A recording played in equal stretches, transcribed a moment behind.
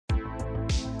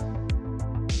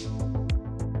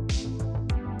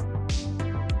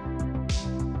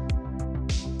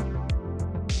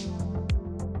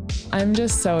I'm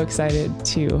just so excited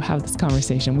to have this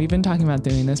conversation. We've been talking about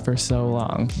doing this for so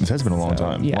long. This has been a long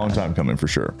time. Yeah. Long time coming for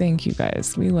sure. Thank you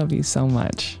guys. We love you so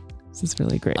much. This is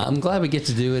really great. I'm glad we get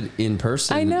to do it in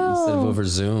person I know. instead of over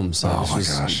Zoom. So Oh it's my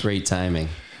just gosh. great timing.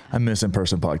 I miss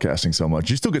in-person podcasting so much.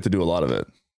 You still get to do a lot of it.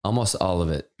 Almost all of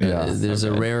it. Yeah. There's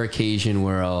Okay. a rare occasion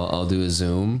where I'll do a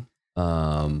Zoom,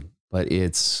 but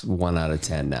it's 1 out of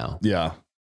 10 now. Yeah.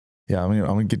 Yeah. I'm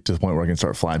gonna get to the point where I can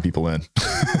start flying people in.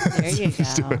 There you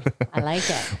go. I like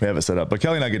it. We have it set up, but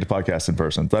Kelly and I get to podcast in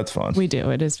person. That's fun. We do.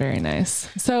 It is very nice.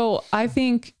 So I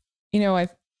think,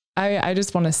 I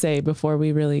just want to say before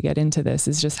we really get into this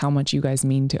is just how much you guys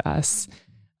mean to us.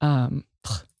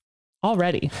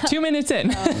 Already 2 minutes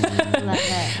in. Oh, love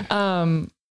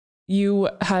it. You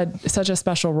had such a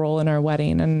special role in our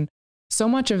wedding. And so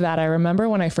much of that, I remember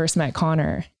when I first met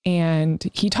Connor, and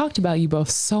he talked about you both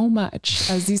so much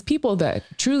as these people that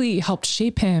truly helped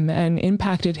shape him and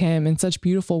impacted him in such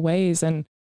beautiful ways. And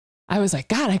I was like,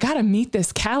 God, I got to meet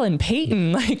this Cal and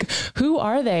Peyton. Like, who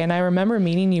are they? And I remember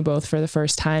meeting you both for the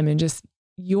first time, and just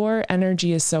your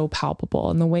energy is so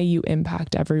palpable, and the way you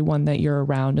impact everyone that you're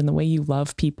around, and the way you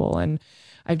love people. And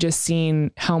I've just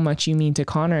seen how much you mean to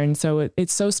Connor. And so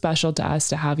it's so special to us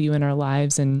to have you in our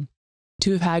lives and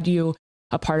to have had you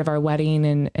a part of our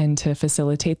wedding and to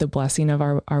facilitate the blessing of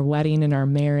our wedding and our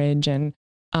marriage. And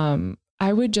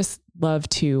I would just love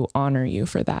to honor you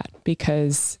for that,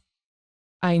 because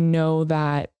I know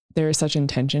that there is such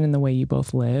intention in the way you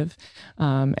both live.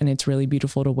 And it's really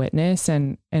beautiful to witness.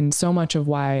 And so much of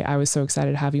why I was so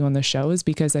excited to have you on the show is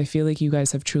because I feel like you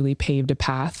guys have truly paved a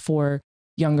path for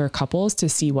younger couples to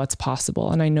see what's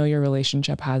possible. And I know your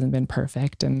relationship hasn't been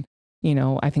perfect. And,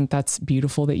 I think that's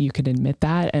beautiful that you could admit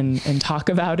that and talk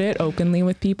about it openly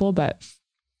with people. But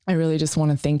I really just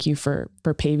want to thank you for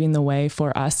paving the way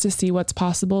for us to see what's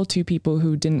possible to people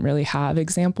who didn't really have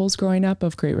examples growing up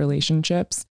of great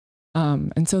relationships.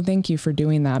 And so thank you for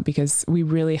doing that, because we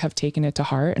really have taken it to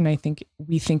heart. And I think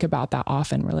we think about that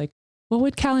often. We're like, what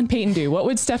would Cal and Peyton do? What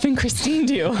would Steph and Christine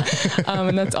do?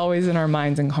 And that's always in our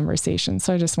minds and conversations.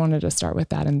 So I just wanted to start with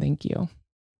that and thank you.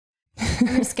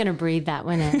 I'm just going to breathe that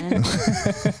one in.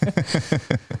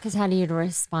 Because how do you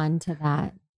respond to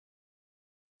that?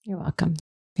 You're welcome.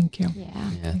 Thank you.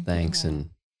 Yeah. Yeah, thanks.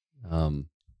 And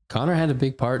Connor had a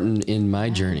big part in my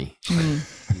journey.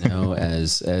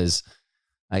 As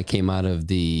I came out of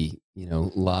the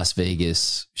Las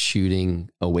Vegas shooting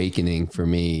awakening for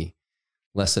me,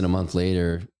 less than a month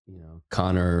later,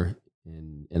 Connor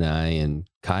and I and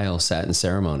Kyle sat in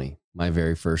ceremony, my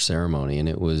very first ceremony, and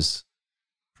it was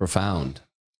profound.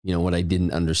 What I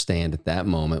didn't understand at that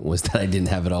moment was that I didn't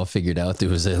have it all figured out. There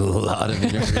was a lot of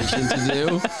integration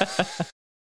to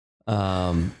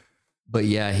do. But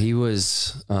yeah, he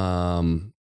was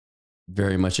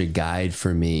very much a guide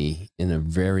for me in a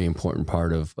very important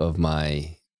part of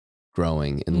my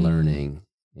growing and learning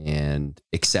and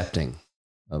accepting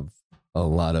of a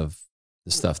lot of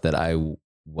the stuff that I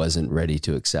wasn't ready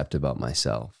to accept about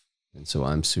myself. And so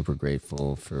I'm super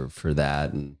grateful for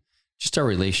that. And just our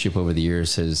relationship over the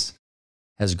years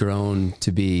has grown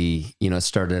to be, it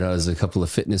started out as a couple of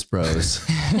fitness bros,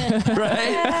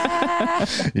 right?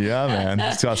 Yeah, man.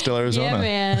 Scottsdale, Arizona. Yeah,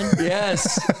 man.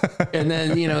 Yes. And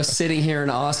then, sitting here in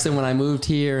Austin when I moved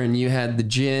here, and you had the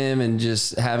gym, and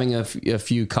just having a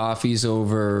few coffees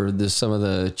over some of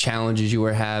the challenges you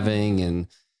were having, and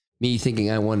me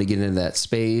thinking I wanted to get into that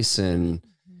space. And,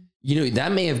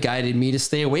 that may have guided me to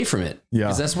stay away from it. Yeah.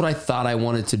 Because that's what I thought I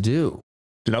wanted to do.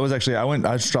 Dude, I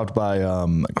just dropped by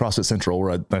CrossFit Central,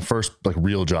 where my first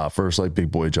real job, big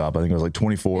boy job. I think I was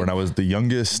 24, and I was the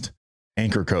youngest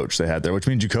anchor coach they had there, which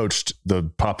means you coached the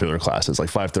popular classes,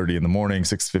 5:30 in the morning,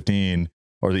 6:15,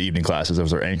 or the evening classes.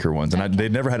 Those are anchor ones. And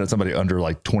they'd never had somebody under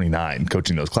 29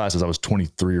 coaching those classes. I was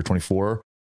 23 or 24,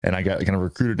 and I got kind of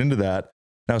recruited into that.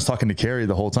 And I was talking to Carrie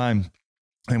the whole time,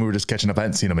 and we were just catching up. I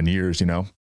hadn't seen them in years, and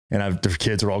their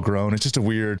kids are all grown. It's just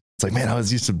it's man,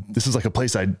 this is a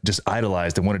place I just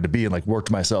idolized and wanted to be, and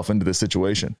worked myself into this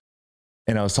situation.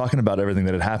 And I was talking about everything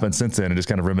that had happened since then and just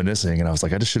kind of reminiscing. And I was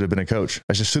like, I just should have been a coach.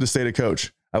 I just should have stayed a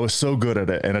coach. I was so good at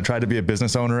it. And I tried to be a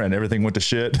business owner, and everything went to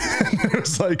shit.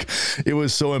 It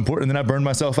was so important. And then I burned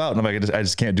myself out, and I'm like, I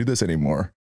just can't do this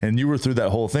anymore. And you were through that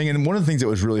whole thing. And one of the things that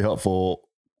was really helpful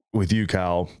with you,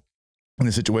 Cal, in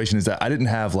the situation is that I didn't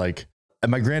have and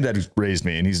my granddad raised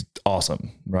me, and he's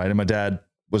awesome. Right. And my dad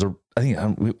was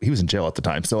he was in jail at the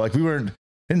time. So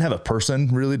didn't have a person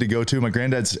really to go to. My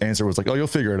granddad's answer was oh, you'll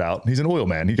figure it out. He's an oil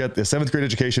man. He got a 7th grade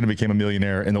education and became a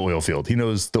millionaire in the oil field. He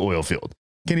knows the oil field.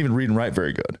 Can't even read and write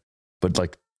very good, but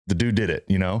the dude did it,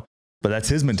 but that's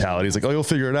his mentality. He's oh, you'll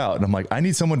figure it out. And I'm I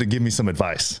need someone to give me some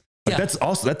advice. Like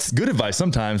that's good advice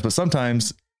sometimes, but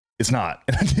sometimes it's not.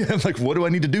 And I'm like, what do I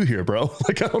need to do here, bro?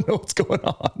 Like, I don't know what's going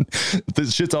on.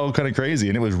 This shit's all kind of crazy.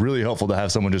 And it was really helpful to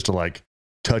have someone just to like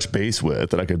touch base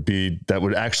with that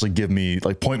would actually give me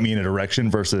like point me in a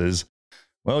direction versus,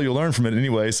 well, you'll learn from it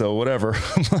anyway. So whatever.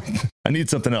 I'm like, I need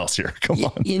something else here. Come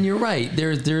on. And you're right.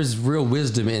 There's real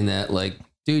wisdom in that. Like,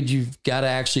 dude, you've got to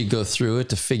actually go through it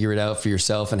to figure it out for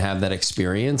yourself and have that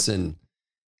experience. And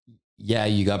yeah,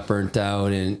 you got burnt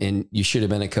out and you should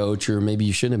have been a coach, or maybe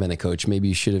you shouldn't have been a coach. Maybe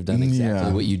you should have done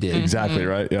exactly what you did. Exactly.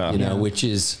 Right. Yeah. You know, which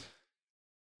is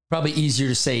probably easier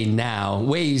to say now,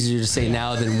 way easier to say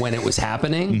now than when it was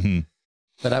happening. Mm-hmm.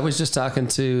 But I was just talking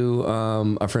to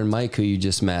our friend Mike, who you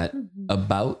just met,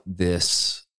 about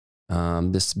this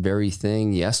very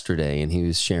thing yesterday. And he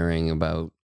was sharing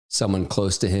about someone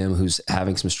close to him who's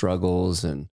having some struggles.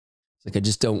 And it's like, I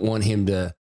just don't want him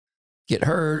to get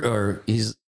hurt, or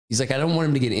he's like, I don't want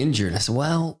him to get injured. And I said,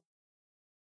 well,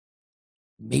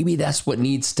 maybe that's what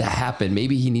needs to happen.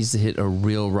 Maybe he needs to hit a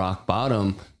real rock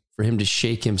bottom for him to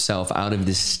shake himself out of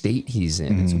this state he's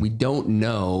in. Mm-hmm. So we don't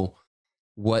know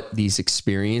what these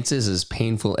experiences, as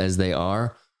painful as they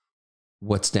are,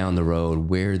 what's down the road,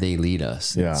 where they lead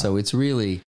us. Yeah. So it's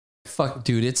really, fuck,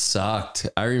 dude, it sucked.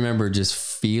 I remember just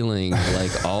feeling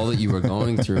like all that you were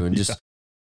going through, and just,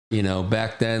 you know,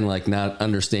 back then, like not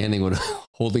understanding what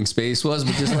holding space was,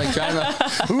 but just like trying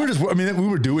to. We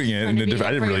were doing it, and I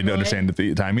didn't really understand at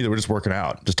the time either. We're just working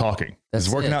out, just talking. Just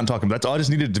working out and talking. That's all I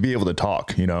just needed to be able to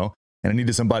talk, you know, and I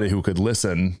needed somebody who could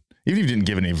listen. Even if you didn't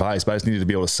give any advice, but I just needed to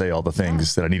be able to say all the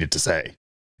things that I needed to say.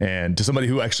 And to somebody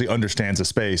who actually understands the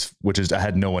space, which is, I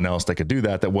had no one else that could do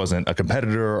that wasn't a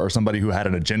competitor or somebody who had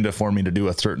an agenda for me to do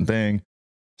a certain thing.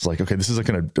 It's like, okay, this is like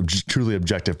a truly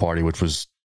objective party, which was,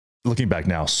 looking back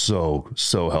now, so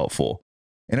helpful.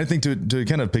 And I think to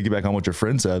kind of piggyback on what your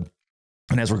friend said,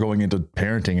 and as we're going into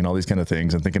parenting and all these kind of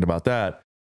things and thinking about that,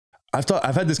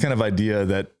 I've had this kind of idea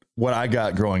that what I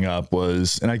got growing up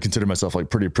was, and I consider myself like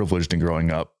pretty privileged in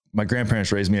growing up. My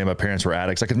grandparents raised me and my parents were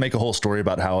addicts. I could make a whole story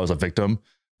about how I was a victim,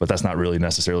 but that's not really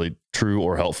necessarily true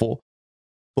or helpful.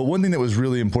 But one thing that was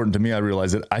really important to me, I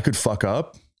realized that I could fuck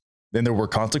up. Then there were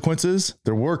consequences.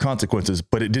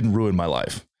 But it didn't ruin my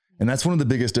life. And that's one of the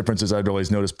biggest differences I'd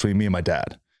always noticed between me and my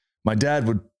dad. My dad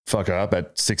would fuck up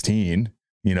at 16,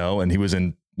 you know, and he was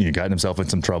gotten himself in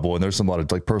some trouble. And there's a lot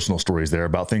of like personal stories there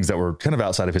about things that were kind of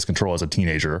outside of his control as a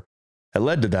teenager that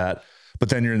led to that. But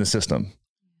then you're in the system,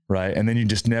 right? And then you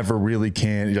just never really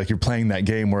can, like you're playing that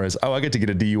game. Whereas, I get to get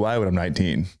a DUI when I'm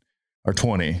 19 or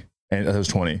 20. And I was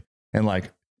 20. And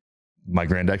like my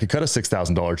granddad could cut a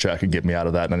 $6,000 check and get me out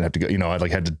of that. And I'd have to go, you know, I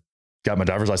got my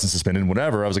driver's license suspended and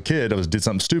whatever. I was a kid. Did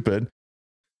something stupid,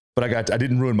 but I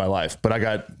didn't ruin my life, but I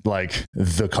got like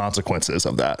the consequences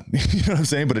of that. You know what I'm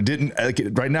saying? But it didn't,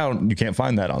 right now you can't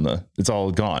find that it's all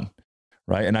gone.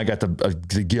 Right. And I got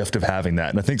the gift of having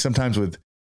that. And I think sometimes when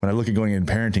I look at going in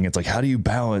parenting, it's like, how do you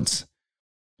balance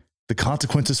the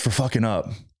consequences for fucking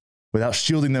up without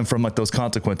shielding them from like those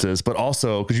consequences, but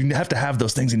also because you have to have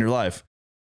those things in your life.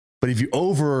 But if you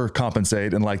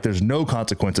overcompensate and like there's no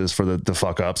consequences for the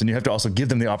fuck ups, and you have to also give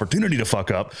them the opportunity to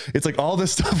fuck up, it's like all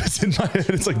this stuff is in my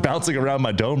head. It's like bouncing around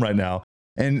my dome right now.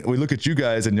 And we look at you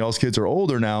guys, and y'all's kids are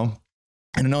older now.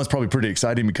 And I know it's probably pretty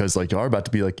exciting because like y'all are about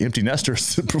to be like empty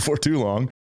nesters before too long.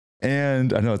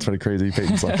 And I know it's pretty crazy.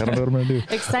 Peyton's like, I don't know what I'm going to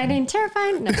do. Exciting,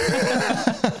 terrifying. No.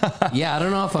 Yeah, I don't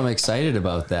know if I'm excited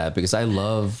about that because I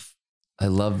love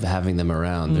having them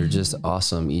around. They're just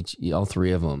awesome. All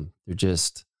three of them. They're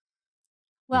just.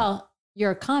 Well,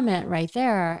 your comment right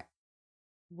there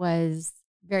was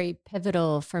very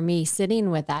pivotal for me. Sitting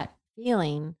with that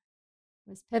feeling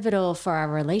was pivotal for our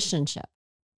relationship.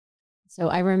 So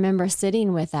I remember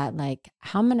sitting with that, like,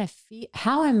 how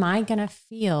am I going to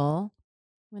feel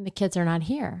when the kids are not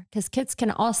here? Because kids can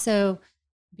also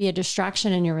be a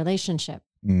distraction in your relationship.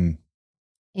 Mm.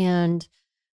 And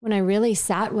when I really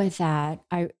sat with that,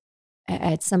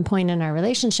 at some point in our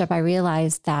relationship, I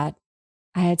realized that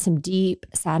I had some deep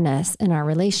sadness in our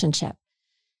relationship.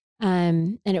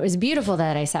 And it was beautiful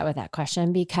that I sat with that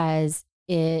question because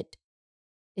it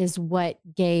is what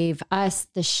gave us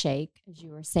the shake, as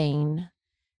you were saying,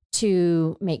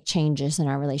 to make changes in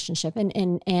our relationship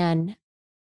and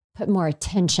put more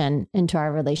attention into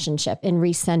our relationship and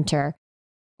recenter,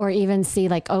 or even see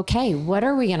like, okay, what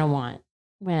are we going to want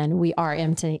when we are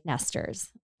empty nesters?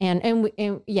 And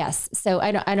yes, so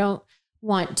I don't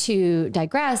want to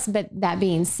digress, but that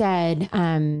being said,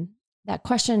 that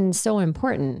question is so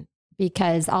important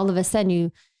because all of a sudden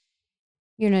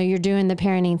you're doing the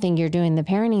parenting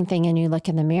thing, and you look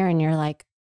in the mirror and you're like,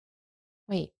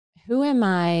 wait, who am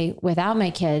I without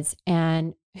my kids?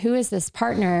 And who is this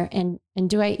partner, and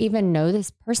do I even know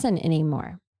this person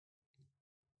anymore?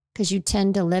 Because you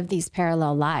tend to live these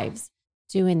parallel lives,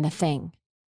 doing the thing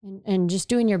and just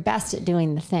doing your best at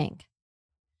doing the thing.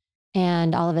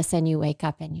 And all of a sudden you wake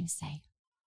up and you say,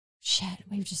 shit,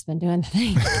 we've just been doing the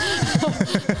thing.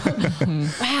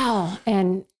 Wow.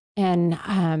 And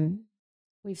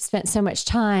we've spent so much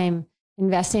time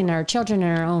investing in our children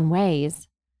in our own ways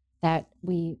that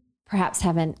we perhaps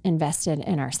haven't invested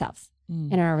in ourselves,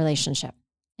 in our relationship.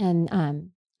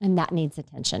 And that needs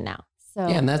attention now. So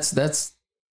Yeah, and that's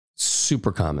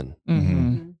super common.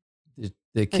 Mm-hmm.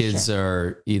 The kids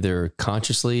are either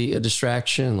consciously a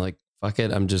distraction, like, fuck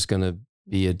it, I'm just going to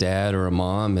be a dad or a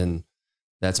mom and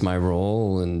that's my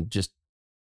role, and just,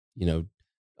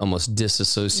 almost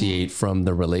disassociate from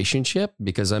the relationship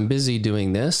because I'm busy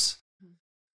doing this.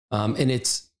 And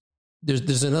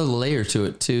there's another layer to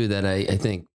it too that I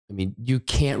think, you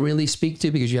can't really speak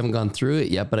to because you haven't gone through it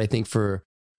yet. But I think for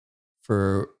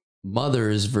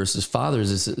mothers versus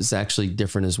fathers, it's actually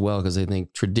different as well. Because I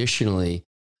think traditionally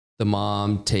the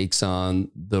mom takes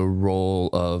on the role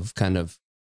of kind of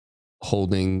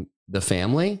holding the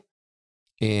family,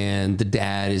 and the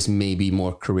dad is maybe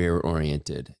more career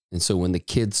oriented. And so when the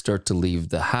kids start to leave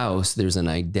the house, there's an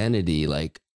identity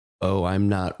like, oh, I'm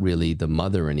not really the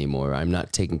mother anymore. I'm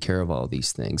not taking care of all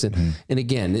these things. And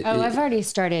again, I've already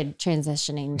started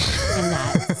transitioning in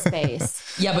that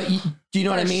space. Yeah, but do you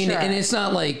know what I mean? Sure. And it's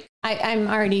not like I'm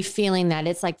already feeling that.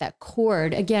 It's like that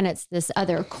cord. Again, it's this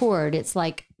other cord. It's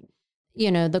like,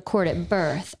 the cord at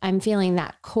birth. I'm feeling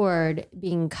that cord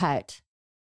being cut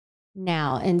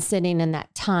now and sitting in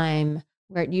that time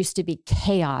where it used to be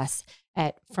chaos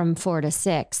from 4 to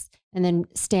 6, and then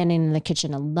standing in the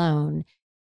kitchen alone.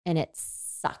 And it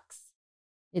sucks.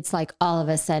 It's like all of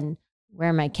a sudden, where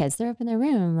are my kids? They're up in their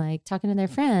room, like talking to their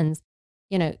friends.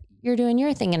 You're doing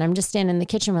your thing. And I'm just standing in the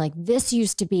kitchen. We're like, this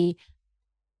used to be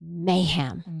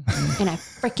mayhem. And I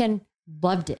freaking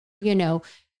loved it.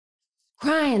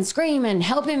 Crying, screaming,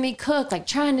 helping me cook, like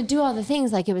trying to do all the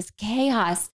things. Like it was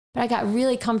chaos, but I got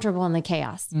really comfortable in the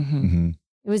chaos.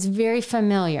 It was very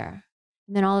familiar.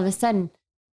 And then all of a sudden,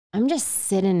 I'm just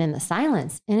sitting in the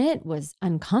silence, and it was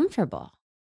uncomfortable.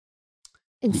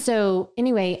 And so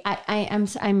anyway,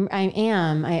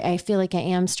 I feel like I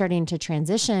am starting to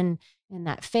transition in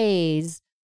that phase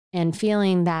and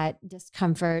feeling that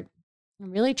discomfort.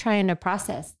 I'm really trying to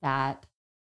process that.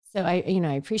 So I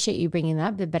appreciate you bringing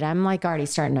that, but I'm like already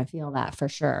starting to feel that for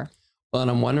sure. Well, and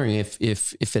I'm wondering if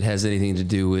it has anything to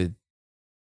do with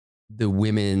the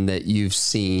women that you've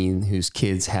seen whose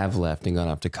kids have left and gone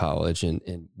off to college,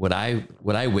 and what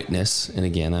I witness, and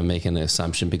again, I'm making an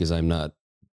assumption because I'm not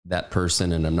that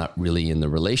person and I'm not really in the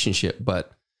relationship,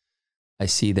 but I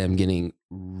see them getting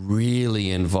really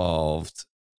involved,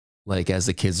 like as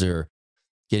the kids are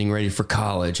getting ready for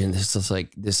college, and this is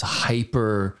like this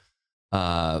hyper,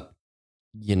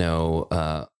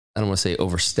 I don't want to say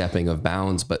overstepping of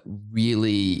bounds, but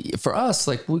really for us,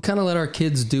 like we kind of let our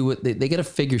kids do what they got to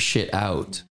figure shit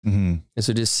out. And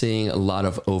so just seeing a lot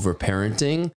of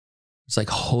overparenting, it's like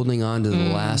holding on to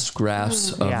the last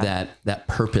grasp of that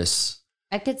purpose.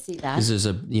 I could see that. Because there's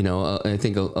I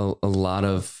think a lot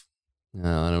of, I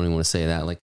don't even want to say that.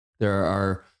 Like there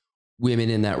are women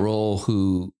in that role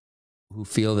who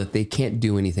feel that they can't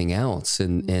do anything else.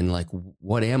 And like,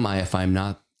 what am I if I'm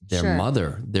not their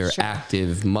mother, their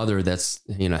active mother that's,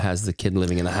 has the kid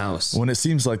living in the house? When it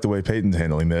seems like the way Peyton's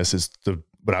handling this is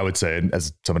what I would say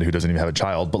as somebody who doesn't even have a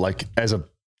child, but like as a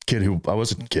kid I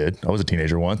was a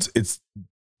teenager once, it's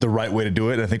the right way to do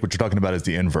it. And I think what you're talking about is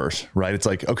the inverse, right? It's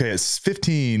like, okay, at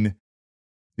 15,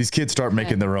 these kids start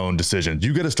making their own decisions.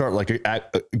 You got to start like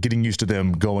getting used to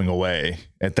them going away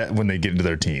at that when they get into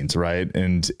their teens, right?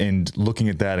 And looking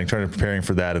at that and trying to preparing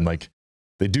for that, and like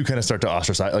they do kind of start to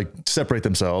ostracize, like separate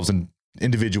themselves and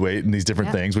individuate in these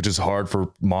different things, which is hard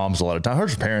for moms a lot of time.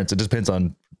 Hard for parents. It just depends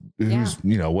on who's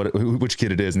which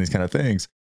kid it is and these kind of things.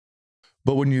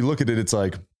 But when you look at it, it's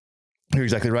like, you're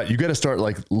exactly right. You got to start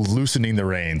like loosening the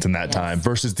reins in that time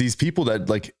versus these people that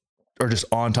like are just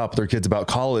on top of their kids about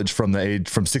college from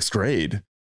 6th grade.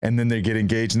 And then they get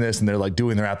engaged in this and they're like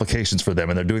doing their applications for them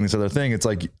and they're doing this other thing. It's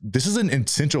like, this is an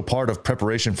essential part of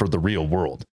preparation for the real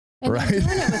world. And right? they're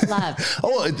doing it with love.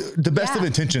 The best of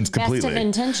intentions completely. Best of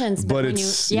intentions. But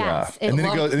it's, and then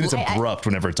it's abrupt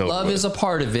whenever it's over. Love is a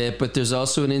part of it, but there's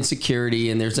also an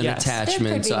insecurity and there's an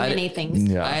attachment. There could be many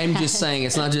things. Yeah. I'm just saying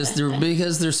it's not just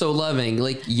because they're so loving,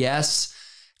 like, yes,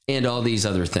 and all these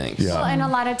other things. Yeah. Well, and a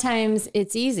lot of times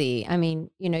it's easy. I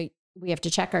mean, we have to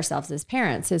check ourselves as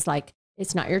parents. It's like,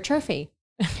 it's not your trophy.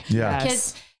 Yeah.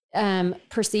 Kids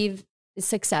perceive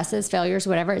successes, failures,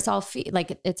 whatever. It's all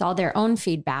it's all their own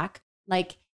feedback.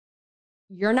 Like,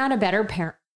 you're not a better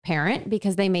parent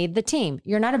because they made the team.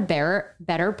 You're not a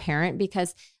better parent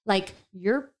because like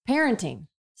you're parenting.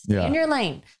 Stay in your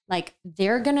lane. Like,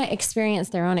 they're going to experience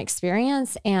their own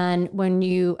experience. And when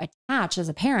you attach as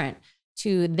a parent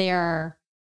to their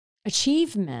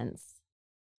achievements,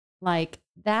 like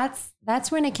that's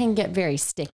when it can get very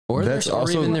sticky. Or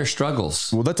even their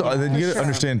struggles. Well, then you got to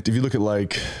understand, if you look at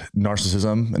like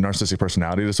narcissism and narcissistic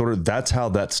personality disorder, that's how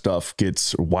that stuff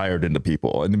gets wired into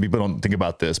people. And people don't think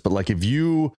about this, but like if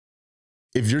your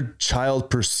child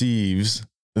perceives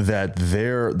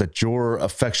that your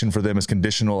affection for them is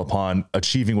conditional upon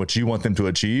achieving what you want them to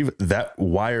achieve, that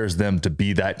wires them to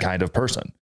be that kind of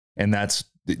person. And that's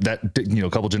a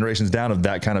couple generations down of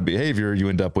that kind of behavior, you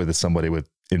end up with somebody like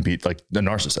a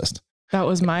narcissist. That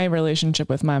was my relationship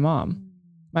with my mom.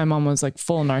 My mom was like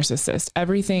full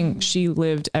narcissist. She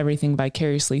lived everything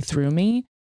vicariously through me.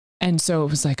 And so it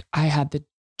was like, I had the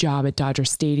job at Dodger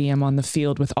Stadium on the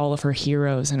field with all of her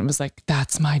heroes. And it was like,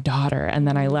 that's my daughter. And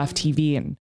then I left TV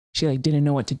and she like didn't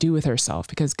know what to do with herself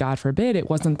because God forbid it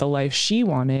wasn't the life she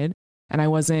wanted. And I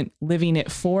wasn't living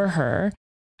it for her.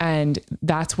 And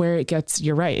that's where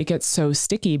you're right. It gets so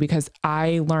sticky because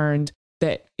I learned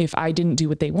that if I didn't do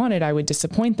what they wanted, I would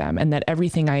disappoint them. And that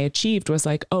everything I achieved was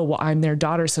like, oh, well, I'm their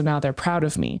daughter. So now they're proud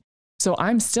of me. So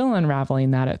I'm still unraveling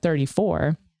that at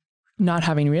 34, not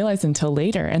having realized until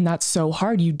later. And that's so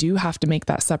hard. You do have to make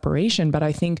that separation. But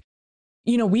I think,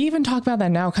 we even talk about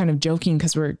that now kind of joking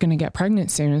because we're going to get pregnant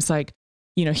soon. It's like,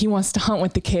 he wants to hunt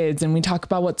with the kids and we talk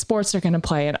about what sports they're going to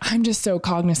play. And I'm just so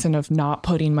cognizant of not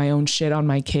putting my own shit on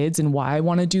my kids. And why I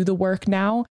want to do the work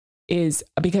now is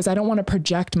because I don't want to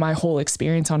project my whole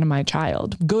experience onto my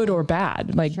child, good or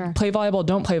bad. Like, play volleyball,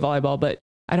 don't play volleyball, but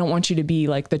I don't want you to be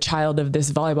like the child of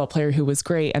this volleyball player who was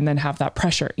great and then have that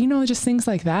pressure, just things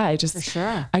like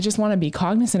that. I just want to be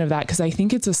cognizant of that because I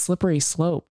think it's a slippery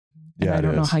slope. And I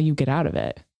don't know how you get out of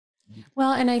it.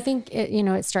 Well, and I think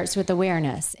it starts with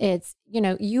awareness. It's,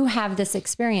 you have this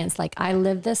experience, like I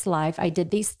lived this life, I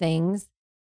did these things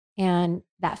and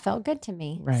that felt good to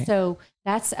me. Right. So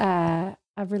that's a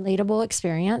relatable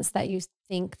experience that you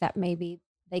think that maybe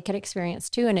they could experience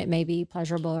too. And it may be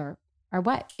pleasurable or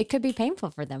what, it could be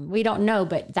painful for them. We don't know,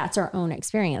 but that's our own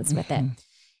experience with it.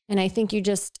 And I think you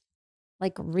just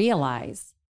like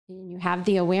realize you have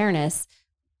the awareness.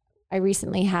 I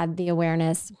recently had the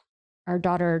awareness. Our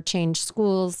daughter changed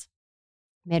schools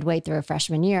midway through a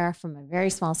freshman year from a very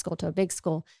small school to a big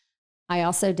school. I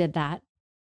also did that.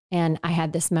 And I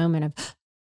had this moment of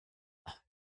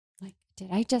like, did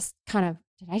I just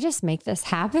make this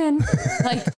happen?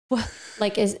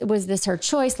 Was this her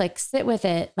choice? Like, sit with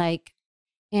it. Like,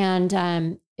 and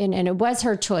it was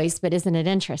her choice, but isn't it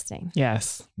interesting?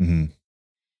 Yes. Mm-hmm.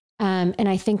 And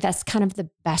I think that's kind of the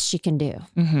best she can do.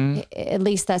 Mm-hmm. At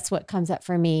least that's what comes up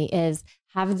for me is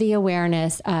have the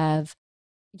awareness of,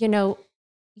 you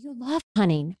love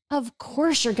hunting. Of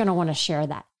course you're going to want to share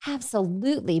that.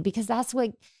 Absolutely. Because that's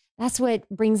what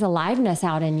brings aliveness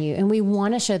out in you. And we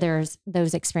want to share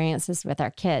those experiences with our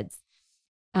kids.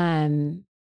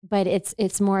 But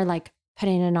it's more like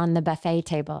putting it on the buffet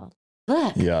table.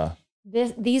 Look,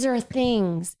 these are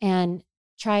things and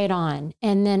try it on.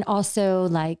 And then also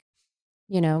like,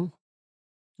 we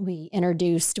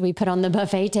put on the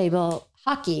buffet table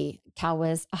hockey. Cal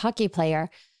was a hockey player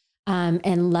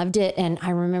and loved it. And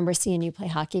I remember seeing you play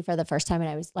hockey for the first time. And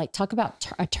I was like, talk about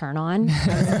a turn on.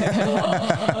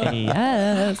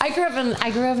 Yes. I grew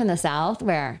up in the South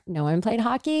where no one played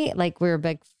hockey. Like we were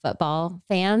big football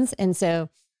fans. And so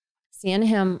seeing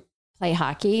him play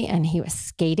hockey and he was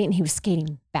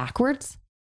skating backwards.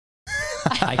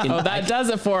 That does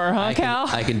it for her, huh, Cal?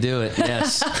 I can do it.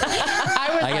 Yes.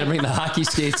 I got to bring the hockey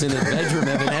skates into the bedroom,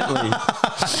 evidently.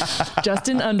 Just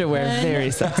in underwear,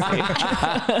 very sexy.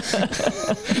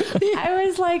 I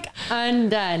was like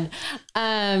undone.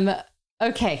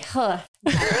 Okay.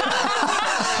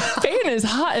 Peyton is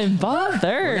hot and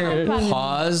bothered.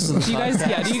 Pause. Do you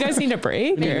guys need a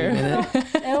break?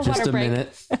 Just a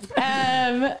minute.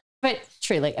 But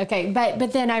truly, okay.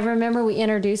 But then I remember we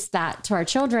introduced that to our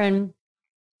children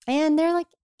and they're like,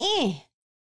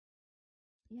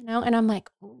 and I'm like,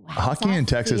 hockey in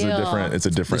Texas is different. It's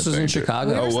a different This was thing. in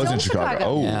Chicago. It was in Chicago.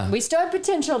 Oh, yeah. We still have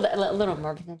potential, a little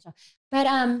more potential. But,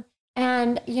 I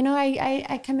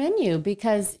commend you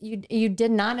because you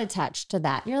did not attach to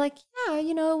that. You're like, yeah,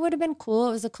 it would have been cool.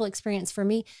 It was a cool experience for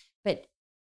me.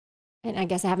 And I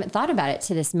guess I haven't thought about it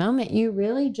to this moment. You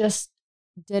really just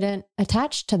didn't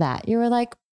attach to that. You were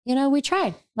like, we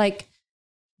tried. Like,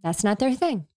 that's not their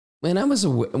thing. And I was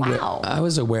Wow. I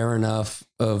was aware enough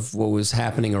of what was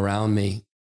happening around me,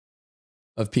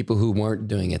 of people who weren't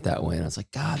doing it that way. And I was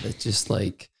like, God, that's just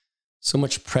like so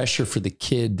much pressure for the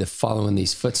kid to follow in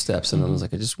these footsteps. And I was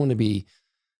like, I just want to be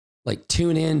like,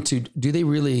 tune in to, do they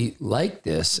really like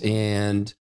this?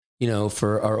 And, you know,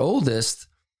 for our oldest,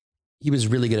 he was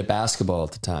really good at basketball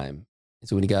at the time. And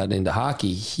so when he got into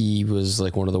hockey, he was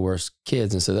like one of the worst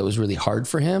kids. And so that was really hard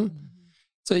for him.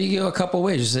 So you go a couple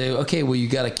ways. You say, okay, well, you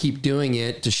got to keep doing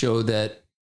it to show that,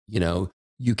 you know,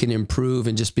 you can improve.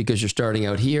 And just because you're starting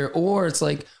out here, or it's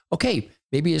like, okay,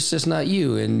 maybe it's just not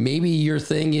you. And maybe your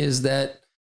thing is that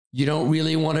you don't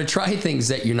really want to try things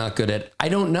that you're not good at. I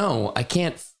don't know. I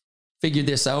can't figure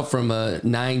this out from a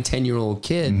 9-10-year-old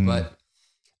kid, but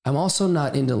I'm also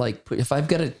not into like, if I've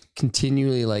got to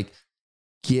continually like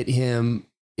get him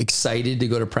excited to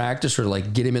go to practice or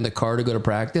like get him in the car to go to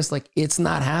practice, like it's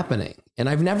not happening. And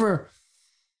I've never,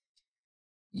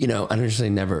 you know, I don't say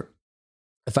never.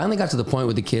 I finally got to the point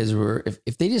with the kids where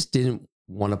if they just didn't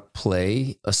want to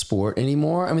play a sport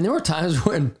anymore, I mean, there were times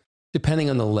when,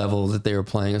 depending on the level that they were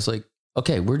playing, it's like,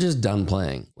 okay, we're just done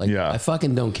playing. Like, I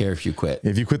fucking don't care if you quit.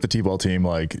 If you quit the T-ball team,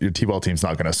 like your T-ball team's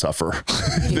not going to suffer.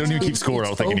 They don't even keep score, I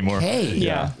don't think, anymore.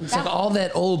 Yeah. It's like all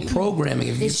that old programming.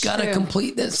 If you've got to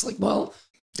complete this, like, well,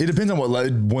 it depends on what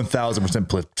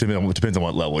 1,000% depends on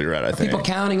what level you're at. I think people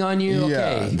counting on you. Yeah,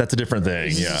 Okay, that's a different thing.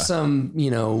 This is some,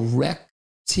 you know, rec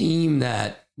team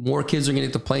that more kids are going to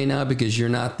get to play now because you're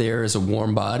not there as a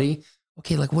warm body.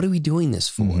 Okay, like what are we doing this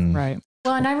for? Right.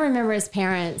 Well, and I remember as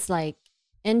parents, like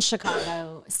in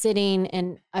Chicago, sitting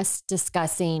and us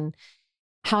discussing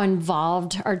how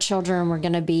involved our children were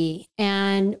going to be.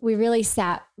 And we really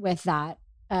sat with that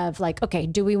of like, okay,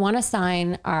 do we want to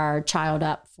sign our child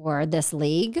up for this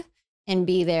league and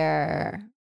be there,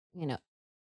 you know,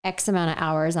 X amount of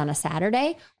hours on a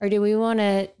Saturday? Or do we want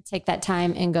to take that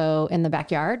time and go in the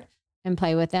backyard and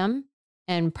play with them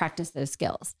and practice those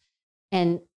skills?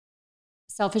 And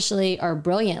selfishly or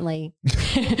brilliantly,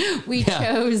 we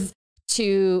chose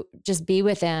to just be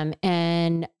with them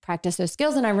and practice those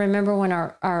skills. And I remember when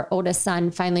our oldest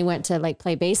son finally went to like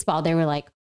play baseball, they were like,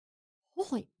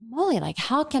 holy moly, like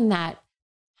how can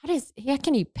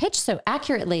you pitch so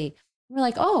accurately? We're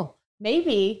like, oh,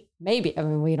 maybe, I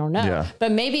mean, we don't know,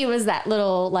 but maybe it was that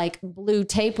little like blue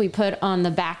tape we put on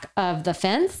the back of the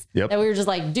fence that we were just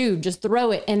like, dude, just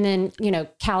throw it. And then, you know,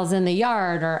 Cal's in the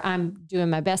yard or I'm doing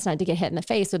my best not to get hit in the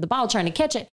face with the ball, trying to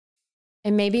catch it.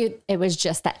 And maybe it was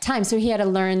just that time. So he had to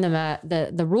learn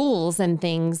the rules and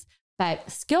things,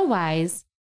 but skill wise.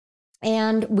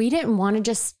 And we didn't want to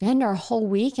just spend our whole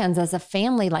weekends as a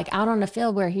family, like out on the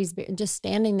field where he's just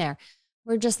standing there.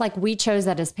 We're just like, we chose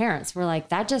that as parents. We're like,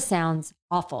 that just sounds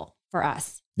awful for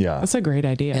us. Yeah. That's a great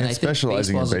idea. And I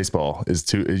specializing in baseball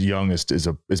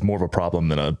is more of a problem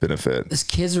than a benefit. These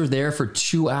kids are there for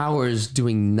 2 hours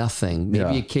doing nothing.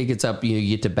 Maybe a kid gets up, you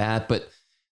get to bat, but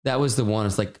that was the one.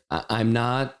 It's like, I'm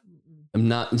not,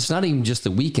 it's not even just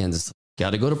the weekends. It's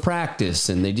got to go to practice.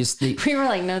 And we were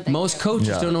like, no, most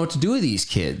coaches don't know what to do with these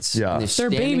kids. Yeah. They're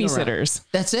babysitters. Around.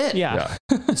 That's it. Yeah.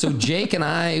 So Jake and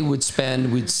I we'd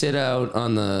sit out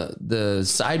on the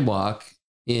sidewalk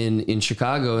in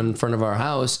Chicago in front of our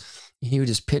house. And he would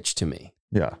just pitch to me.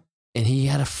 Yeah. And he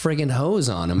had a friggin' hose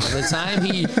on him. By the time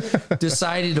he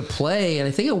decided to play, and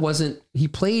I think he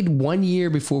played 1 year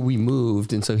before we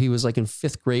moved. And so he was like in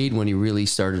 5th grade when he really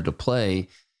started to play.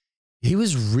 He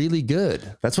was really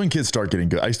good. That's when kids start getting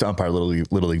good. I used to umpire little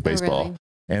league baseball. Really?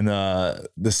 And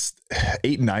this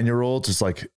 8 and 9 year olds, it's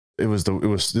like,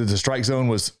 the strike zone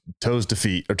was toes to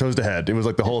feet or toes to head. It was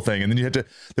like the whole thing. And then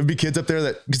there'd be kids up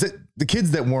there because the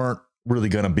kids that weren't really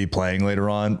going to be playing later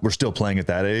on were still playing at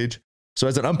that age. So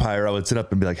as an umpire, I would sit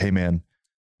up and be like, hey man,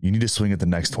 you need to swing at the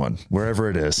next one, wherever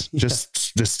it is.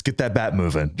 Just get that bat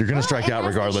moving. You're going to strike out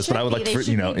regardless. But I would like to,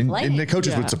 and the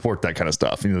coaches would support that kind of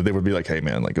stuff. You know, they would be like, hey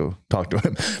man, like go talk to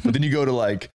him. But then you go to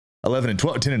like 11 and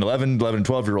 12, 10 and 11 and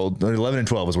 12 year old, 11 and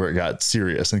 12 is where it got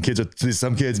serious. And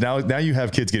some kids now you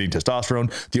have kids getting testosterone.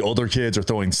 The older kids are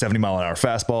throwing 70-mile-an-hour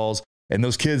fastballs. And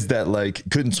those kids that like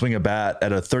couldn't swing a bat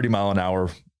at a 30-mile-an-hour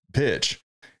pitch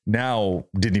now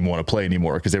didn't even want to play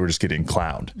anymore because they were just getting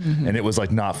clowned. And it was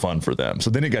like not fun for them.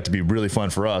 So then it got to be really fun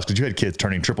for us because you had kids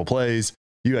turning triple plays.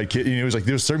 You had kids, it was like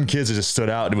there was certain kids that just stood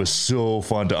out and it was so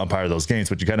fun to umpire those games,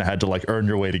 but you kind of had to like earn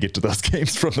your way to get to those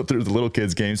games through the little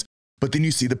kids games. But then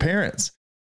you see the parents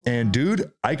and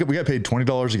dude, we got paid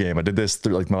 $20 a game. I did this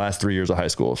through like my last 3 years of high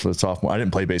school. So sophomore, I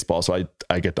didn't play baseball. So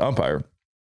I get to umpire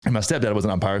and my stepdad was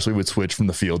an umpire. So we would switch from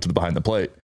the field to the behind the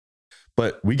plate.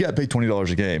 But we got paid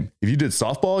 $20 a game. If you did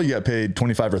softball, you got paid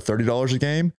 $25 or $30 a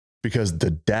game because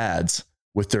the dads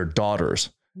with their daughters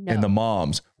and the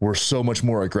moms were so much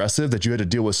more aggressive that you had to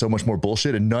deal with so much more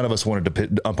bullshit, and none of us wanted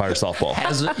to umpire softball.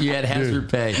 You had hazard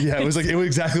pay. Yeah, it was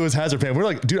exactly was hazard pay. We're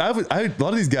like, dude, a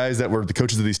lot of these guys that were the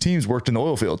coaches of these teams worked in the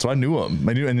oil field, so I knew them.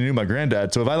 I knew my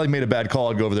granddad. So if I like made a bad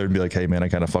call, I'd go over there and be like, hey man, I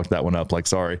kind of fucked that one up. Like,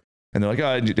 sorry. And they're like,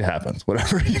 oh, it happens,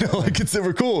 whatever. Like it's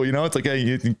super cool. It's like,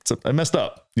 hey, I messed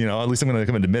up. At least I'm going to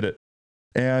come and admit it.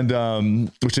 And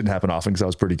which didn't happen often because I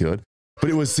was pretty good. But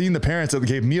it was seeing the parents that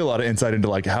gave me a lot of insight into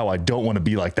like how I don't want to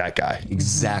be like that guy.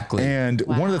 Exactly. And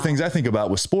one of the things I think about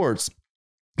with sports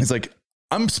is like,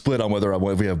 I'm split on whether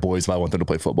if we have boys, if I want them to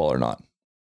play football or not.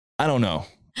 I don't know.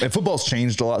 And football's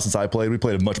changed a lot since I played. We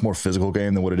played a much more physical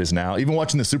game than what it is now. Even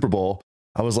watching the Super Bowl,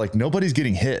 I was like, nobody's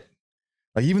getting hit.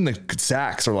 Like even the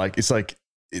sacks are like, it's like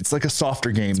a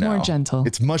softer game now. It's more gentle.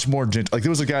 It's much more gentle. Like there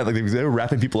was a guy, like they were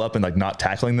wrapping people up and like not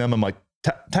tackling them. I'm like,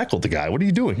 tackle the guy. What are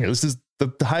you doing here? This is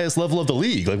the highest level of the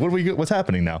league. Like what's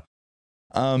happening now?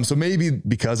 So maybe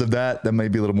because of that may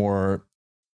be a little more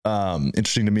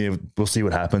interesting to me. We'll see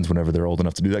what happens whenever they're old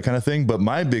enough to do that kind of thing. But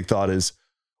my big thought is,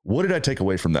 what did I take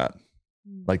away from that?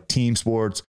 Like team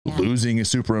sports, losing is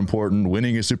super important.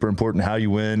 Winning is super important. How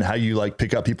you win, how you like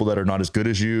pick up people that are not as good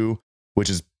as you, which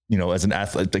is, as an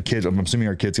athlete, the kids, I'm assuming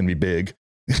our kid's going to be big.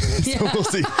 So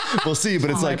we'll see.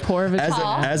 But it's like,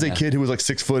 as a kid who was like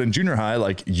 6 foot in junior high,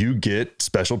 like you get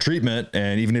special treatment.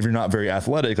 And even if you're not very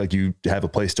athletic, like you have a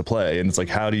place to play. And it's like,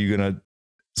 how do you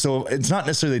so it's not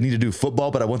necessarily they need to do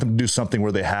football, but I want them to do something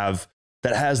where that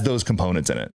has those components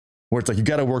in it, where it's like, you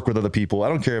got to work with other people. I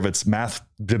don't care if it's math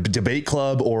debate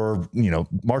club or,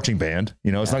 marching band,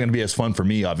 it's not going to be as fun for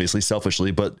me, obviously,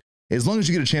 selfishly, but as long as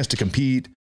you get a chance to compete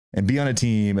and be on a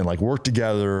team and like work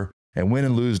together and win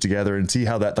and lose together and see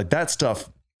how that stuff,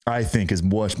 I think is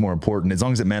much more important as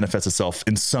long as it manifests itself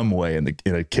in some way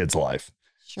in a kid's life.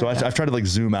 Sure. So I've tried to like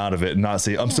zoom out of it and not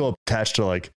say, I'm still attached to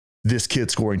like this kid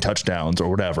scoring touchdowns or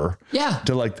whatever. Yeah.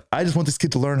 To like, I just want this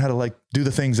kid to learn how to like do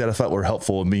the things that I thought were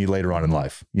helpful in me later on in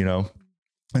life,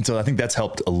 And so I think that's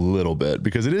helped a little bit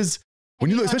because it is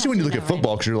especially when you look at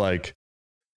football, because you're like,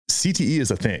 CTE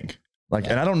is a thing. Like,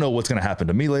 and I don't know what's going to happen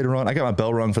to me later on. I got my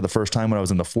bell rung for the first time when I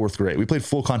was in the 4th grade. We played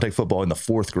full contact football in the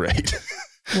 4th grade.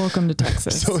 Welcome to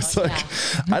Texas. So it's like,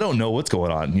 I don't know what's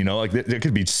going on. Like there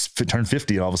could be turn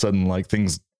 50 and all of a sudden like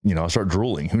things, I start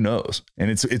drooling. Who knows? And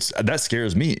it's that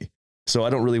scares me. So I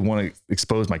don't really want to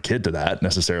expose my kid to that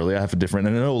necessarily. I have and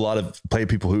I know a lot of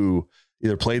people who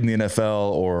either played in the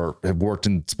NFL or have worked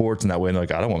in sports in that way. And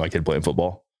like, I don't want my kid playing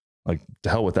football. Like, to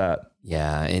hell with that.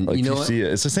 Yeah. And like, you see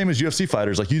it. It's the same as UFC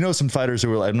fighters. Like, some fighters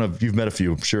who are, I don't know if you've met a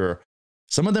few, I'm sure.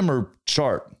 Some of them are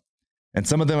sharp and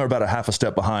some of them are about a half a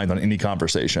step behind on any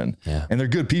conversation. Yeah. And they're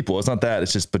good people. It's not that.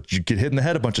 It's just, but you get hit in the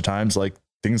head a bunch of times, like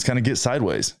things kind of get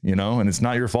sideways, and it's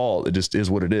not your fault. It just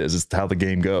is what it is. It's how the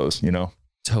game goes,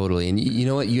 Totally. And you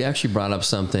know what? You actually brought up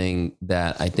something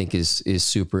that I think is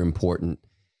super important.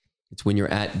 It's when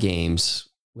you're at games,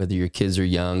 whether your kids are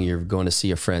young, you're going to see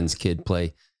a friend's kid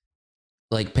play,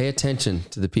 like pay attention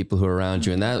to the people who are around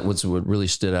you. And that was what really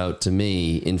stood out to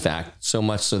me. In fact, so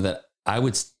much so that I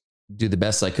would do the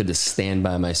best I could to stand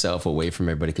by myself away from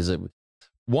everybody. Because I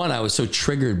was so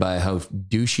triggered by how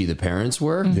douchey the parents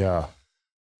were. Yeah.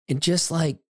 And just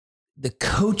like the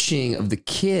coaching of the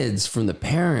kids from the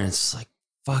parents, like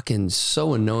fucking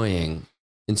so annoying.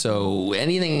 And so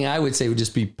anything I would say would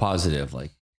just be positive,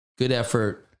 like good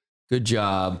effort, good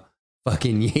job,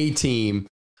 fucking yay team.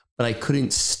 But I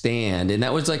couldn't stand. And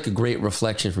that was like a great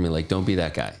reflection for me. Like, don't be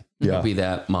that guy. Yeah. Don't be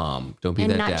that mom. Don't be that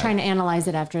dad. And not trying to analyze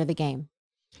it after the game.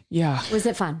 Yeah. Was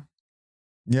it fun?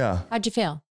 Yeah. How'd you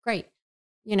feel? Great.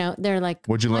 They're like,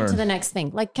 what'd you learn? To the next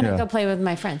thing. Like, can I go play with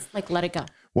my friends? Like, let it go.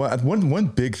 Well, one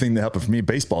big thing that happened for me,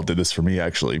 baseball did this for me,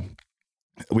 actually.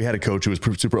 We had a coach who was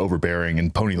super overbearing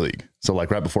in Pony League. So like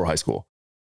right before high school.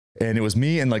 And it was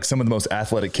me and like some of the most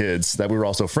athletic kids that we were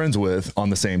also friends with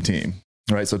on the same team.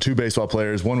 Right. So 2 baseball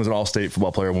players, one was an all-state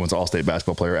football player, one was an all-state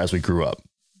basketball player as we grew up.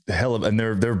 And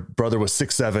their brother was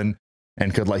 6'7"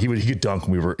 and he would dunk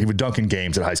when he would dunk in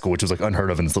games at high school, which was like unheard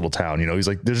of in this little town. He's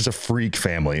like, there's just a freak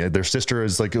family. Their sister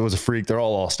is like, it was a freak. They're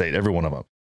all-state, every one of them.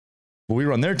 But we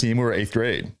were on their team. We were 8th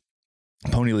grade,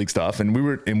 Pony League stuff. And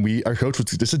our coach was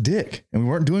just a dick and we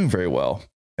weren't doing very well.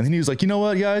 And then he was like, you know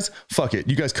what, guys, fuck it.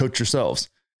 You guys coach yourselves.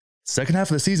 Second half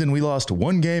of the season, we lost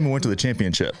 1 game and went to the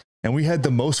championship. And we had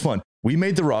the most fun. We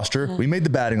made the roster. We made the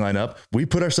batting lineup. We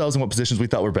put ourselves in what positions we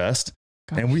thought were best.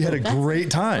 And we had a great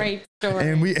time. Great story.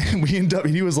 And we ended up,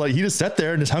 he was like, he just sat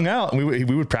there and just hung out. And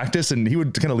we would practice and he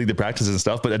would kind of lead the practices and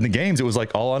stuff. But in the games, it was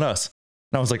like all on us.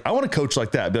 And I was like, I want to coach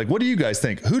like that. Be like, what do you guys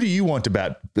think? Who do you want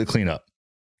to clean up?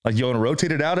 Like, you want to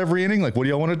rotate it out every inning? Like, what do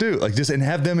y'all want to do? Like, just, and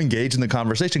have them engage in the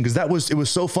conversation. Cause it was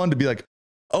so fun to be like,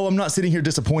 oh, I'm not sitting here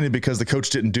disappointed because the coach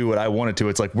didn't do what I wanted to.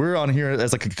 It's like, we're on here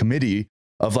as like a committee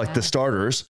of like the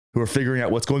starters who are figuring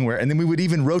out what's going where. And then we would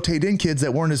even rotate in kids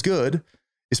that weren't as good,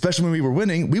 especially when we were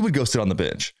winning. We would go sit on the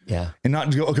bench and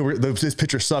not go, okay, this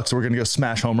pitcher sucks, so we're going to go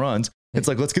smash home runs. It's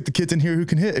like, let's get the kids in here who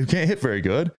can't hit very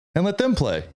good, and let them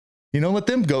play. Let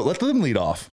them go, let them lead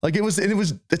off. Like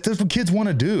that's what kids want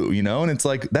to do, and it's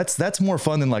like, that's more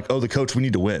fun than like, oh, the coach, we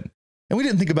need to win. And we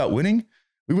didn't think about winning.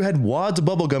 We had wads of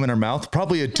bubble gum in our mouth,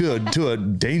 probably to a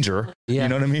danger. Yeah. You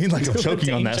know what I mean? Like I'm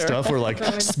choking on that stuff. We're like,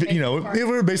 we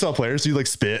were baseball players. So you like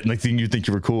spit and like you think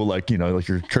you were cool, like, like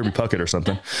you're Kirby Puckett or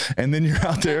something. And then you're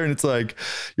out there and it's like,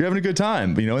 you're having a good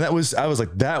time. And I was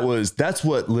like, that's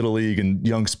what Little League and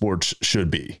young sports should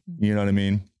be. You know what I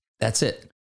mean? That's it.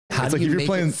 How it's do like you if you're make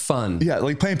playing it fun? Yeah,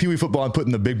 like playing Pee Wee football and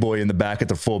putting the big boy in the back at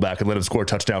the fullback and let him score a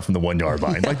touchdown from the 1 yard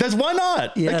line. Like why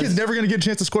not? Yes. That kid's never going to get a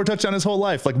chance to score a touchdown his whole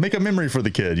life. Like make a memory for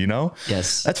the kid,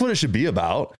 Yes. That's what it should be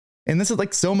about. And this is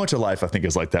like so much of life, I think,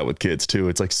 is like that with kids too.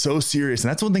 It's like so serious. And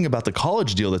that's one thing about the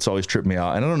college deal that's always tripped me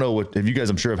out. And I don't know if you guys,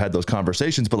 I'm sure, have had those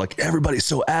conversations, but like everybody's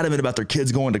so adamant about their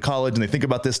kids going to college and they think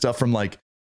about this stuff from like,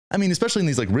 especially in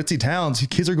these like ritzy towns,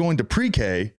 kids are going to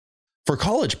pre-K for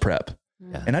college prep.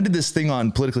 Yeah. And I did this thing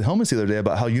on Politically Homeless the other day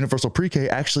about how universal pre-K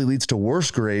actually leads to worse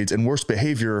grades and worse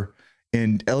behavior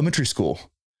in elementary school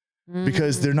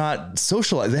because they're not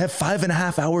socialized. They have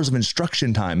 5.5 hours of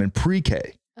instruction time in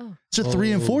pre-K. Oh. It's a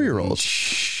 3 and 4 year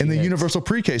olds in the universal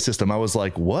pre-K system. I was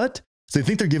like, what? So they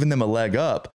think they're giving them a leg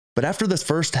up. But after this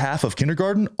first half of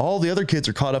kindergarten, all the other kids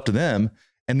are caught up to them.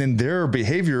 And then their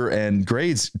behavior and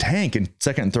grades tank in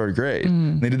 2nd and 3rd grade.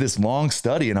 And they did this long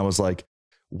study. And I was like,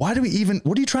 what are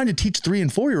you trying to teach 3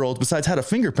 and 4 year olds besides how to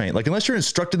finger paint? Like, unless you're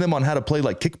instructing them on how to play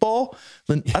like kickball,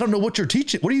 then I don't know what you're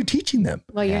teaching. What are you teaching them?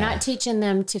 Well, you're not teaching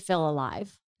them to feel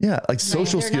alive. Yeah. Like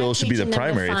social skills should be the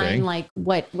primary thing. Like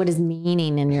what is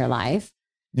meaning in your life?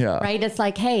 Yeah. Right. It's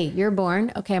like, hey, you're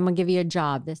born. Okay. I'm going to give you a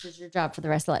job. This is your job for the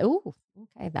rest of life. Ooh,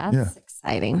 okay. That's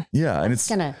exciting. Yeah. And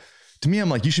to me, I'm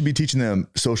like, you should be teaching them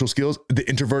social skills. The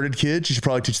introverted kids, you should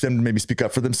probably teach them to maybe speak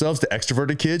up for themselves. The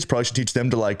extroverted kids probably should teach them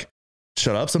to like,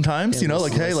 shut up sometimes,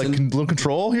 like, hey, like a little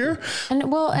control here. And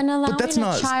allowing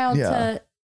a child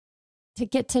to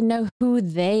get to know who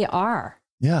they are.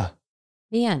 Yeah.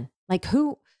 Man, like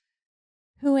who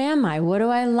am I? What do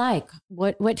I like?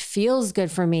 What feels good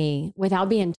for me without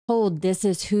being told this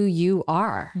is who you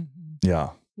are?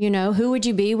 Yeah. Who would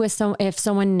you be if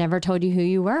someone never told you who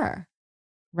you were?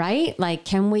 Right? Like,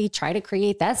 can we try to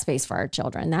create that space for our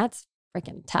children? That's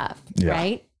freaking tough. Yeah.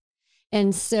 Right?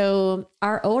 And so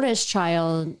our oldest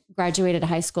child graduated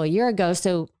high school a year ago.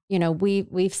 So,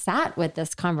 we've sat with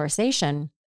this conversation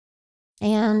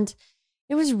and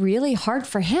it was really hard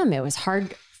for him. It was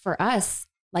hard for us.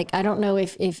 Like, I don't know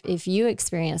if you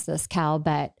experienced this, Cal,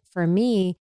 but for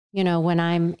me, when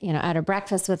I'm, at a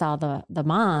breakfast with all the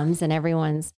moms and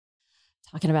everyone's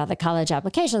talking about the college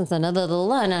applications and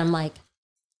I'm like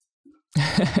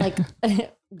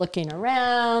looking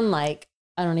around, like,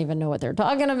 I don't even know what they're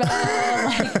talking about.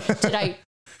 Like, did I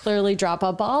clearly drop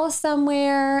a ball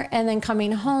somewhere? And then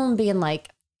coming home being like,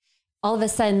 all of a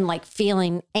sudden, like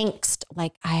feeling angst,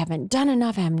 like I haven't done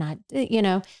enough. I'm not, And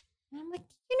I'm like,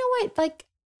 you know what? Like,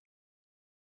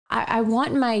 I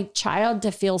want my child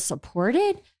to feel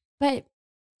supported, but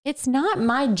it's not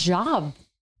my job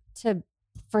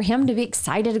for him to be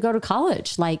excited to go to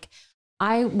college. Like,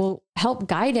 I will help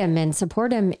guide him and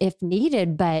support him if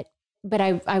needed, but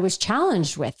I was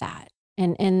challenged with that.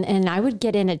 And I would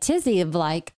get in a tizzy of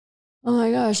like, oh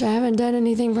my gosh, I haven't done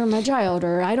anything for my child,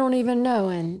 or I don't even know.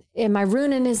 And am I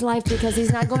ruining his life because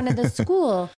he's not going to the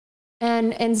school?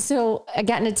 And so I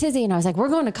got in a tizzy and I was like, we're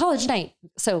going to college night.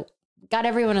 So got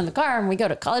everyone in the car and we go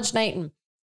to college night and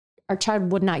our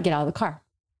child would not get out of the car.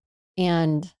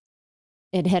 And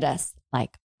it hit us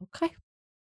like, okay,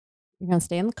 you're going to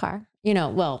stay in the car.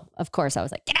 Well, of course I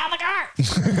was like, get out of the car.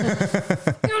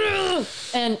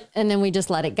 And then we just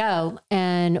let it go.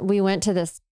 And we went to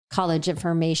this college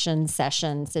information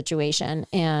session situation.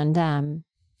 And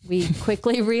we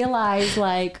quickly realized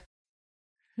like,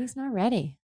 he's not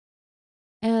ready.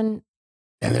 And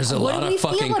there's a lot of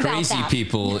fucking crazy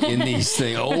people in these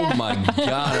things. Oh my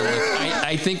God.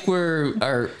 I think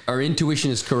our intuition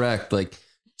is correct. Like,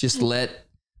 just let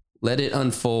it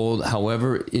unfold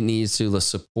however it needs to. Let's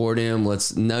support him.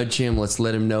 Let's nudge him. Let's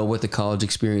let him know what the college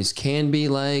experience can be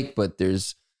like. But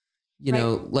there's,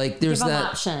 there's that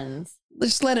options.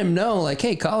 Just let him know, like,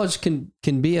 hey, college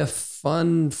can be a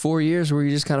fun 4 years where you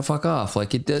just kind of fuck off.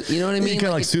 Like it does, you know what I mean? You kind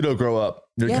of like pseudo grow up.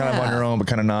 You're kind of on your own, but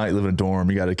kind of not. You live in a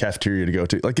dorm. You got a cafeteria to go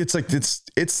to. Like, it's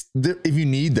if you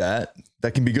need that,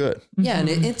 that can be good. Yeah. And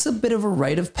it's a bit of a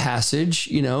rite of passage,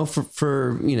 you know,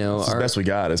 for you know, It's the best we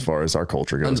got as far as our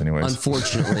culture goes anyways.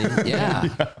 Unfortunately. Yeah.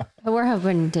 But we're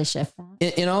hoping to shift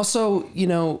that. And also, you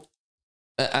know,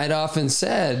 I'd often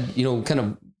said, you know, kind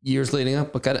of years leading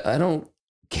up, like, I don't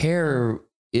care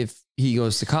if he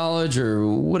goes to college or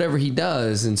whatever he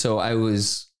does. And so I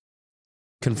was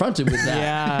confronted with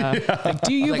that. Yeah. Like,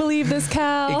 do you believe this,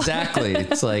 Cal? Exactly.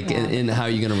 It's like, and how are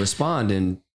you going to respond?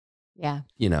 And, Yeah.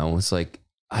 you know, it's like,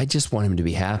 I just want him to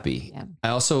be happy. Yeah. I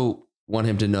also want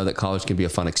him to know that college can be a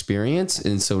fun experience.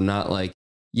 And so not like,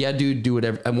 yeah, dude, do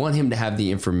whatever. I want him to have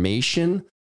the information,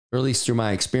 or at least through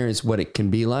my experience, what it can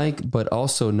be like, but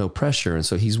also no pressure. And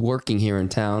so he's working here in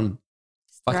town.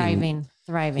 Thriving.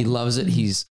 He loves it.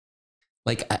 He's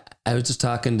like, I was just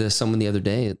talking to someone the other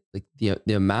day, like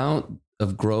the amount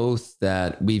of growth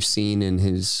that we've seen in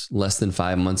his less than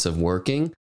 5 months of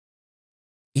working.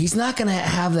 He's not going to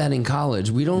have that in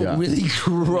college. We don't really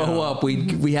grow up.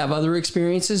 We have other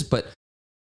experiences, but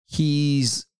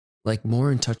he's like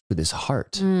more in touch with his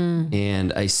heart.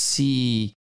 And I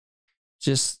see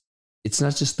just, it's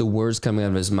not just the words coming out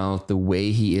of his mouth, the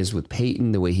way he is with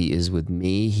Peyton, the way he is with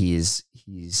me. He's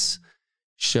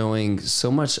showing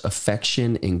so much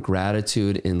affection and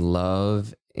gratitude and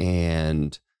love,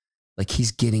 and like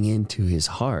he's getting into his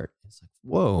heart. It's like,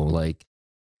 whoa, like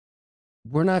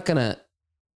we're not going to,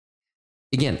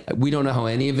 again, we don't know how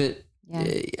any of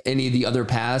the other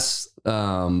paths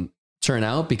turn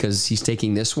out because he's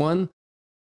taking this one,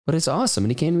 but it's awesome.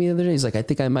 And he came to me the other day. He's like, I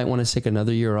think I might want to take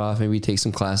another year off, maybe take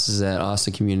some classes at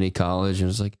Austin Community College. And I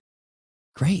was like,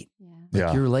 great.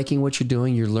 Yeah. You're liking what you're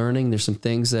doing. You're learning. There's some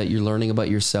things that you're learning about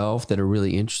yourself that are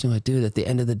really interesting. Like, dude, at the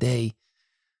end of the day,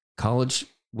 college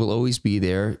will always be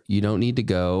there. You don't need to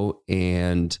go.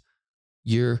 And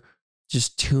you're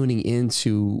just tuning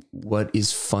into what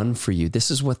is fun for you.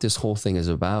 This is what this whole thing is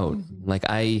about. Like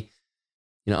I'm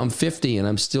 50 and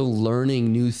I'm still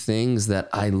learning new things that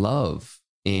I love,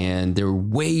 and they're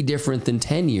way different than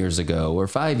 10 years ago or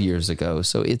 5 years ago.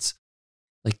 So it's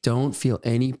like, don't feel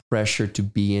any pressure to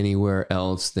be anywhere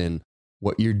else than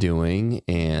what you're doing.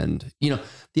 And, you know,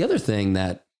 the other thing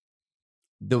that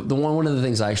one of the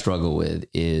things I struggle with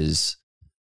is,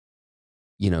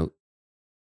 you know,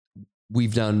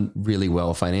 we've done really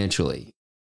well financially.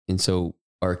 And so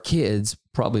our kids,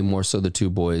 probably more so the two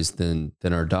boys than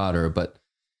our daughter, but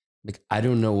like, I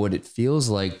don't know what it feels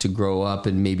like to grow up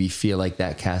and maybe feel like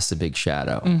that casts a big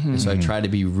shadow. And so I try to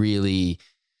be really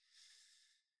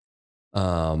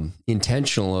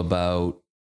intentional about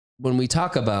when we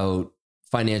talk about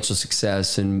financial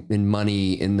success and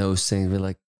money and those things. We're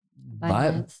like,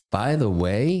 by the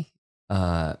way,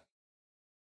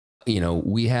 you know,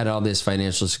 we had all this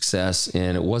financial success,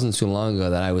 and it wasn't too long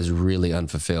ago that I was really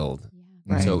unfulfilled.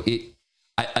 Yeah. Right. So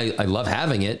I love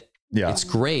having it. Yeah. It's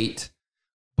great,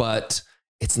 but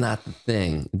it's not the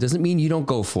thing. It doesn't mean you don't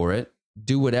go for it.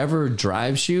 Do whatever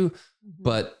drives you,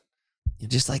 but you're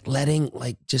just like letting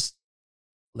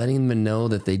them know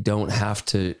that they don't have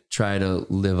to try to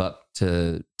live up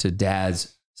to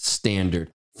dad's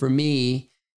standard. For me,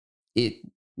 it,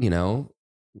 you know,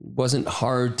 wasn't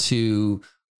hard to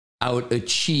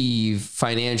out-achieve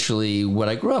financially what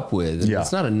I grew up with. Yeah.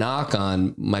 It's not a knock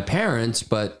on my parents,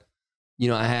 but you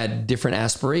know, I had different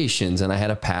aspirations and I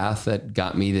had a path that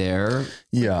got me there.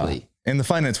 Yeah. Quickly. And the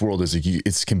finance world is,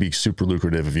 it can be super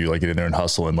lucrative if you like get in there and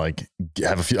hustle and like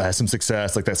have some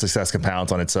success. Like that success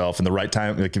compounds on itself. And the right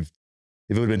time, like if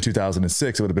it would have been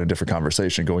 2006, it would have been a different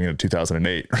conversation going into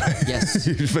 2008. Right? Yes.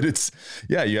 But it's,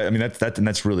 yeah. I mean,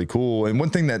 that's really cool. And one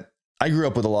thing that I grew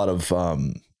up with a lot of,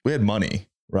 we had money,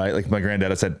 right? Like my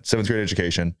granddad, I said 7th grade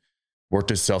education, worked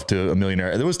himself to a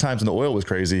millionaire. And there was times when the oil was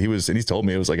crazy. And he's told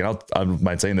me, it was like, and I don't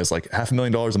mind saying this, like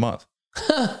 $500,000 a month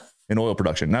in oil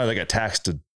production. Now they got taxed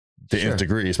to the nth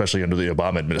degree, especially under the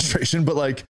Obama administration. But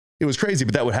like, it was crazy,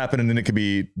 but that would happen. And then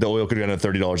the oil could have gone to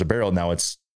 $30 a barrel. Now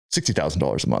it's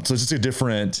 $60,000 a month. So it's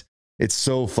just it's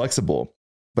so flexible.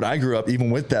 But I grew up even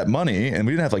with that money, and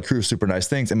we didn't have like Cruise super nice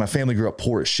things. And my family grew up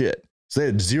poor as shit. So they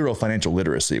had zero financial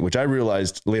literacy, which I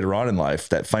realized later on in life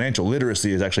that financial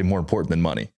literacy is actually more important than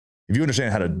money. If you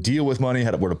understand how to deal with money,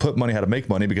 where to put money, how to make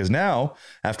money, because now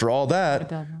after all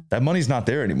that money's not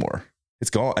there anymore. It's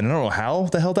gone. And I don't know how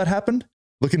the hell that happened.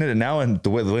 Looking at it now and the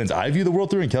lens I view the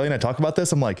world through, and Kelly and I talk about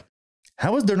this, I'm like,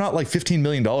 how is there not like $15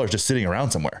 million just sitting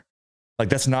around somewhere? Like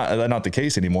that's not the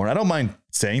case anymore. And I don't mind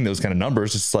saying those kind of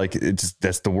numbers. It's like,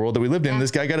 that's the world that we lived in.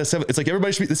 This guy got a 7. It's like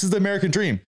everybody should be, this is the American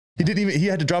dream. He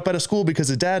had to drop out of school because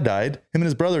his dad died. Him and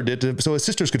his brother did so his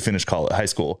sisters could finish high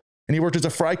school. And he worked as a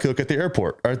fry cook at the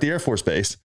airport or at the Air Force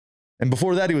Base. And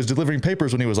before that, he was delivering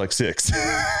papers when he was like 6.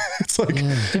 It's like,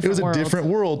 it was a different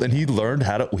world. And he learned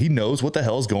he knows what the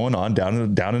hell's going on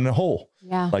down in a hole.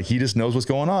 Yeah. Like he just knows what's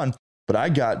going on. But I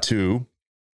got to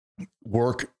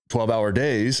work 12-hour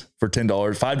days for $10,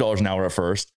 $5 an hour at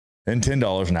first, then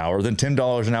 $10 an hour, then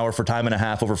 $10 an hour for time and a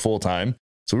half over full time.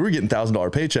 So we were getting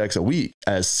 $1,000 paychecks a week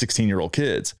as 16-year-old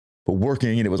kids, but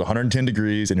working, and it was 110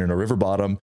 degrees and you're in a river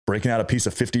bottom, breaking out a piece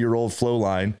of 50-year-old flow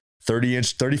line, 30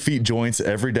 feet joints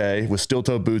every day with steel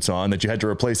toe boots on that you had to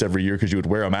replace every year because you would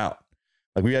wear them out.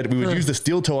 Like we would use the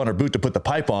steel toe on our boot to put the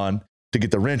pipe on to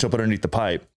get the wrench up underneath the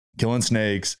pipe, killing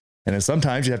snakes. And then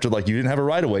sometimes you have to you didn't have a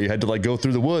right of way. You had to go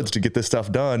through the woods to get this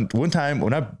stuff done. One time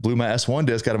when I blew my S1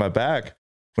 disc out of my back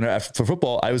for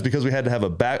football, because we had to have a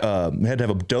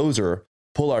dozer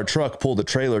pull our truck, pull the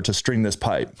trailer to string this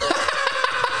pipe.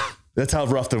 That's how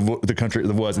rough the country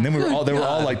was. And then they were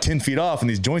all like 10 feet off, and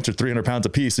these joints are 300 pounds a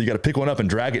piece. So you got to pick one up and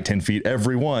drag it 10 feet,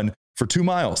 every one, for 2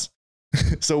 miles.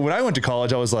 So when I went to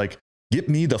college, I was like, get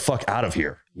me the fuck out of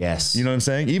here. Yes. You know what I'm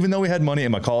saying? Even though we had money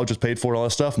and my college was paid for and all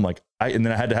that stuff, I'm like, and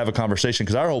then I had to have a conversation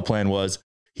because our whole plan was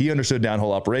he understood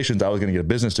downhole operations. I was going to get a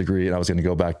business degree and I was going to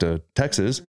go back to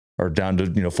Texas or down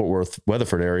to, Fort Worth,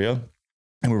 Weatherford area.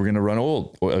 And we were going to run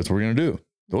oil. That's what we're going to do.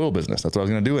 The oil business. That's what I was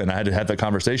going to do. And I had to have that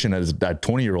conversation as that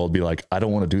 20-year-old be like, I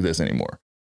don't want to do this anymore.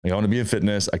 Like, I want to be in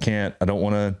fitness. I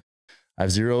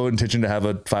have zero intention to have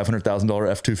a $500,000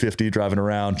 F-250 driving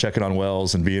around, checking on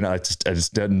wells and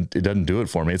it doesn't do it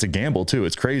for me. It's a gamble too.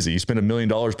 It's crazy. You spend $1 million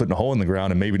putting a hole in the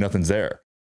ground and maybe nothing's there,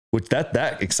 which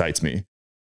that excites me,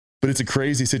 but it's a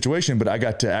crazy situation. But I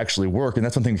got to actually work. And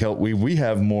that's one thing we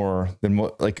have more than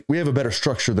we have a better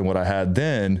structure than what I had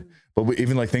then. But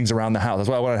even like things around the house, that's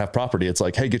why I want to have property. It's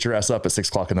like, hey, get your ass up at 6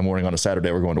 o'clock in the morning on a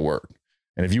Saturday. We're going to work.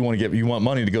 And if you want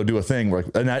money to go do a thing,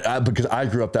 because I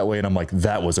grew up that way, and I'm like,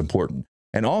 that was important.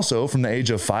 And also from the age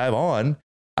of 5 on,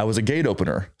 I was a gate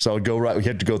opener. So I would we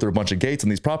had to go through a bunch of gates in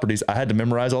these properties. I had to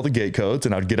memorize all the gate codes,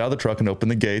 and I would get out of the truck and open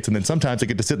the gates. And then sometimes I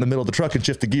get to sit in the middle of the truck and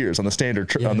shift the gears on the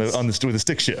standard, with the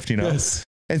stick shift, Yes.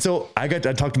 And so I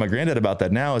talked to my granddad about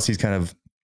that now as he's kind of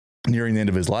nearing the end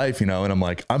of his life, and I'm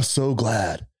like, I'm so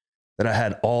glad that I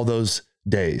had all those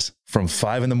days from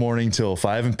 5 in the morning till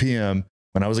 5 p.m.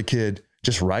 when I was a kid,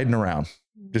 just riding around.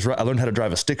 I learned how to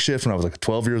drive a stick shift when I was like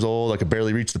 12 years old. I could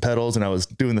barely reach the pedals, and I was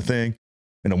doing the thing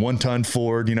in a 1-ton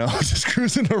Ford, just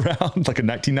cruising around like a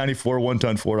 1994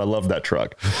 1-ton Ford. I loved that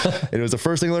truck. It was the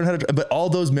first thing I learned how to, but all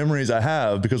those memories I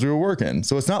have because we were working.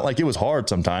 So it's not like it was hard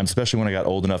sometimes, especially when I got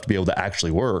old enough to be able to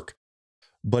actually work.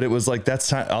 But it was like,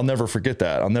 I'll never forget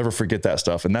that. I'll never forget that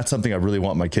stuff. And that's something I really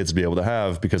want my kids to be able to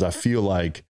have, because I feel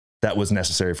like that was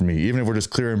necessary for me. Even if we're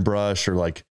just clearing brush or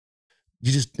like,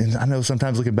 and I know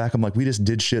sometimes looking back, I'm like, we just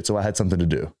did shit so I had something to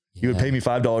do. Yeah. You would pay me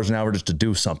 $5 an hour just to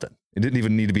do something. It didn't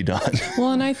even need to be done.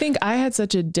 Well, and I think I had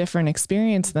such a different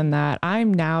experience than that.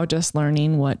 I'm now just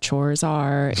learning what chores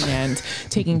are and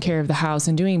taking care of the house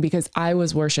and doing, because I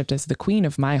was worshiped as the queen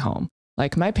of my home.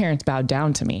 Like, my parents bowed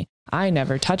down to me. I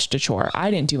never touched a chore.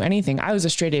 I didn't do anything. I was a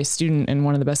straight A student and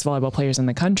one of the best volleyball players in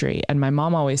the country. And my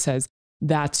mom always says,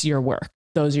 that's your work.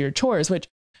 Those are your chores, which,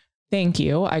 thank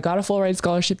you. I got a full ride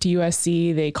scholarship to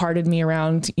USC. They carted me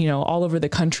around, all over the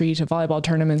country to volleyball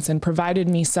tournaments and provided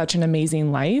me such an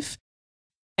amazing life.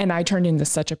 And I turned into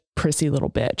such a prissy little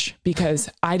bitch because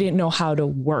I didn't know how to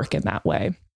work in that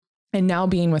way. And now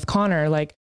being with Connor,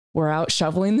 like, we're out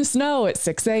shoveling the snow at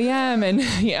 6 a.m. and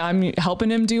I'm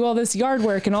helping him do all this yard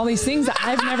work and all these things that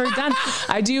I've never done.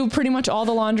 I do pretty much all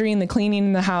the laundry and the cleaning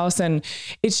in the house. And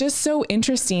it's just so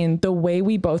interesting the way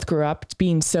we both grew up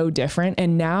being so different.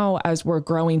 And now as we're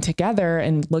growing together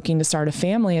and looking to start a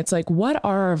family, it's like, what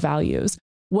are our values?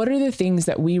 What are the things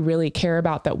that we really care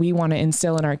about that we want to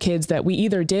instill in our kids that we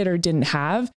either did or didn't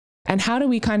have? And how do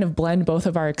we kind of blend both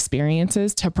of our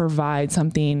experiences to provide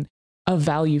something of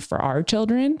value for our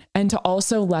children, and to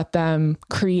also let them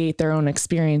create their own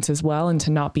experience as well and to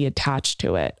not be attached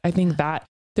to it? I think that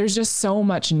there's just so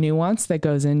much nuance that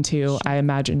goes into, I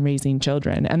imagine, raising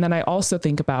children. And then I also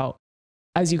think about,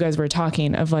 as you guys were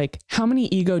talking, of like how many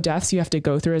ego deaths you have to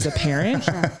go through as a parent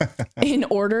in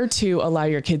order to allow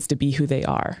your kids to be who they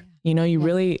are. You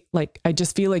really, like, I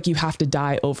just feel like you have to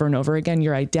die over and over again,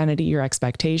 your identity, your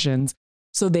expectations,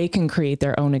 so they can create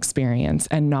their own experience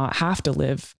and not have to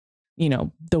live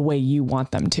the way you want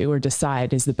them to or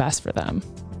decide is the best for them.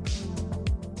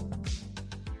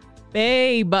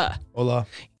 Babe. Hola.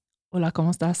 Hola,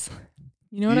 ¿cómo estás?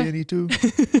 You know what? Yeah, too.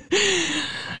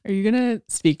 Are you going to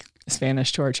speak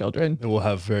Spanish to our children? And we'll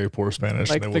have very poor Spanish.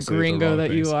 Like and the gringo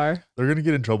that you are. They're going to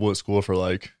get in trouble at school for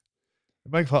like,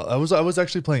 I was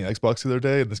actually playing Xbox the other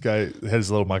day, and this guy had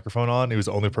his little microphone on. He was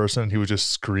the only person. He was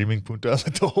just screaming punta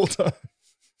like the whole time.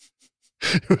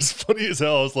 It was funny as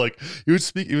hell. I was like, he would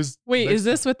speak. It was Wait, next- is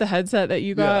this with the headset that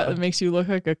you got Yeah. that makes you look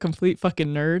like a complete fucking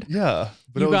nerd? Yeah,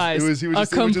 but You it was, guys, it was, he was a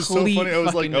just, it was just so complete funny. I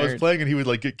was like, fucking I was nerd. playing and he would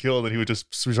like get killed and he would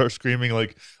just start screaming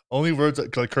like only words,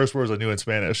 like curse words I knew in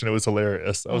Spanish, and it was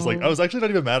hilarious. I was like, Oh. I was actually not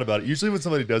even mad about it. Usually when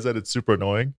somebody does that, it's super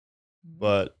annoying,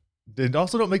 but they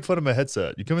also don't make fun of my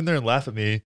headset. You come in there and laugh at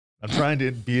me. I'm trying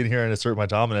to be in here and assert my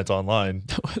dominance online.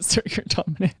 Assert your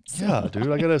dominance. Yeah, dude,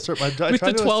 I gotta assert my. I With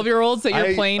try the to 12-year-olds that you're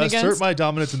I playing assert against? my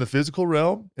dominance in the physical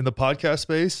realm, in the podcast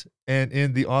space, and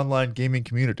in the online gaming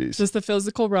communities. Does the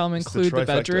physical realm It's include the trifecta.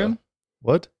 bedroom?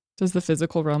 What? Does the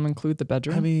physical realm include the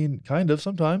bedroom? I mean, kind of.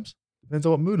 Sometimes depends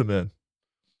on what mood I'm in.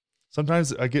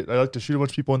 Sometimes I like to shoot a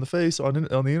bunch of people in the face on the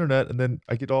internet, and then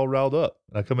I get all riled up,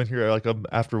 and I come in here like I'm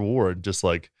after war and just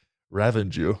like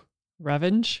ravage you,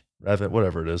 Revenge?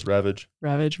 whatever it is, ravage.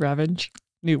 Ravage.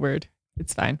 New word.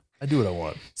 It's fine. I do what I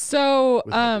want. So,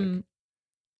 With my dick.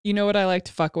 you know what I like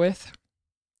to fuck with?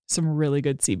 Some really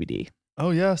good CBD.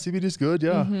 Oh yeah, CBD is good.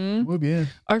 Yeah, Mhm. we'll be in.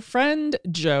 Our friend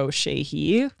Joe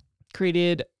Sheehy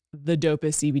created the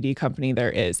dopest CBD company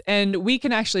there is. And we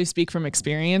can actually speak from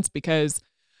experience because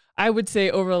I would say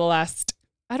over the last,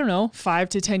 I don't know, 5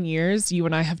 to 10 years, you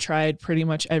and I have tried pretty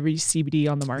much every CBD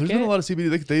on the market. There's been a lot of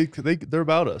CBD. They're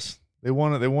about us. They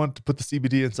want to put the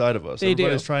CBD inside of us. They do.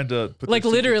 Everybody's trying to put Like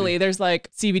their literally, CBD. there's like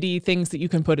CBD things that you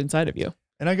can put inside of you.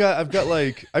 And I've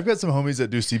got some homies that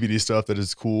do CBD stuff that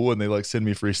is cool, and they like send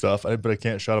me free stuff, but I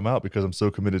can't shout them out because I'm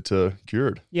so committed to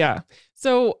Cured. Yeah.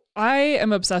 So I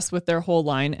am obsessed with their whole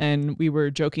line, and we were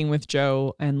joking with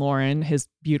Joe and Lauren, his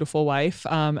beautiful wife.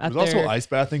 I At was also their, ice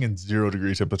bathing in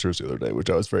 0-degree temperatures the other day, which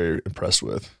I was very impressed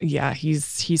with. yeah,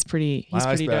 he's pretty My ice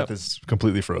pretty bath dope. is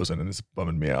completely frozen and it's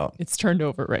bumming me out. It's turned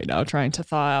over right now, trying to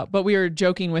thaw out. But we were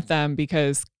joking with them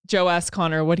because Joe asked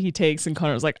Connor what he takes, and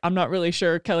Connor was like, "I'm not really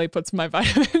sure. Kelly puts my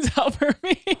vitamins out for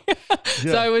me."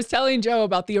 So I was telling Joe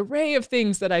about the array of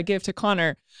things that I give to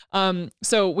Connor.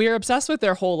 So we are obsessed with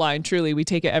their whole line. Truly, we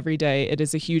take it every day. It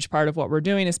is a huge part of what we're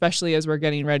doing, especially as we're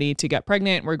getting ready to get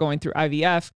pregnant. We're going through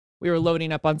IVF. We were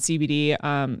loading up on CBD,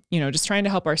 just trying to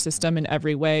help our system in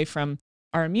every way, from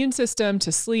our immune system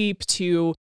to sleep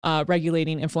to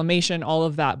regulating inflammation, all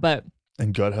of that. But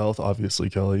And gut health, obviously,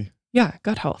 Kelly. yeah,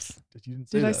 gut health. You didn't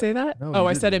say Did that. I say that? No, Oh, you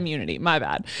I said didn't. immunity. My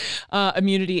bad.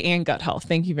 Immunity and gut health.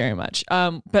 Thank you very much.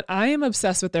 But I am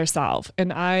obsessed with their salve.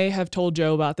 And I have told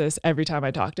Joe about this every time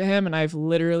I talk to him. And I've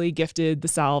literally gifted the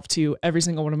salve to every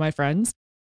single one of my friends.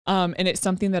 And it's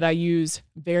something that I use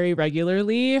very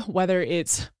regularly, whether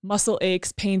it's muscle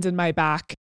aches, pains in my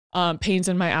back, pains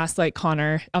in my ass like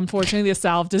Connor. Unfortunately, the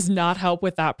salve does not help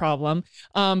with that problem.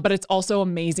 But it's also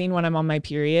amazing when I'm on my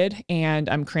period and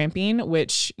I'm cramping,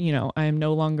 which, I am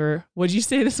no longer, what'd you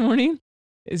say this morning?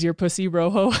 Is your pussy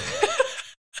rojo?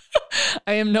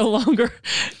 I am no longer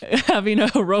having a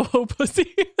rojo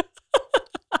pussy.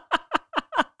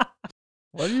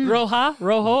 Why do you?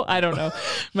 Rojo? I don't know.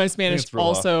 My Spanish it's roja.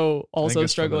 also I think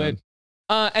it's struggling.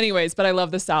 feminine. Anyways, but I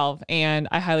love the salve and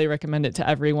I highly recommend it to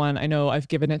everyone. I know I've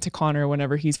given it to Connor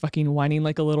whenever he's fucking whining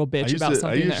like a little bitch about I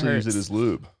something that usually hurts. use it as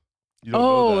lube. You don't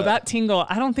know Oh, that tingle.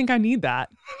 I don't think I need that.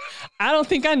 I don't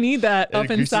think I need that It up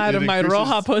increases- inside of it my increases-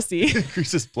 roja pussy. It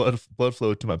increases blood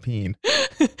flow to my peen.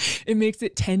 It makes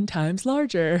it 10 times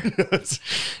larger. It's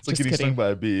like Just getting kidding. stung by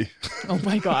a bee. Oh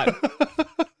my God.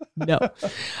 No.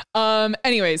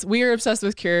 Anyways, we are obsessed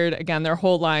with Cured. Again, their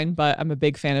whole line, but I'm a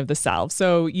big fan of the salve.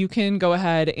 So you can go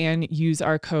ahead and use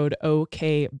our code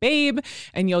OKBABE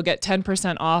and you'll get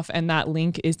 10% off. And that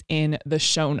link is in the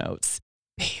show notes.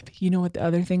 Babe, you know what the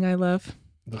other thing I love?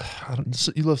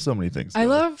 You love so many things. I Kelly.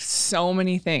 love so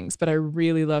many things, but I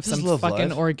really love Just some love fucking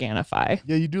life. Organifi.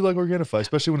 Yeah, you do like Organifi,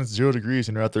 especially when it's 0 degrees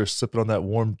and you're out there sipping on that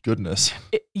warm goodness.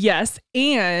 Yes.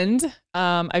 And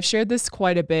I've shared this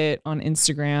quite a bit on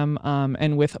Instagram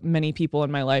and with many people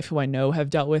in my life who I know have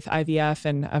dealt with IVF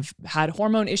and have had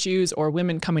hormone issues or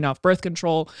women coming off birth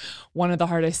control. One of the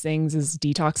hardest things is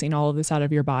detoxing all of this out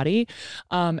of your body.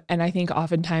 And I think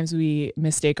oftentimes we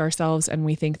mistake ourselves and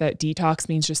we think that detox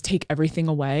means just take everything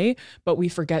away, but we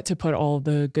forget to put all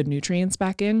the good nutrients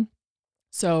back in.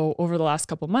 So over the last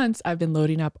couple months, I've been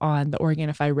loading up on the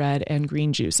Organifi red and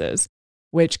green juices,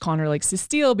 which Connor likes to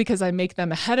steal because I make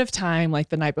them ahead of time, like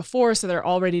the night before. So they're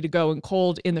all ready to go and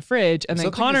cold in the fridge. And then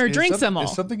Something Connor is- drinks them all. If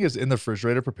something is in the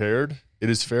refrigerator prepared, it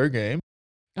is fair game.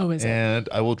 Oh, is it? And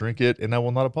I will drink it and I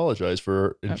will not apologize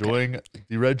for enjoying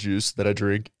the red juice that I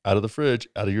drink out of the fridge,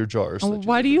 out of your jars. Oh, that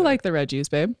why leave do in you there. like the red juice,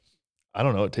 babe? I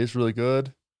don't know. It tastes really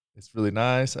good. It's really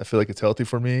nice. I feel like it's healthy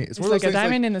for me. It's one of like those a things,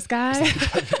 diamond in the sky. It's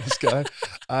like a diamond in the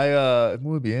sky.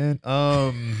 Muy bien.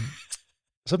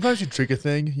 Sometimes you drink a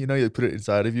thing, you put it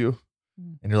inside of you.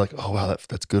 and you're like, oh wow,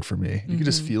 that's good for me. You can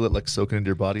just feel it like soaking into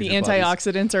your body. The Your body's-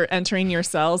 antioxidants are entering your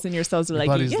cells, and your cells are your like,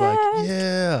 body's yes. like,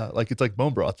 yeah, like it's like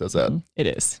bone broth does that. It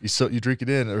is. You drink it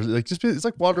in, or like just it's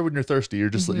like water when you're thirsty. You're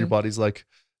just your body's like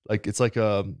it's like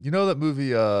you know that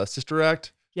movie Sister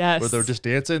Act Yes. where they're just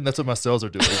dancing. That's what my cells are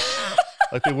doing.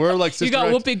 Like they were like Sister You got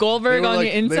Act. Whoopi Goldberg They were on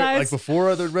like, your they were, insides. like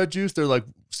before the red juice, they're like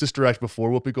Sister Act before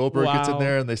Whoopi Goldberg gets in Wow.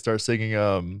 there, and they start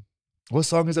singing. What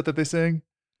song is that they sing?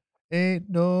 Ain't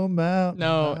no mountain.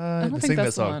 No, high. I don't They think sing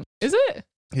that's that the song. one. Is it?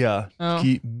 Yeah. Oh.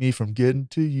 Keep me from getting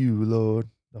to you, Lord.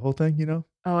 The whole thing, you know,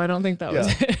 Oh, I don't think that was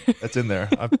Yeah. it. that's in there.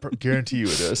 I guarantee you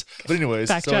it is. But anyways,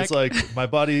 Fact so check. it's like my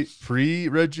body pre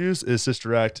red juice is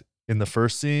Sister Act in the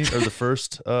first scene or the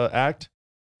first act,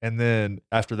 and then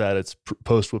after that it's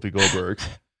post Whoopi Goldberg.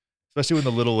 Especially when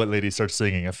the little lady starts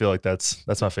singing, I feel like that's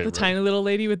my The favorite. tiny little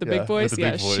lady with the Yeah, big with voice. the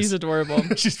Yeah, big voice. she's adorable.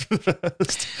 She's the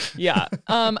best. Yeah.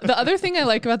 The other thing I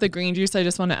like about the green juice, I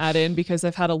just want to add in because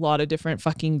I've had a lot of different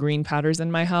fucking green powders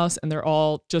in my house and they're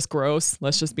all just gross.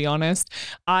 Let's just be honest.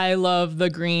 I love the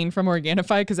green from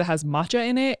Organifi because it has matcha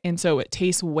in it. And so it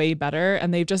tastes way better.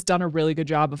 And they've just done a really good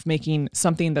job of making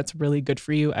something that's really good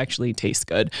for you actually taste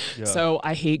good. Yeah. So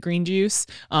I hate green juice.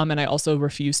 And I also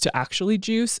refuse to actually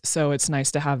juice. So it's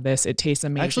nice to have this. It tastes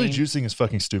amazing. Actually, juicing is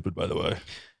fucking stupid, by the way.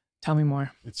 Tell me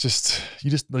more. It's just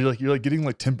you're like getting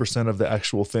like 10% of the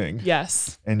actual thing.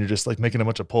 Yes. And you're just like making a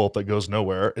bunch of pulp that goes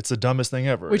nowhere. It's the dumbest thing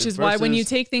ever. Which is why when you Versus-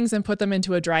 take things and put them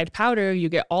into a dried powder, you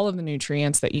get all of the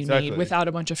nutrients that you Exactly. need without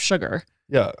a bunch of sugar.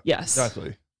 Yeah. Yes.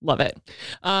 Exactly. Love it.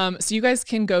 So you guys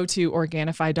can go to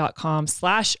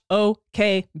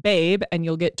Organifi.com/OKBabe and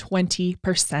you'll get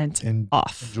 20% And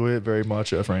off. enjoy it very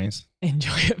much, Frank's.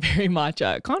 Enjoy it very much.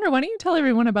 Connor, why don't you tell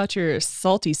everyone about your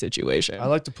salty situation? I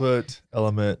like to put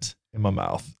Element in my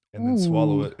mouth and then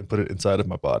swallow it and put it inside of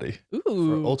my body for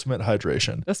Ooh, ultimate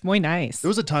hydration. that's muy nice. There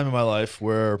was a time in my life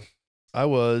where I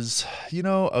was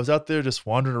out there just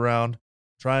wandering around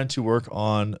trying to work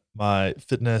on my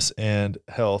fitness and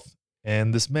health.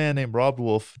 And this man named Rob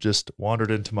Wolf just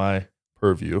wandered into my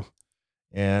purview.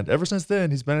 And ever since then,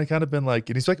 he's been like,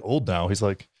 and he's like old now. He's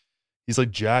like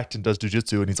jacked and does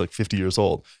jujitsu and he's like 50 years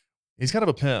old. He's kind of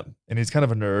a pimp and he's kind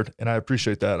of a nerd. And I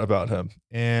appreciate that about him.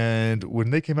 And when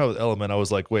they came out with Element, I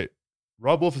was like, wait,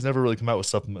 Rob Wolf has never really come out with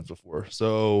supplements before.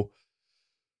 So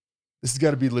this has got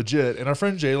to be legit. And our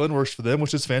friend Jalen works for them,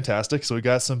 which is fantastic. So we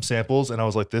got some samples and I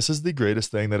was like, this is the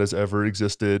greatest thing that has ever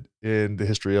existed in the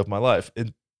history of my life.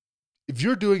 And if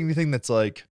you're doing anything that's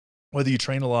like, whether you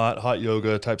train a lot, hot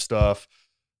yoga type stuff,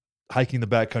 hiking the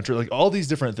backcountry, like all these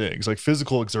different things, like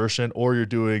physical exertion, or you're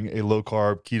doing a low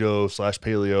carb, keto /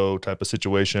 paleo type of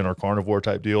situation or carnivore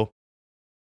type deal,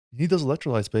 you need those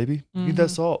electrolytes, baby. You need that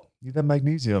salt, you need that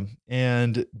magnesium,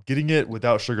 and getting it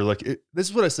without sugar. Like this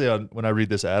is what I say when I read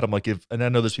this ad. I'm like, and I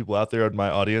know there's people out there in my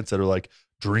audience that are like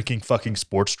drinking fucking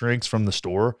sports drinks from the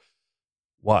store.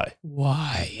 Why?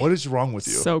 Why? What is wrong with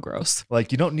you? So gross.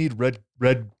 Like you don't need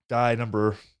red dye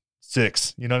number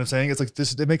 6. You know what I'm saying? It's like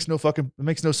this. It makes no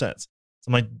sense. So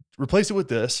I'm like, replace it with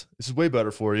this. This is way better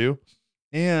for you.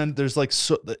 And there's like,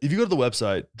 so if you go to the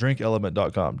website,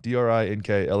 drinkelement.com,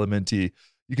 DRINKLMNT,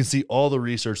 you can see all the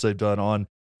research they've done on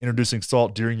introducing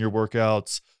salt during your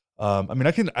workouts.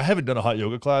 I haven't done a hot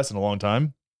yoga class in a long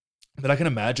time, but I can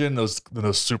imagine those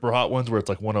super hot ones where it's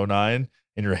like 109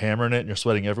 and you're hammering it and you're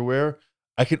sweating everywhere.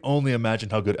 I can only imagine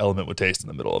how good Element would taste in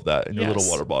the middle of that in your little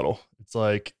water bottle. It's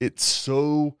like, it's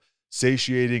so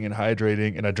satiating and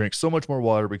hydrating. And I drink so much more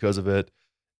water because of it.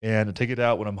 And I take it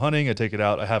out when I'm hunting. I take it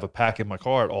out. I have a pack in my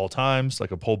car at all times,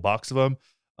 like a whole box of them.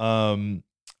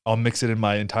 I'll mix it in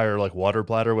my entire like water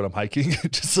bladder when I'm hiking.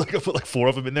 Just like I put like 4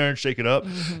 of them in there and shake it up.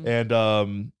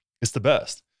 And it's the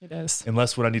best. It is.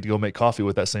 Unless when I need to go make coffee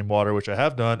with that same water, which I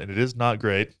have done, and it is not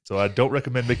great. So I don't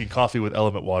recommend making coffee with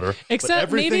Element water.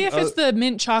 Except maybe if it's the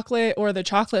mint chocolate or the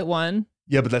chocolate one.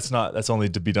 Yeah, but that's only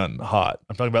to be done hot.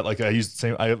 I'm talking about like I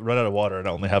run out of water and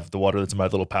I only have the water that's in my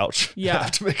little pouch. Yeah. I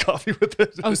have to make coffee with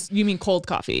it. Oh, you mean cold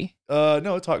coffee?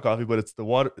 No, it's hot coffee, but it's the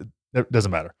water. It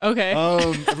doesn't matter. Okay.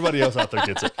 Everybody else out there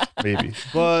gets it, maybe.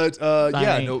 But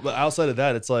but outside of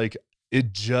that, it's like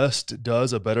it just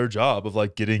does a better job of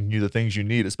like getting you the things you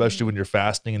need, especially when you're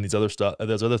fasting and these other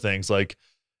things. Like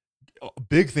a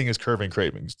big thing is curbing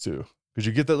cravings too, because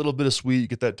you get that little bit of sweet, you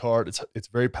get that tart. It's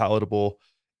very palatable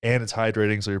and it's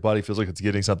hydrating, so your body feels like it's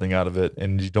getting something out of it,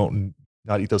 and you don't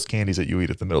not eat those candies that you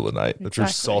eat at the middle of the night. That are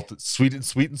sweet and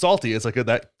salty. It's like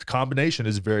that combination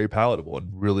is very palatable and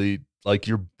really like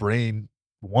your brain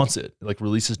wants it. It like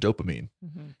releases dopamine.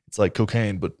 It's like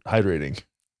cocaine but hydrating.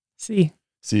 See.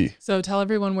 See. So tell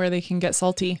everyone where they can get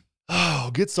salty. Oh,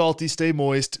 get salty, stay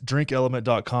moist,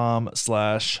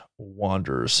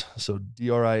 drinkelement.com/wanders. So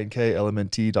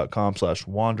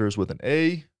DRINKLMNT.com/wanders with an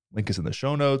A. Link is in the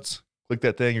show notes. Click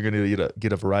that thing. You're going to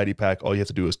get a variety pack. All you have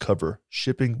to do is cover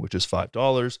shipping, which is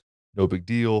 $5. No big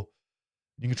deal.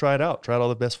 You can try it out. Try out all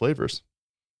the best flavors.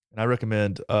 And I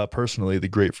recommend, personally, the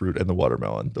grapefruit and the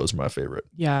watermelon. Those are my favorite.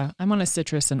 Yeah, I'm on a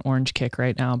citrus and orange kick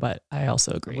right now, but I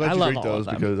also agree. I'm glad I you love drink all those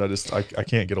of them. because I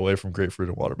can't get away from grapefruit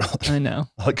and watermelon. I know.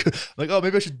 like, oh,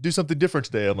 maybe I should do something different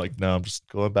today. I'm like, no, I'm just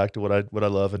going back to what I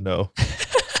love and know.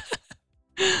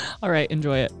 All right,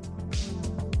 enjoy it.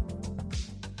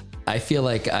 I feel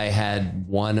like I had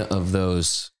one of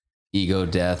those ego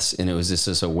deaths, and it was just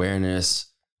this awareness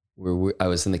where I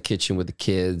was in the kitchen with the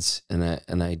kids, and I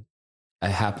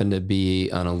happened to be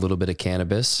on a little bit of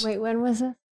cannabis. Wait, when was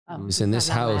it? Oh, It was in this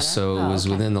house, so it was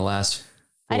within the last 4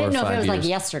 I didn't or know 5 if it was years. like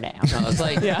yesterday. No, it was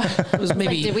like, Yeah. it was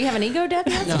maybe. Like, did we have an ego death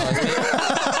yesterday? No,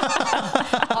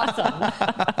 Awesome.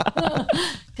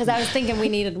 Because I was thinking we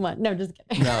needed one. No, just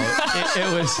kidding. no,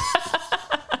 it was.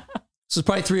 This was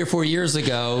probably 3 or 4 years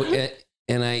ago,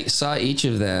 and I saw each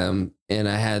of them, and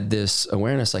I had this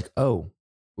awareness, like, oh,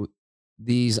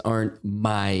 these aren't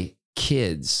my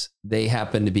kids. They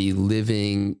happen to be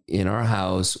living in our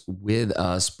house with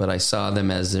us, but I saw them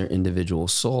as their individual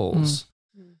souls.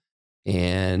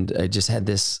 And I just had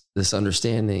this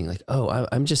understanding, like, oh,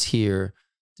 I'm just here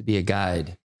to be a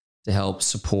guide, to help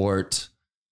support,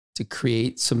 to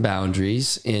create some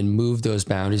boundaries and move those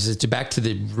boundaries. It's back to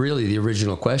the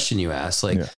original question you asked,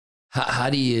 like, how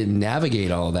do you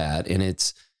navigate all that? And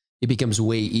it becomes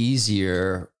way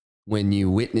easier when you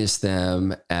witness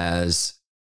them as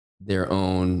their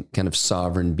own kind of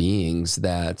sovereign beings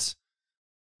that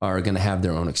are going to have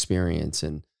their own experience.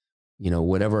 And,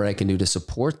 whatever I can do to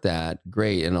support that,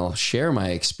 great. And I'll share my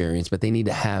experience, but they need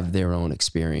to have their own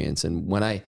experience. And when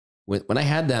I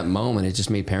had that moment, it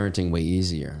just made parenting way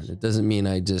easier. It doesn't mean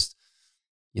I just,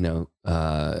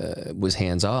 was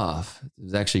hands off. It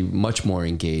was actually much more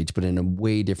engaged, but in a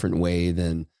way different way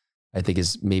than I think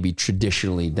is maybe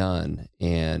traditionally done,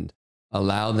 and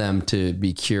allow them to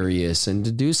be curious and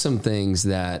to do some things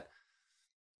that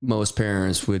most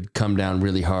parents would come down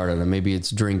really hard on. Maybe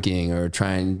it's drinking or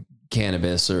trying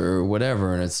cannabis or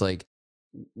whatever. And it's like,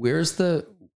 where's the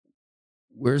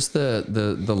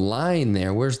line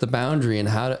there? Where's the boundary? And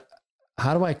how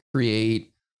do I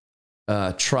create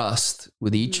trust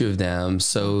with each of them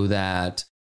so that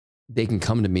they can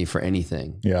come to me for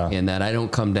anything? Yeah. And that I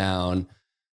don't come down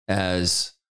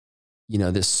as,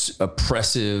 this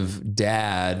oppressive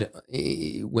dad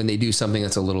when they do something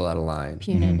that's a little out of line.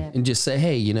 Punitive. And just say,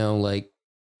 hey,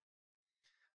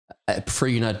 I prefer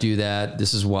you not do that.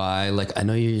 This is why. Like, I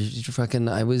know you're fucking,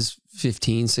 I was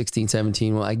 15, 16,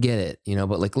 17. Well, I get it,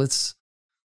 but like, let's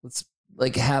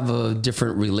like have a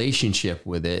different relationship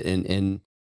with it. And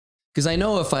because I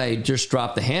know if I just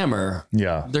drop the hammer,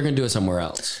 Yeah. they're going to do it somewhere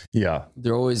else. Yeah.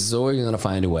 They're always going to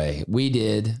find a way. We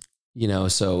did,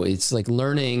 so it's like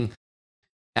learning,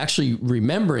 actually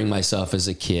remembering myself as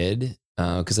a kid.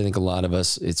 Because I think a lot of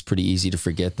us, it's pretty easy to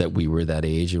forget that we were that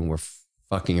age and we're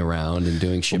fucking around and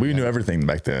doing shit. Well, we knew everything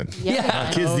back then. Yeah.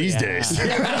 Kids these days.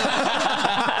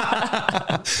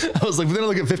 I was like, but then I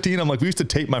look at 15, I'm like, we used to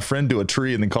tape my friend to a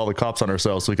tree and then call the cops on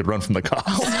ourselves so we could run from the cops.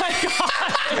 Oh my God.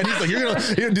 And he's like, you're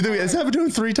gonna do this happened to him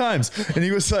 3 times. And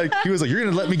he was like, you're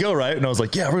gonna let me go, right? And I was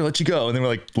like, yeah, we're gonna let you go. And then we're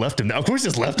like, left him. Of course,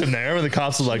 just left him there. And the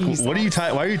cops was like, what are you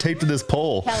why are you taped to this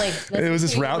pole? Kelly, And it was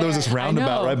this there was this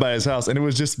roundabout right by his house. And it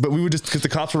was just, but we would just, because the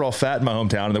cops were all fat in my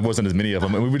hometown and there wasn't as many of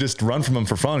them. And we would just run from them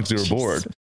for fun because we were bored.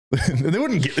 They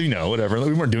wouldn't get, whatever.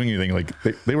 We weren't doing anything. Like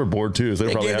they were bored too. So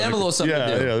they probably gave them a little something to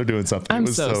do. Yeah, they're doing something. I'm It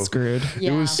was so screwed.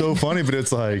 It was so funny, but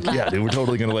it's like, yeah, dude, we're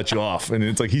totally going to let you off. And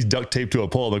it's like, he's duct taped to a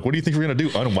pole. Like, what do you think we're going to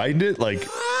do? Unwind it? Like,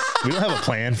 we don't have a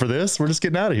plan for this. We're just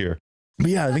getting out of here. But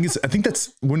yeah, I think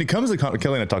that's when it comes to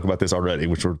Kelly and I talk about this already,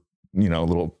 which we're, a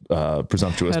little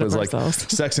presumptuous, but it's like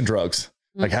sex and drugs.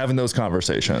 Like having those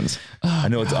conversations. I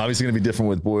know it's obviously going to be different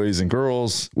with boys and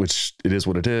girls, which it is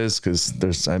what it is, because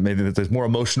there's more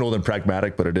emotional than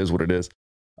pragmatic, but it is what it is.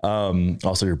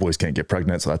 Also, your boys can't get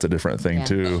pregnant, so that's a different thing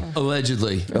too.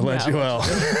 Allegedly. Well,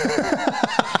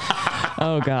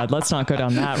 Oh God, let's not go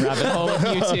down that rabbit hole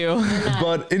with you two.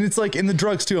 and it's like in the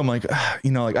drugs too. I'm like,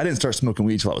 like I didn't start smoking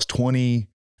weed till I was 20.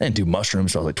 I didn't do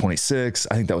mushrooms till I was like 26.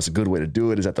 I think that was a good way to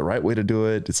do it. Is that the right way to do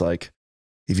it? It's like,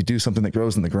 if you do something that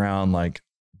grows in the ground, like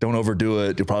don't overdo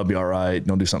it. You'll probably be all right.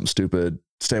 Don't do something stupid.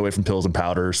 Stay away from pills and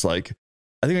powders. Like,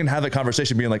 I think I can have that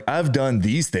conversation being like, I've done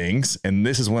these things and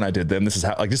this is when I did them. This is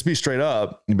how, like, just be straight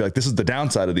up and be like, this is the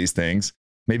downside of these things.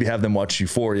 maybe have them watch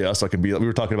Euphoria. So I can be, we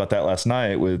were talking about that last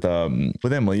night with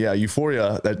Emily. Yeah.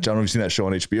 Euphoria, that, I don't know if you've seen that show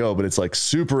on HBO, but it's like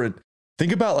super,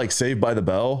 think about like Saved by the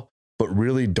Bell, but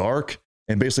really dark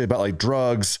and basically about like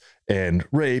drugs and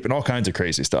rape and all kinds of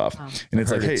crazy stuff. Wow. And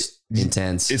it's like, hey,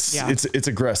 intense. It's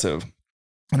aggressive.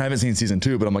 And I haven't seen season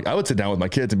 2, but I'm like, I would sit down with my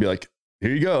kids and be like,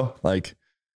 here you go. Like,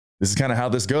 this is kind of how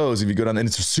this goes. If you go down, and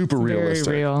it's super realistic.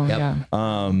 Very real. Yep.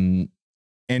 Yeah.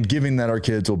 And giving that our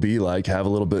kids will be like, have a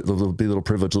little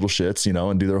privileged little shits, you know,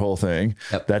 and do their whole thing.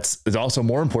 Yep. It's also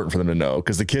more important for them to know,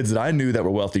 because the kids that I knew that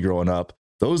were wealthy growing up,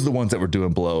 those are the ones that were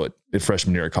doing blow at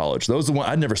freshman year of college. Those are the ones,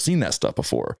 I'd never seen that stuff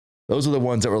before. Those are the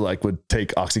ones that were like, would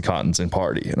take Oxycontins and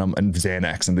party and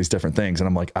Xanax and these different things. And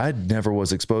I'm like, I never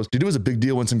was exposed. Dude, it was a big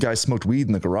deal when some guys smoked weed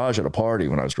in the garage at a party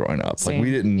when I was growing up. Same.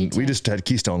 Like we just had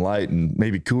Keystone Light and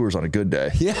maybe Coors on a good day.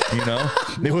 Yeah. You know,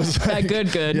 it was like,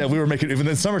 good. Yeah. We were making, even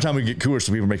in the summertime, we get Coors.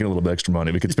 So we were making a little bit extra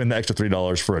money. We could spend the extra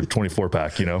 $3 for a 24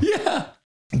 pack, you know? Yeah.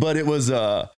 But it was,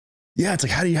 it's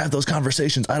like, how do you have those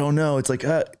conversations? I don't know. It's like,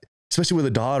 especially with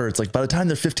a daughter, it's like by the time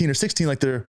they're 15 or 16, like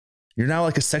you're now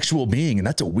like a sexual being, and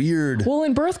that's a weird. Well,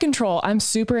 in birth control, I'm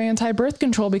super anti-birth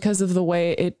control because of the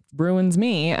way it ruins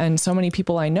me and so many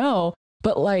people I know.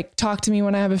 But like, talk to me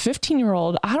when I have a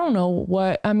 15-year-old. I don't know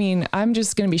what, I mean, I'm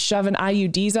just going to be shoving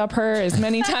IUDs up her as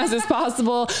many times as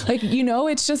possible. Like, you know,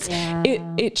 it's just,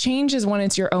 it changes when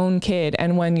it's your own kid,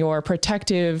 and when your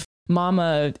protective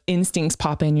mama instincts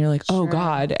pop in, you're like, oh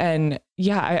God. And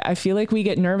yeah, I feel like we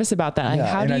get nervous about that. Like,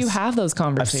 how do you have those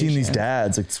conversations? I've seen these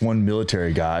dads, like this one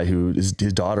military guy who his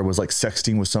daughter was like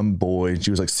sexting with some boy, and she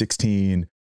was like 16.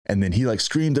 And then he like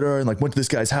screamed at her and like went to this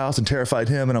guy's house and terrified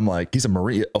him. And I'm like, he's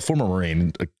a former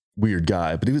Marine, a weird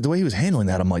guy, but the way he was handling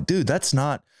that, I'm like, dude, that's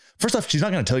not, first off, she's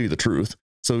not going to tell you the truth.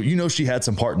 So, you know, she had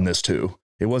some part in this too.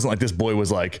 It wasn't like this boy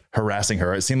was like harassing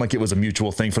her. It seemed like it was a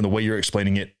mutual thing from the way you're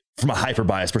explaining it. From a hyper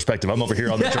biased perspective, I'm over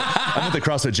here on the I'm at the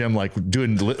CrossFit gym, like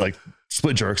doing like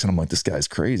split jerks, and I'm like, this guy's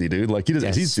crazy, dude. Like,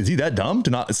 is he that dumb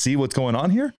to not see what's going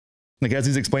on here? Like, as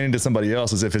he's explaining to somebody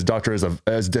else, as if his doctor is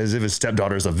as if his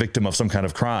stepdaughter is a victim of some kind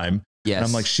of crime. Yes. And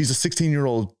I'm like, she's a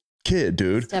 16-year-old kid,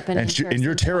 dude, and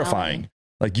you're terrifying.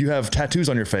 Like, you have tattoos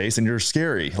on your face and you're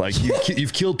scary. Like,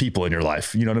 you've killed people in your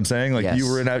life. You know what I'm saying? Like,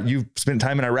 you spent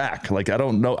time in Iraq. Like, I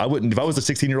don't know. I wouldn't, if I was a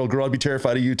 16-year-old girl, I'd be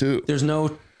terrified of you too. There's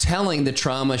no telling the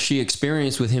trauma she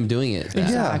experienced with him doing it.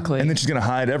 Exactly. And then she's going to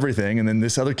hide everything. And then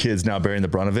this other kid's now bearing the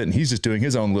brunt of it. And he's just doing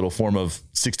his own little form of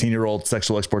 16-year-old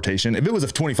sexual exploitation. If it was a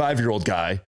 25-year-old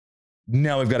guy,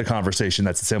 now we've got a conversation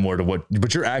that's similar to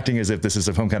but you're acting as if this is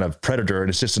some kind of predator and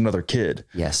it's just another kid.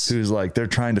 Yes. Who's like, they're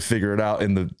trying to figure it out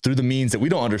through the means that we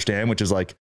don't understand, which is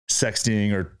like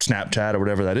sexting or Snapchat or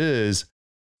whatever that is.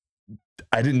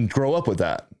 I didn't grow up with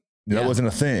that. That wasn't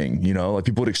a thing, you know, like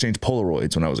people would exchange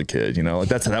Polaroids when I was a kid, you know, like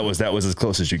that was as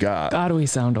close as you got. God, we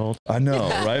sound old. I know,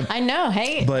 right? I know.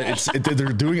 Hey, but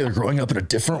they're growing up in a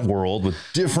different world with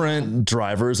different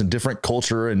drivers and different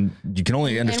culture. And you can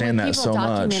only understand that so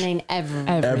much.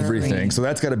 Everything. So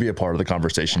that's got to be a part of the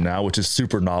conversation now, which is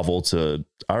super novel to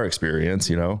our experience,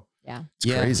 you know? Yeah.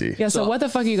 It's crazy. Yeah. So what the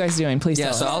fuck are you guys doing? Please tell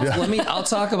us. I'll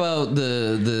talk about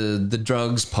the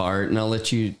drugs part, and I'll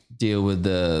let you deal with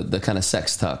the kind of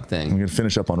sex talk thing. I'm going to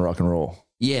finish up on rock and roll.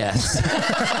 Yes.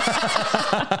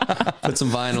 Put some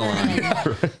vinyl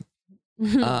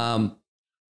on.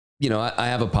 You know, I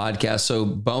have a podcast. So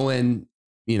Bowen,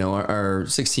 you know, our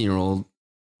 16-year-old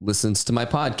listens to my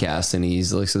podcast, and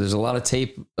he's like, so there's a lot of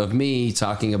tape of me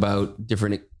talking about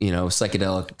different, you know,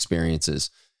 psychedelic experiences.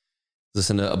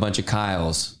 Listen to a bunch of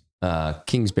Kyle's,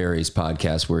 Kingsbury's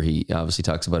podcast, where he obviously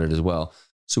talks about it as well.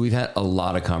 So we've had a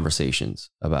lot of conversations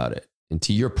about it. And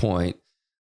to your point,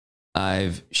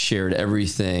 I've shared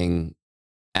everything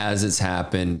as it's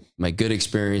happened, my good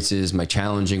experiences, my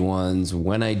challenging ones,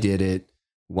 when I did it,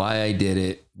 why I did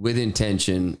it, with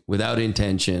intention, without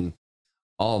intention,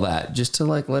 all that, just to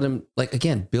like, let him, like,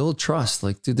 again, build trust.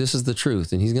 Like, dude, this is the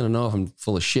truth. And he's going to know if I'm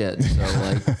full of shit. So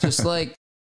like, just like,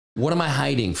 what am I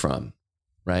hiding from?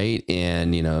 Right.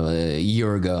 And, you know, a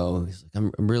year ago, he's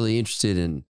like, I'm really interested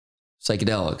in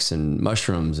psychedelics and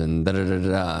mushrooms and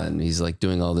da-da-da-da-da. And he's like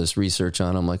doing all this research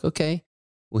on. I'm like, okay,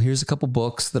 well, here's a couple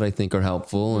books that I think are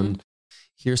helpful. Mm-hmm. And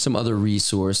here's some other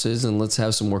resources, and let's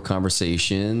have some more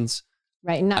conversations.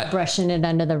 Right. Not brushing it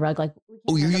under the rug. Like,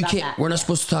 you can't, we're not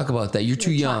supposed to talk about that. You're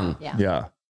too young. Yeah.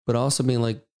 But also being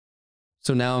like,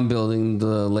 so now I'm building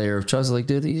the layer of trust. Like,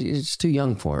 dude, it's too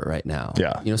young for it right now.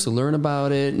 Yeah. You know, so learn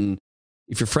about it. And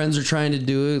if your friends are trying to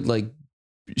do it, like,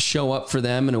 show up for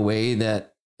them in a way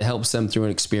that helps them through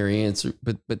an experience.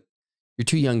 But you're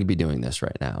too young to be doing this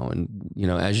right now. And, you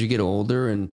know, as you get older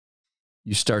and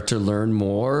you start to learn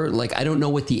more, like, I don't know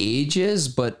what the age is,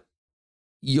 but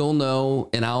you'll know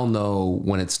and I'll know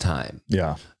when it's time.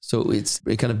 Yeah. So it's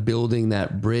kind of building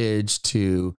that bridge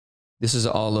to this is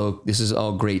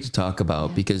all great to talk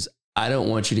about because I don't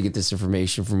want you to get this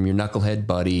information from your knucklehead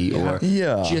buddy or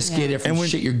just get it from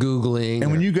shit you're Googling.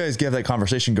 And when you guys get that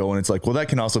conversation going, it's like, well, that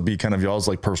can also be kind of y'all's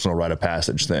like personal rite of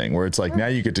passage thing where it's like, now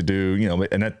you get to do, you know,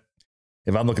 and that,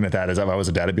 if I'm looking at that as if I was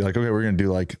a dad, I'd be like, okay, we're going to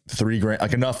do like $3,000,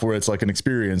 like enough where it's like an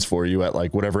experience for you at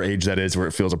like whatever age that is where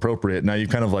it feels appropriate. Now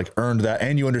you've kind of like earned that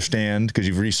and you understand because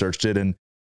you've researched it. And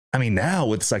I mean, now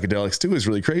with psychedelics too is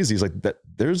really crazy. It's like that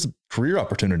there's career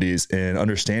opportunities in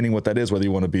understanding what that is, whether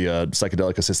you want to be a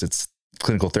psychedelic assisted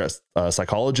clinical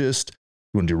psychologist,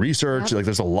 you want to do research, like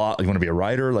there's a lot, you want to be a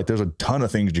writer, like there's a ton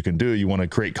of things you can do. You want to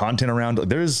create content around, like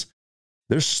there's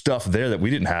stuff there that we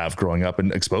didn't have growing up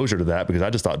and exposure to that because I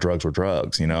just thought drugs were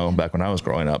drugs, you know, back when I was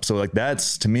growing up. So like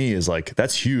that's to me is like,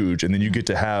 that's huge. And then you get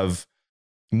to have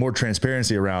more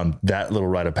transparency around that little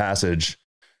rite of passage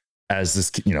as this,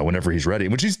 you know, whenever he's ready,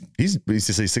 which he's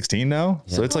 16 now.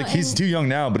 Yeah. So it's like, he's too young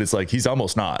now, but it's like, he's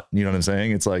almost not, you know what I'm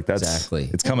saying? It's like, that's exactly,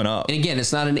 it's coming up. And again,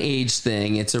 it's not an age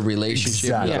thing. It's a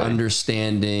relationship with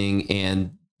understanding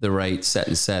and the right set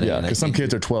and setting. Yeah. Cause some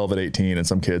kids are 12 at 18 and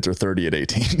some kids are 30 at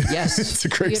 18. Yes. It's a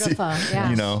crazy,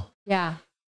 you know? Yeah.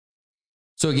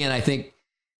 So again, I think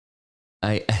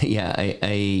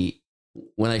I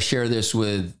when I share this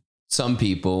with some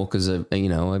people, because you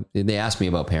know, they ask me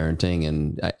about parenting,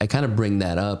 and I kind of bring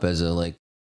that up as a like,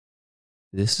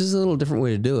 this is a little different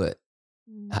way to do it.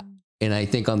 And I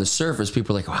think on the surface,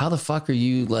 people are like, well, how the fuck are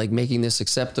you like making this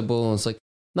acceptable? And it's like,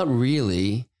 not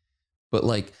really, but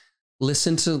like,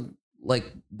 listen to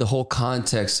like the whole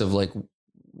context of like,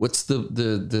 what's the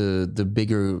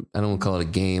bigger, I don't want to call it a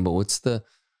game, but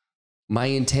my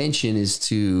intention is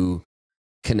to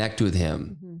connect with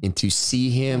him and to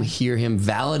see him, hear him,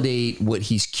 validate what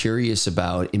he's curious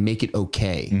about and make it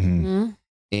okay.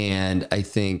 And I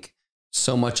think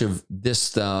so much of this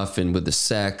stuff and with the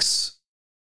sex,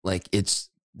 like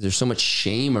there's so much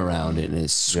shame around it and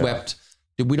it's swept.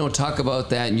 We don't talk about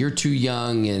that and you're too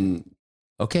young and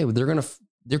okay, well,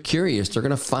 they're curious. They're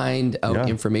going to find out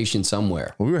information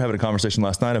somewhere. Well, we were having a conversation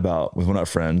last night with one of our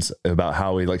friends about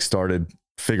how we like started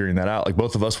figuring that out. Like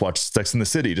both of us watched Sex in the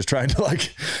City, just trying to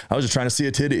like, I was just trying to see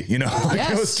a titty, you know, like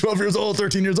I was 12 years old,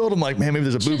 13 years old. I'm like, man, maybe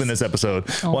there's a boob in this episode.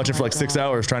 Watching for like 6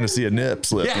 hours, trying to see a nip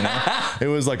slip, you know, it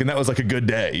was like, and that was like a good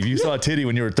day. If you saw a titty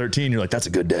when you were 13, you're like, that's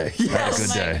a good day. That's a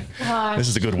good day. This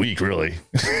is a good week, really.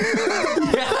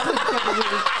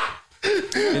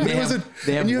 And they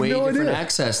have way different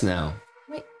access now.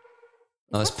 Wait,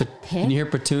 can you hear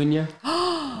Petunia?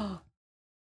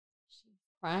 She's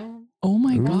crying. Oh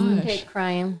my gosh. Pig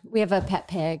crying. We have a pet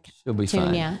pig. She'll be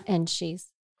Petunia, fine. And she's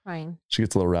crying. She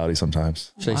gets a little rowdy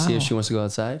sometimes. Should I see if she wants to go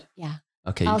outside? Yeah.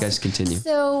 Okay, you guys continue.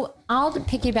 So I'll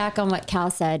piggyback on what Cal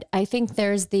said. I think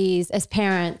there's these, as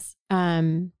parents,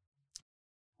 when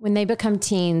they become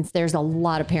teens, there's a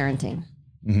lot of parenting.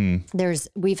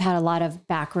 We've had a lot of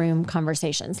backroom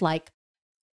conversations, like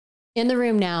in the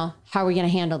room now, how are we going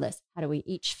to handle this? How do we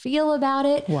each feel about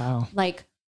it? Wow. Like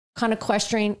kind of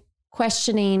questioning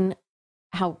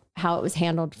how it was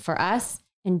handled for us.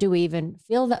 And do we even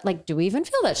feel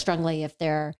that strongly if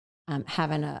they're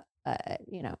having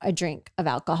a drink of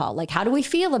alcohol? Like, how do we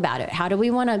feel about it? How do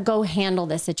we want to go handle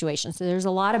this situation? So there's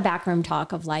a lot of backroom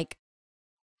talk of like,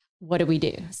 what do we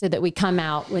do so that we come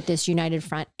out with this united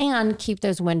front and keep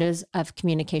those windows of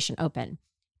communication open?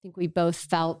 I think we both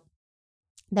felt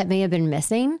that may have been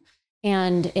missing.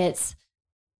 And it's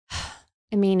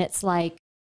like,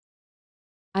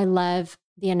 I love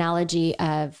the analogy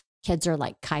of kids are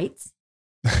like kites,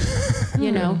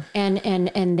 you know,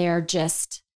 and they're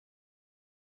just,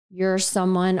 you're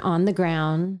someone on the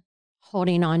ground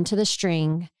holding on to the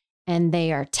string and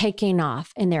they are taking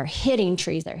off and they're hitting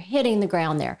trees. They're hitting the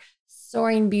ground. They're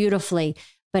soaring beautifully,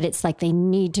 but it's like they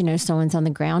need to know someone's on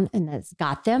the ground and that's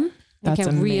got them. They That's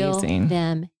can reel amazing.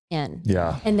 them in.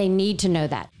 Yeah. And they need to know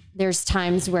that. There's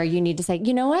times where you need to say,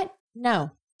 you know what?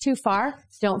 No, too far.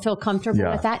 Don't feel comfortable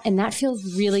with that. And that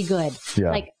feels really good.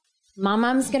 Yeah. Like my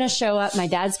mom's going to show up. My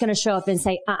dad's going to show up and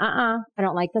say, I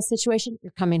don't like this situation.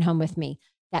 You're coming home with me.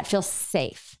 That feels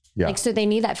safe. Yeah. Like, so they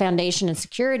need that foundation and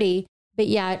security, but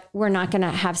yet we're not going to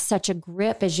have such a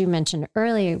grip, as you mentioned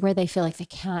earlier, where they feel like they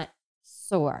can't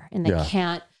soar and they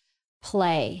can't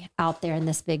play out there in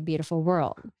this big, beautiful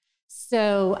world.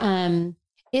 So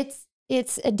it's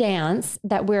a dance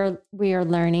that we are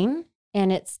learning,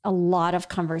 and it's a lot of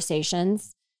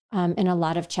conversations and a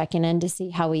lot of checking in to see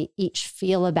how we each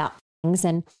feel about things.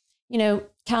 And, you know,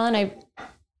 Cal and I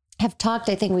have talked,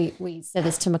 I think we said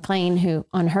this to McLean, who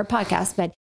on her podcast,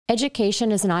 but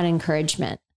education is not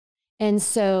encouragement. And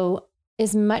so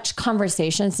as much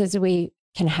conversations as we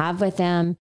can have with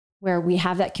them, where we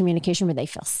have that communication where they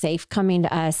feel safe coming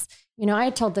to us. You know,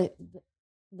 I told the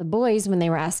boys when they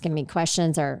were asking me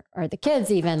questions, or the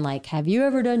kids even, like, have you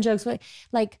ever done drugs?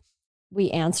 Like, we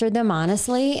answered them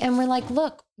honestly. And we're like,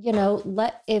 look, you know,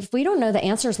 if we don't know the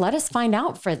answers, let us find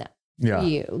out for them. Yeah. For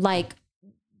you. Like,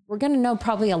 we're going to know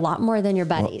probably a lot more than your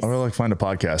buddies. Or like find a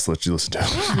podcast to let you listen to.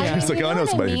 Yeah. It's like, I know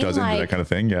somebody who does into that kind of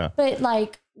thing. Yeah. But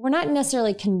like, we're not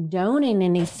necessarily condoning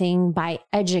anything by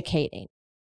educating,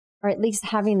 or at least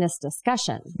having this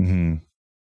discussion. Mm-hmm.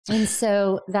 And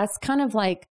so that's kind of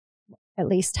like, at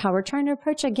least how we're trying to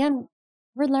approach. Again,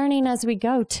 we're learning as we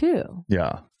go too.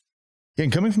 Yeah.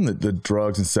 And coming from the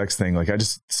drugs and sex thing, like I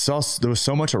just saw there was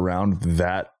so much around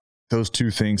those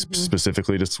two things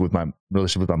specifically, just with my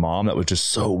relationship with my mom, that was just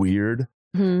so weird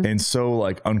and so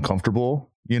like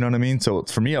uncomfortable. You know what I mean? So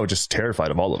for me, I was just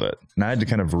terrified of all of it. And I had to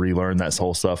kind of relearn that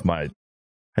whole stuff. I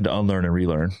had to unlearn and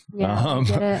relearn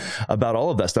about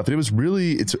all of that stuff. And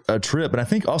it's a trip. And I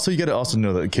think also you got to also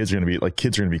know that kids are going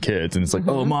to be kids. And it's like,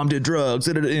 oh, mom did drugs.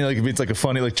 You know, like it's like a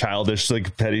funny, like childish,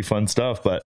 like petty, fun stuff.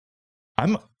 But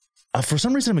for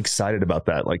some reason, I'm excited about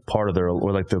that, like part of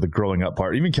the growing up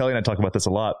part. Even Kelly and I talk about this a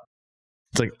lot.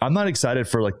 It's like, I'm not excited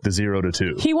for like the 0 to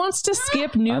 2. He wants to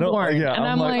skip newborn. Yeah, and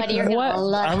I'm like what?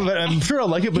 I'm sure I'll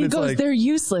like it, but he it's goes, like, they're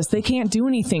useless. They can't do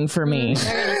anything for me.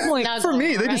 like, for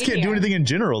me, they just can't do anything in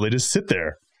general. They just sit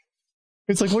there.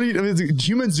 It's like,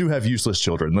 humans do have useless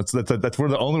children. That's one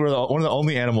of the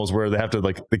only animals where they have to,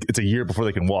 like, it's a year before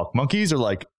they can walk. Monkeys are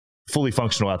like fully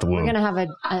functional out the womb. We're going to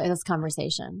have this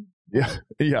conversation. Yeah.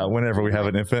 Whenever we have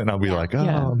an infant, and I'll be like,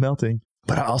 I'm melting.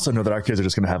 But I also know that our kids are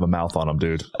just going to have a mouth on them,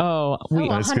 dude. Oh,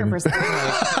 100%.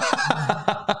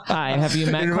 Hi, have you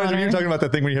met Connor? You're talking about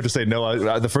that thing when you have to say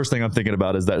no. The first thing I'm thinking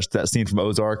about is that scene from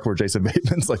Ozark where Jason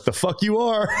Bateman's like, the fuck you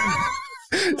are.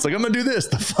 It's like, I'm going to do this.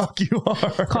 The fuck you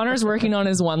are. Connor's working on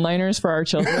his one-liners for our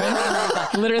children.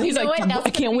 Literally, he's like, I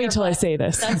can't wait till I say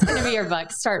this. That's going to be your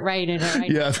book. Start writing it right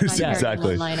now.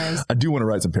 Exactly. I do want to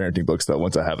write some parenting books, though,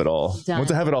 once I have it all. Once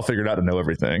I have it all figured out and know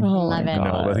everything. Love it.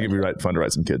 I think it'd be fun to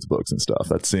write some kids' books and stuff.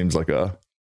 That seems like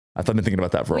I've been thinking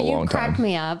about that for a long time. You crack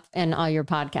me up in all your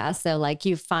podcasts. So like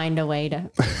you find a way to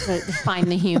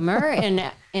find the humor in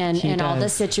all the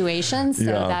situations. So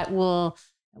that will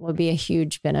be a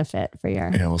huge benefit for your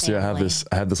we'll see. I have this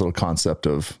little concept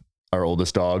of our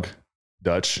oldest dog,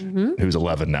 Dutch, who's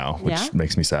 11 now, which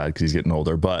makes me sad because he's getting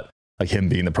older, but like him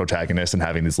being the protagonist and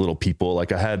having these little people.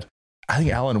 Like I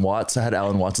think Alan Watts as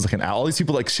like an owl. All these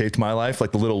people like shaped my life,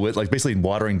 like like basically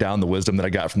watering down the wisdom that I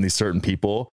got from these certain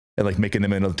people and like making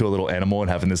them into a little animal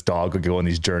and having this dog go on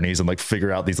these journeys and like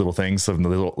figure out these little things from the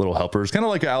little helpers, kind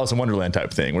of like an Alice in Wonderland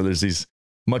type thing where there's these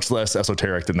much less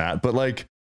esoteric than that, but like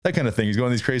that kind of thing. He's going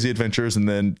on these crazy adventures and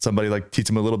then somebody like teach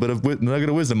him a little bit of nugget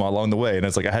of wisdom along the way. And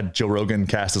it's like, I had Joe Rogan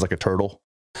cast as like a turtle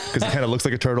because he kind of looks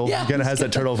like a turtle. He kind of has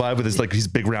that turtle vibe with his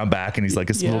big round back and he's like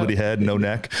his little bitty head, no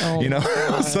neck, you know?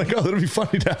 It's like, it'll be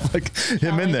funny to have like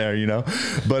him in there, you know?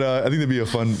 But I think that'd be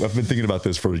I've been thinking about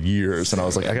this for years and I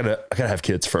was like, I gotta have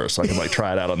kids first so I can like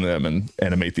try it out on them and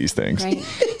animate these things. Right.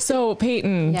 So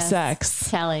Peyton,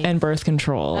 sex, Kelly, and birth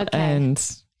control and...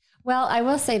 Well, I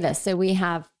will say this. So we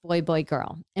have boy, boy,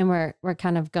 girl, and we're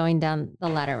kind of going down the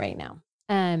ladder right now.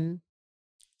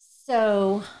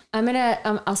 So I'm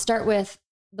I'll start with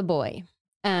the boy.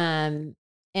 And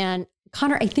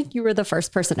Connor, I think you were the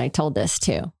first person I told this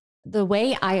to. The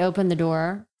way I opened the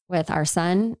door with our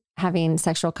son having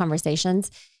sexual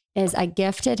conversations is I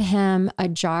gifted him a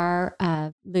jar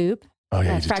of lube,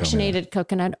 fractionated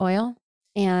coconut oil.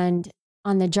 And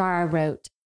on the jar I wrote,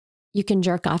 "You can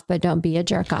jerk off, but don't be a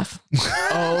jerk off."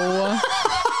 Oh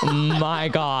my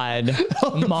God.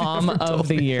 Mom of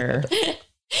the year.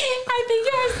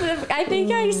 I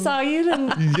think I saw you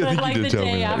like the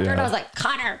day after and I was like,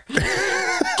 "Connor."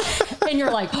 And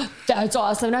you're like, "Oh, that's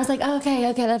awesome." And I was like,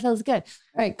 okay, that feels good.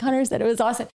 All right. Connor said it was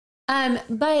awesome.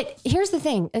 But here's the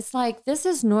thing. It's like, this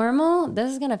is normal.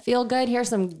 This is going to feel good. Here's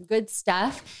some good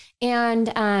stuff. And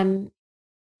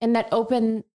that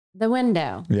opened the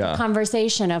window, the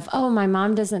conversation of, oh, my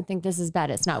mom doesn't think this is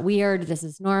bad. It's not weird. This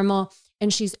is normal.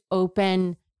 And she's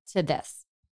open to this.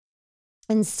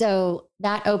 And so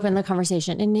that opened the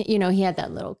conversation. And, you know, he had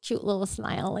that cute little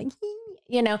smile, like,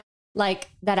 you know, like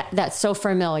that's so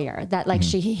familiar that like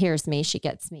she hears me, she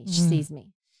gets me, she sees me.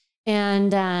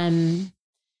 And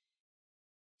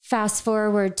fast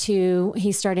forward to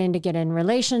he's starting to get in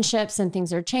relationships and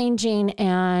things are changing.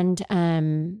 And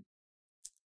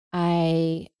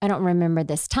I don't remember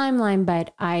this timeline,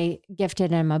 but I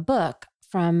gifted him a book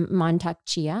from Mantak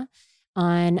Chia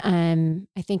on,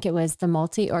 I think it was The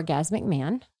Multi-Orgasmic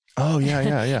Man. Oh,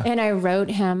 yeah. And I wrote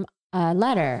him a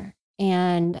letter.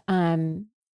 And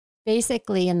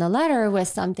basically in the letter was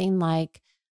something like,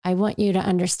 I want you to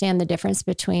understand the difference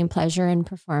between pleasure and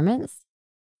performance.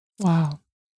 Wow.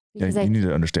 Yeah, Because you need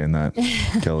to understand that,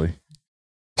 Kelly.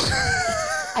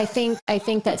 I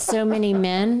think that so many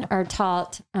men are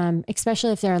taught,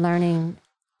 especially if they're learning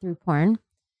through porn,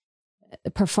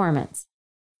 performance.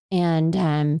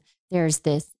 And there's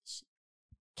this,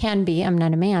 can be, I'm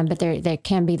not a man, but there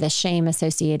can be the shame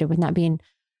associated with not being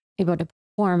able to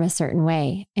perform a certain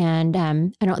way. And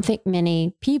I don't think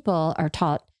many people are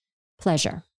taught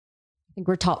pleasure. I think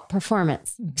we're taught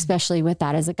performance, especially with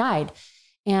that as a guide.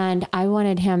 And I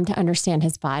wanted him to understand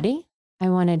his body. I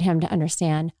wanted him to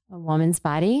understand a woman's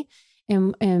body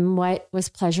and what was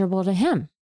pleasurable to him.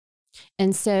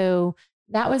 And so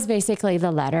that was basically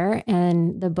the letter.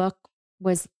 And the book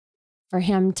was for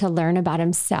him to learn about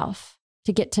himself,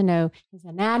 to get to know his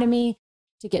anatomy,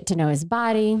 to get to know his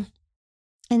body.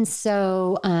 And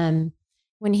so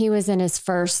when he was in his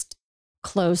first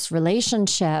close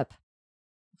relationship,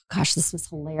 gosh, this was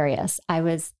hilarious. I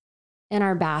was in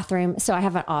our bathroom. So I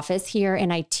have an office here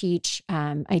and I teach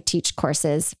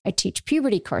courses. I teach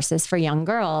puberty courses for young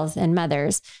girls and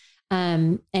mothers.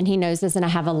 And he knows this, and I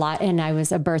have a lot, and I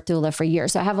was a birth doula for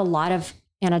years. So I have a lot of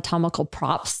anatomical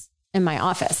props in my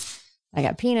office. I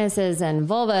got penises and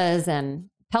vulvas and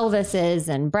pelvises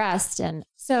and breasts. And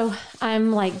so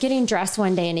I'm like getting dressed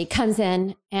one day and he comes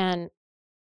in and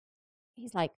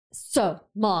he's like, so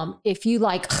Mom, if you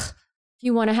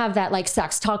want to have that like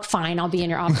sex talk, fine, I'll be in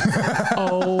your office.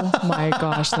 Oh my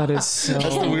gosh, that is so.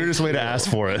 That's the weirdest way to ask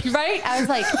for it. Right? I was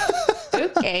like,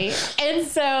 okay. And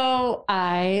so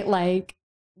I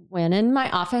went in my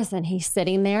office and he's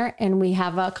sitting there and we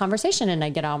have a conversation and I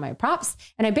get all my props.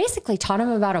 And I basically taught him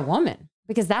about a woman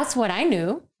because that's what I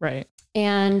knew. Right.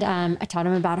 And I taught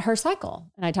him about her cycle.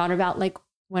 And I taught him about like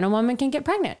when a woman can get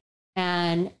pregnant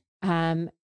and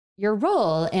your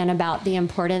role, and about the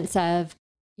importance of,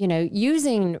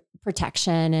 using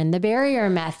protection and the barrier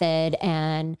method,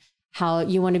 and how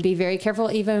you want to be very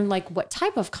careful, even like what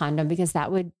type of condom, because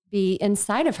that would be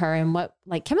inside of her and what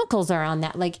like chemicals are on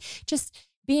that, like just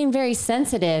being very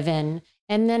sensitive. And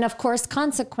then of course,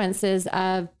 consequences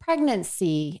of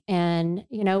pregnancy. And,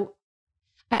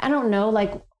 I don't know,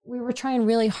 like we were trying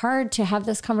really hard to have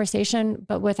this conversation,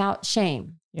 but without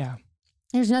shame. Yeah.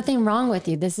 There's nothing wrong with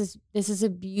you. These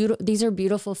are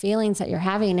beautiful feelings that you're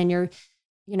having, and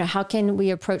how can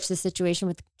we approach the situation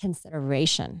with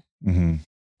consideration? Mm-hmm.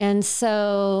 And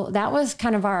so that was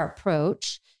kind of our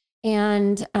approach.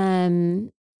 And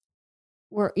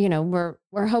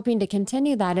we're hoping to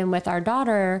continue that. And with our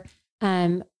daughter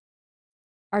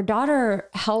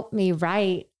helped me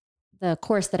write the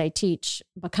course that I teach,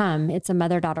 Become. It's a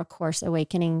mother-daughter course,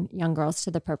 awakening young girls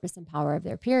to the purpose and power of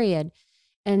their period.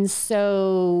 And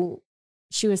so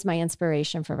she was my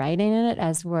inspiration for writing in it,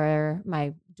 as were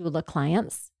my doula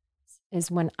clients. Is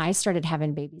when I started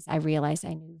having babies, I realized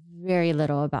I knew very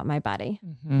little about my body.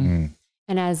 Mm-hmm.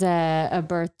 And as a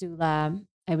birth doula,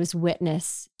 I was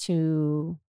witness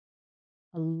to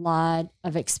a lot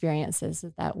of experiences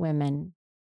that women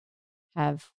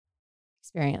have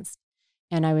experienced.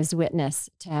 And I was witness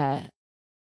to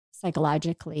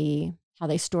psychologically how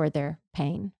they stored their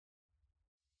pain.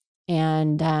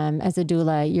 And as a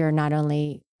doula, you're not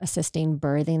only assisting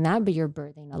birthing that, but you're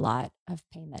birthing a lot of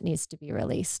pain that needs to be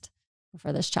released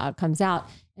before this child comes out.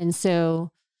 And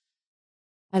so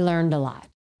I learned a lot,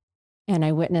 and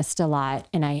I witnessed a lot,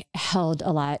 and I held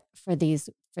a lot for these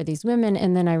women.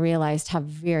 And then I realized how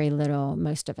very little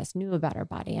most of us knew about our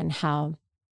body, and how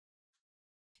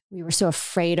we were so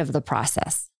afraid of the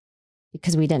process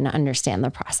because we didn't understand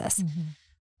the process.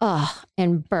 Mm-hmm.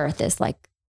 And birth is like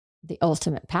the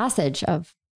ultimate passage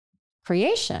of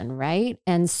creation, right?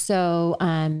 And so,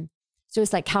 so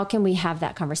it's like, how can we have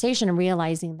that conversation, and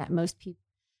realizing that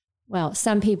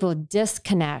some people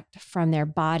disconnect from their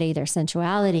body, their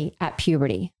sensuality at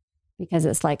puberty, because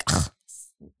it's like,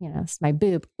 it's my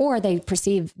boob, or they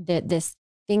perceive that this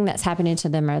thing that's happening to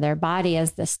them or their body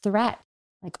as this threat.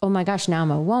 Like, oh my gosh, now I'm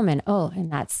a woman. Oh,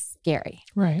 and that's scary.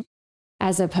 Right.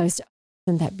 As opposed to,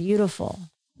 isn't that beautiful?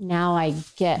 Now I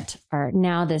get, or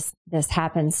now this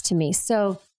happens to me.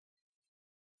 So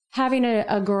having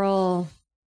a girl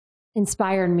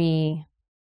inspired me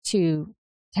to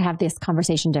have this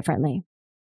conversation differently.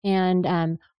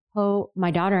 And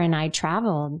my daughter and I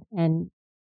traveled and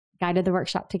guided the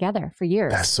workshop together for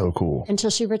years. That's so cool. Until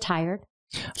she retired.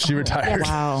 She retired. Yes,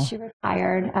 Wow. She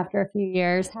retired after a few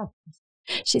years.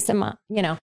 She said, Mom,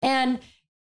 and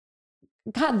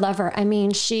God love her. I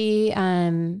mean, she,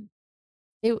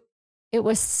 it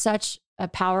was such a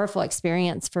powerful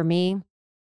experience for me.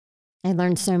 I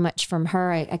learned so much from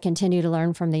her. I continue to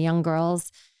learn from the young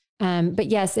girls. But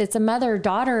yes, it's a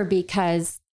mother-daughter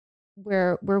because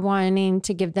we're wanting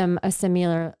to give them a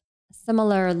similar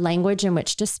language in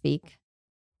which to speak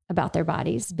about their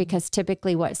bodies, because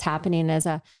typically what's happening as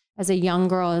a young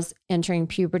girl is entering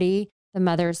puberty, the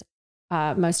mother's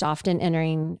most often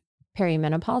entering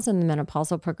perimenopause and the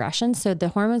menopausal progression. So the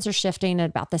hormones are shifting at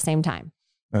about the same time.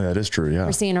 Oh, that is true. Yeah.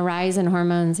 We're seeing a rise in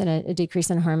hormones and a decrease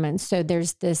in hormones. So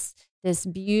there's this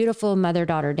beautiful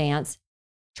mother-daughter dance,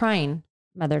 trying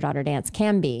mother-daughter dance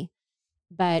can be.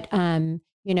 But,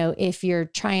 if you're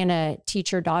trying to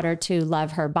teach your daughter to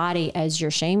love her body as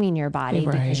you're shaming your body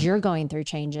because you're going through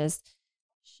changes,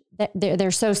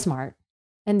 they're so smart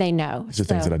and they know. These are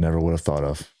things that I never would have thought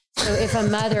of. So if a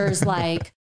mother's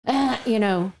like,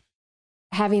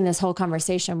 having this whole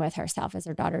conversation with herself as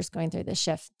her daughter's going through the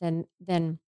shift,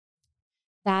 then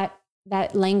that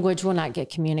language will not get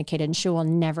communicated, and she will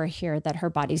never hear that her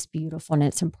body's beautiful and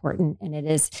it's important and it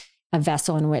is a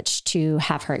vessel in which to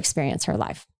have her experience her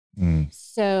life.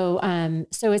 So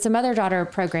it's a mother-daughter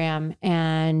program,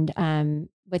 and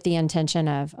with the intention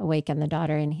of awaken the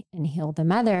daughter and heal the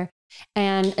mother.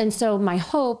 And so my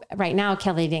hope right now,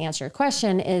 Kelly, to answer your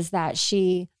question, is that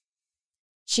she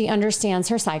understands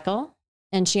her cycle,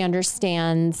 and she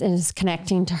understands and is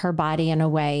connecting to her body in a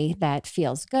way that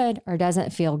feels good or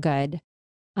doesn't feel good,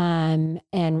 and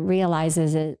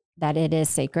realizes that it is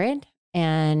sacred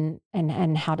and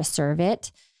how to serve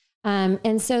it.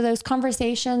 And so those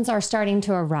conversations are starting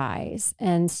to arise.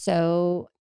 And so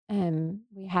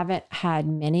we haven't had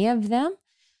many of them.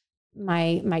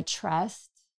 My trust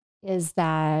is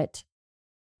that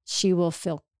she will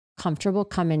feel comfortable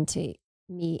coming to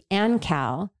me and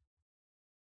Cal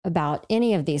about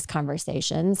any of these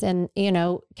conversations. And,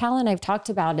 Cal and I've talked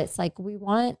about, it's like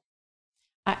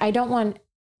I don't want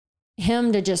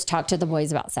him to just talk to the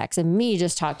boys about sex and me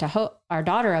just talk to our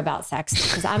daughter about sex,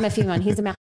 because I'm a female and he's a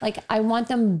male. Like, I want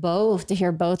them both to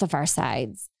hear both of our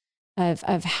sides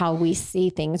of how we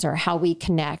see things or how we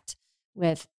connect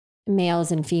with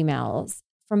males and females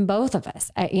from both of us.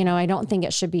 I don't think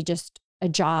it should be just a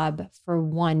job for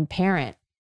one parent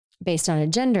based on a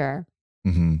gender.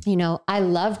 Mm-hmm. I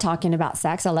love talking about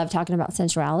sex. I love talking about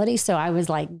sensuality. So I was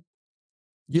like,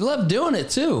 you love doing it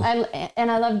too. I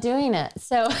love doing it.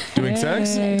 So doing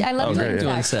sex? I love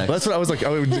doing sex. Well, that's what I was like.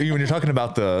 When you're talking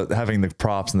about having the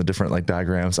props and the different like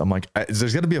diagrams, I'm like,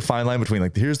 there's got to be a fine line between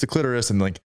like, here's the clitoris and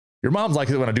like, your mom's like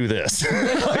it when I do this.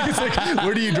 It's like,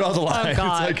 where do you draw the line? Oh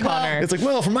God, it's like, Connor. It's like,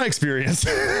 well, from my experience,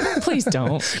 please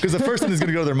don't. Because the first thing that's going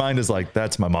to go to their mind is like,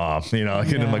 that's my mom, And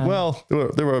I'm like, well,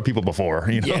 there were people before,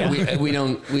 Yeah,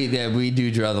 we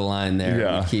do draw the line there.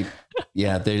 Yeah. We keep,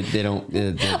 they don't,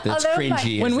 that's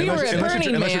cringy. When we were at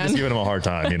Burning unless you're just giving them a hard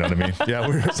time, you know what I mean? Yeah,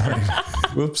 we were sorry.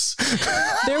 Whoops.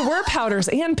 There were powders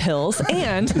and pills,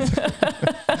 and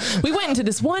we went into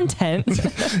this one tent.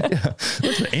 Yeah,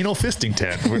 it's an anal fisting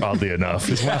tent, oddly enough.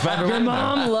 Is when I found Your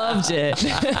mom loved it.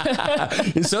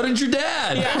 And so did your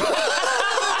dad. Yeah.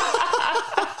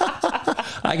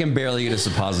 I can barely get a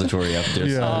suppository up there.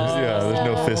 Yeah, there's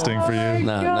no fisting for you.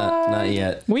 Not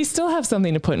yet. We still have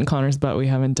something to put in Connor's butt we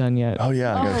haven't done yet. Oh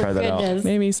yeah, I gotta try that out.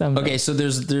 Maybe someday. Okay, so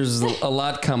there's a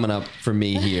lot coming up for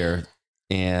me here,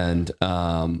 and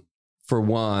for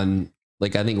one,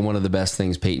 like I think one of the best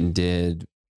things Peyton did,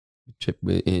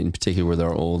 in particular with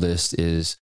our oldest,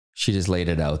 is she just laid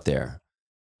it out there,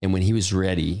 and when he was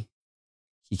ready,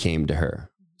 he came to her.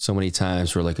 So many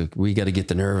times we're like, we got to get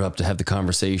the nerve up to have the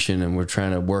conversation, and we're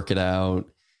trying to work it out.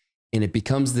 And it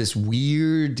becomes this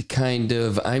weird kind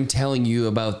of, I'm telling you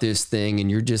about this thing and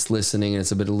you're just listening. And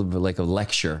it's a bit like a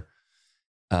lecture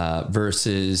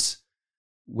versus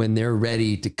when they're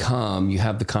ready to come, you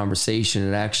have the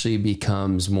conversation. It actually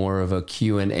becomes more of a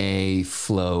Q&A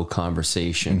flow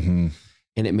conversation. Mm-hmm.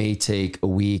 And it may take a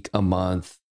week, a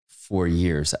month, 4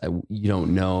 years. You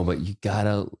don't know, but you got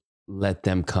to let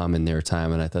them come in their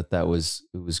time. And I thought it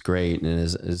was great.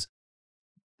 And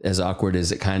as awkward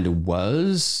as it kind of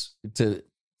was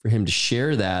for him to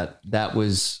share that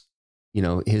was,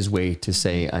 his way to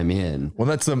say I'm in. Well,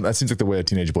 that seems like the way a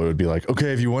teenage boy would be like,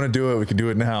 okay, if you want to do it, we can do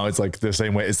it now. It's like the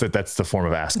same way. It's that's the form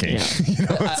of asking. Yeah.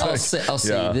 I'll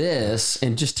say this,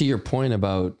 and just to your point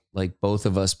about like both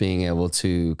of us being able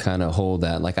to kind of hold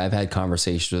that, like I've had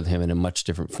conversations with him in a much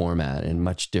different format and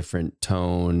much different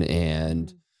tone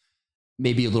and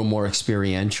maybe a little more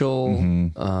experiential.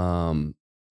 Mm-hmm.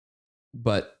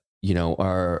 But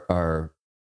our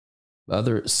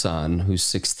other son, who's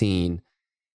 16,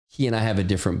 he and I have a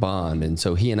different bond. And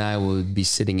so he and I would be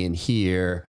sitting in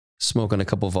here smoking a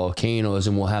couple of volcanoes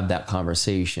and we'll have that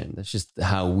conversation. That's just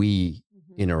how we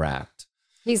interact.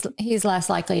 He's less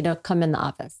likely to come in the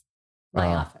office, my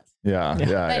office. Yeah.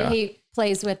 But he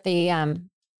plays with the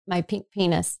my pink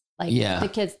penis. Like the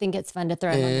kids think it's fun to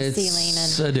throw it on the ceiling.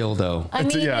 It's a dildo. I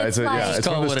mean, it's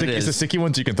one of the it's a sticky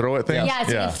ones you can throw at things.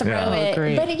 Yeah, so you throw it.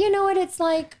 Great. But you know what? It's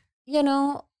like,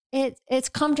 it's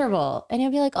comfortable. And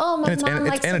you'll be like, oh, my mom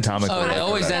likes it's anatomical. Oh, it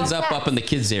always ends up in the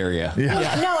kids area.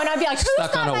 Yeah. No, and I'd be like, who's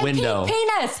Stuck got on a my window. pink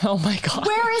penis? Oh my God.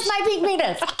 Where is my pink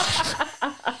penis?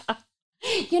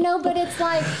 But it's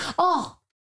like, oh,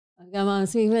 I got my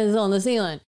pink penis on the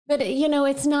ceiling. But,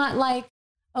 it's not like,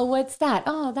 oh, what's that?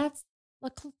 Oh, that's a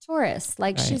clitoris.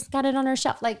 Like she's got it on her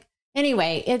shelf. Like,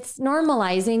 anyway, it's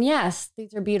normalizing. Yes,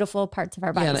 these are beautiful parts of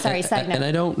our body. Sorry, side note. And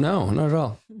I don't know, not at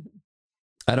all.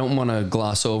 I don't want to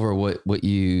gloss over what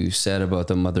you said about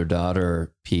the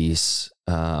mother-daughter piece,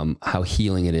 how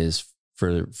healing it is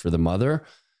for the mother,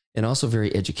 and also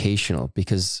very educational,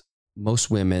 because most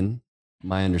women,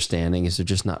 my understanding is they're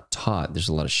just not taught. There's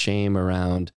a lot of shame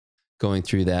around going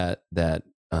through that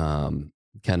kind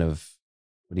of,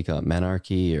 what do you call it,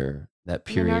 menarche, or that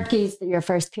period. Menarche is your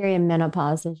first period.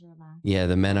 Menopause is your last. Yeah,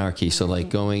 the menarche. So like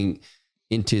going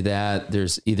into that,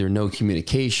 there's either no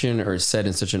communication or it's said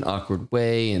in such an awkward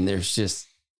way. And there's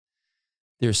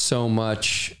so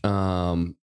much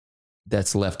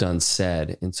that's left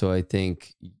unsaid. And so I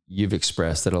think you've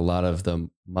expressed that a lot of the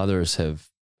mothers have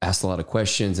asked a lot of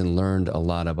questions and learned a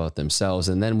lot about themselves.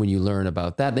 And then when you learn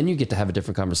about that, then you get to have a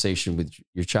different conversation with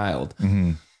your child.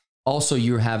 Mm-hmm. Also,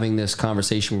 you're having this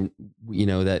conversation,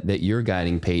 that you're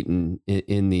guiding Peyton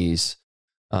in these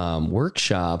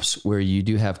workshops where you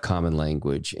do have common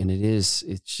language, and there's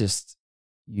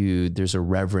a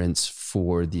reverence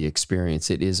for the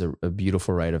experience. It is a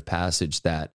beautiful rite of passage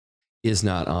that is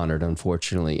not honored,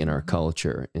 unfortunately, in our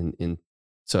culture. And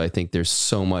so I think there's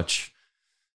so much,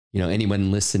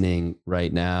 anyone listening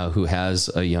right now who has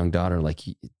a young daughter, like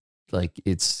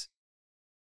it's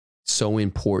so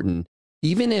important.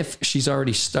 Even if she's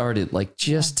already started, like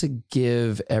just to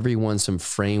give everyone some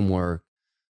framework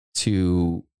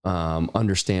to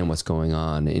understand what's going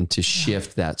on and to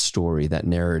shift that story, that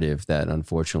narrative that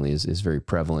unfortunately is very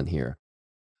prevalent here.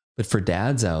 But for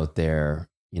dads out there,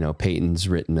 Peyton's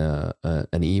written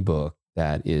an ebook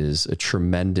that is a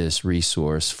tremendous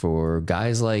resource for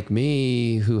guys like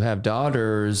me who have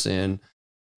daughters. And,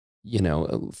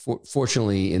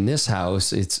 fortunately in this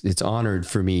house, it's honored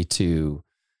for me to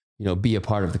be a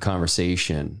part of the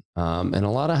conversation. And a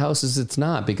lot of houses, it's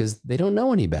not, because they don't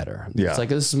know any better. Yeah. It's like,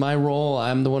 this is my role.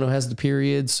 I'm the one who has the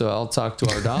period, so I'll talk to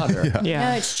our daughter.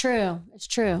 No, it's true. It's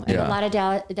true. And a lot of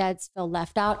dads feel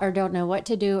left out or don't know what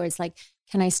to do. Or it's like,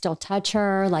 can I still touch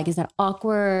her? Like, is that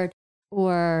awkward?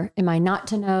 Or am I not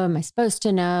to know? Am I supposed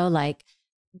to know? Like,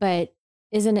 but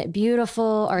isn't it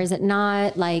beautiful or is it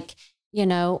not? Like,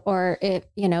 or it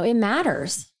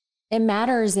matters. It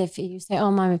matters if you say, oh,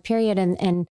 I'm on a period,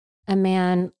 and a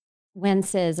man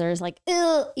winces or is like,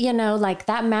 ew, like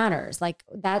that matters. Like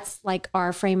that's like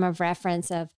our frame of reference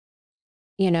of,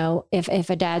 if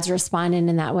a dad's responding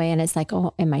in that way and it's like,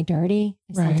 oh, am I dirty?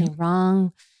 Is something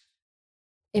wrong?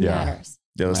 It matters.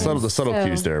 Yeah, the subtle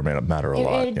cues there matter a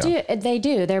lot. They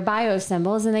do. They're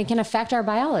biosymbols and they can affect our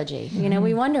biology. Mm-hmm.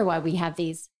 We wonder why we have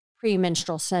these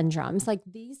premenstrual syndromes. Like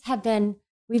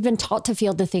we've been taught to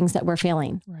feel the things that we're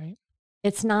feeling. Right.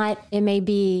 It's not, it may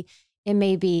be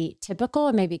typical,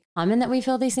 it may be common that we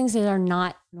feel these things that are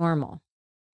not normal.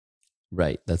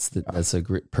 Right. That's a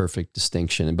great, perfect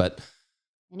distinction. But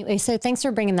anyway, so thanks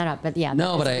for bringing that up. But yeah,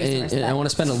 no, but I want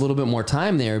to spend a little bit more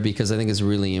time there because I think it's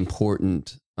really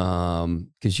important.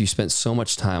 Because you spent so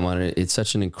much time on it. It's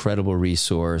such an incredible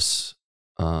resource.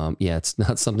 It's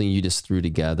not something you just threw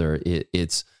together.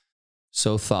 It's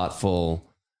so thoughtful.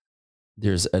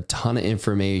 There's a ton of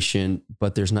information,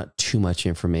 but there's not too much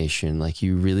information. Like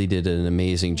you really did an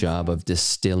amazing job of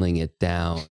distilling it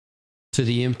down to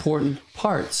the important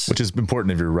parts. Which is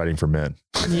important if you're writing for men.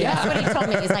 Yeah. That's what he told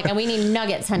me. He's like, we need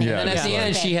nuggets, honey. Yeah. And at the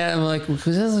end, she had, I'm like,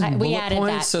 because that's like we bullet added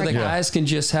points, that so for the guys can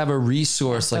just have a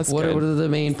resource. Like, what are the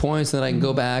main points? And then I can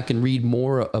go back and read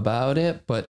more about it.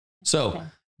 But so,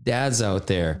 dads out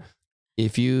there,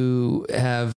 if you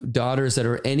have daughters that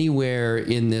are anywhere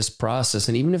in this process,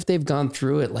 and even if they've gone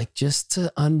through it, like just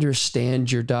to understand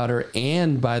your daughter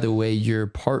and, by the way, your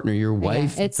partner, your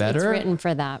wife better. It's written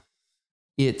for that.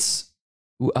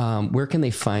 Where can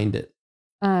they find it?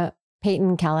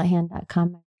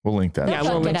 PeytonCallahan.com. We'll link that. Yeah,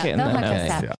 we'll link it in the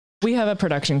notes. Yeah. We have a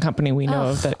production company we know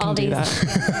of that can do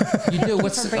that. You do?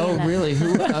 What's? Oh, really?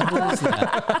 Who is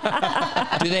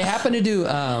that? Do they happen to do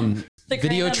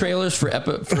video trailers for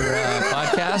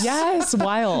podcasts? Yes,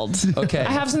 wild. Okay.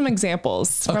 I have some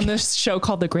examples from this show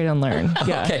called The Great Unlearn.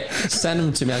 Yeah. Okay, send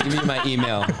them to me. I'll give you my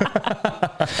email.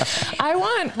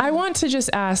 I want to just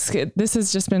ask, this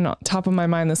has just been top of my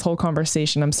mind this whole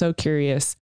conversation. I'm so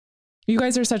curious. You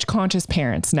guys are such conscious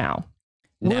parents now.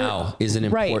 Now is an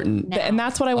important... Right. And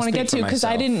that's what I want to get to, because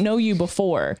I didn't know you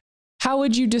before. How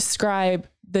would you describe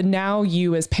the now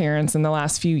you as parents in the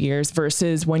last few years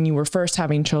versus when you were first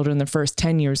having children, the first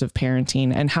 10 years of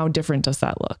parenting, and how different does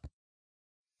that look?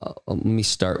 Let me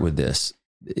start with this.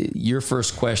 Your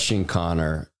first question,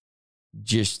 Connor,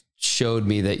 just showed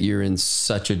me that you're in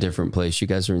such a different place. You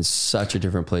guys are in such a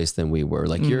different place than we were.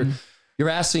 Like you're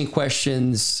asking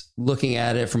questions, looking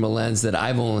at it from a lens that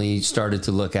I've only started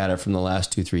to look at it from the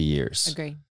last 2-3 years.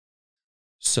 Agree.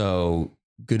 So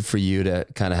good for you to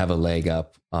kind of have a leg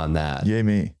up on that. Yay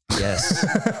me. Yes.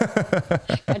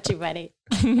 Got you, buddy.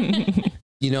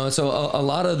 You know, so a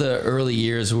lot of the early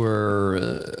years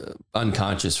were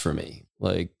unconscious for me.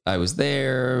 Like I was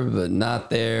there, but not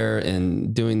there,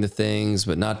 and doing the things,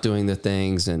 but not doing the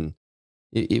things. And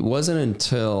it wasn't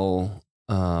until,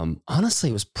 honestly,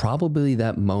 it was probably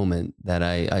that moment that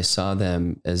I saw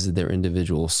them as their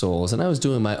individual souls. And I was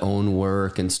doing my own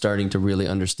work and starting to really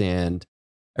understand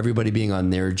everybody being on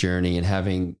their journey and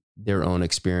having their own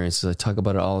experiences. I talk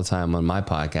about it all the time on my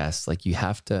podcast. Like you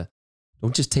have to,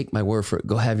 don't just take my word for it.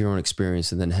 Go have your own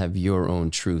experience and then have your own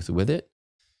truth with it.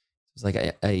 It's like,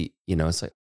 it's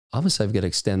like, obviously I've got to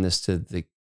extend this to the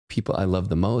people I love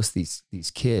the most,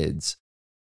 these kids.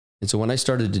 And so when I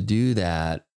started to do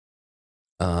that,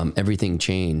 everything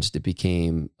changed. It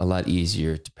became a lot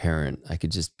easier to parent. I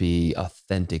could just be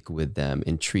authentic with them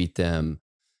and treat them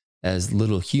as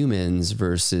little humans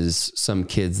versus some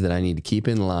kids that I need to keep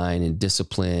in line and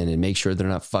discipline and make sure they're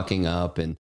not fucking up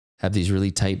and have these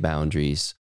really tight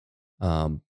boundaries.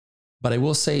 But I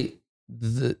will say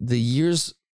the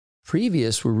years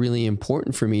previous were really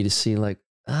important for me to see like,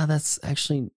 that's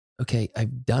actually, okay,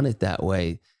 I've done it that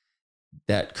way.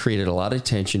 That created a lot of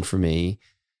tension for me.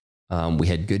 We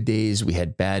had good days, we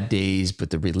had bad days, but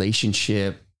the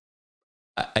relationship,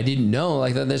 I didn't know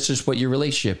like that's just what your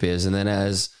relationship is. And then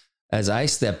as I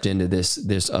stepped into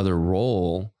this other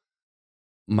role,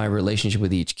 my relationship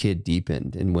with each kid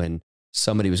deepened. And when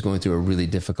somebody was going through a really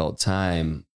difficult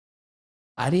time,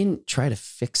 I didn't try to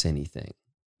fix anything.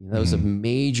 That was a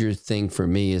major thing for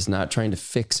me, is not trying to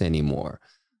fix anymore.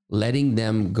 Letting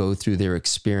them go through their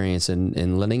experience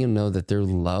and letting them know that they're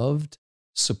loved,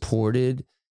 supported,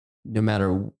 no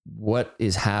matter what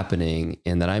is happening,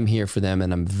 and that I'm here for them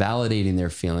and I'm validating their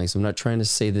feelings. I'm not trying to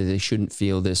say that they shouldn't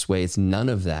feel this way. It's none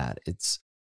of that. It's,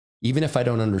 even if I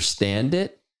don't understand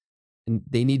it,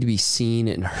 they need to be seen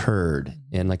and heard.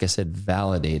 And like I said,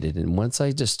 validated. And once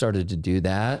I just started to do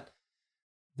that,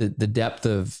 the depth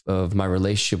of my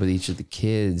relationship with each of the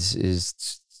kids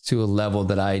is to a level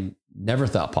that I never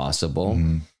thought possible.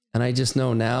 Mm-hmm. And I just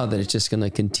know now that it's just going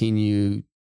to continue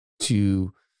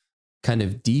to kind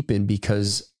of deepen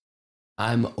because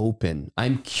I'm open.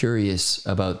 I'm curious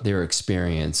about their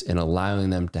experience and allowing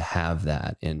them to have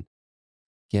that. And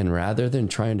again, rather than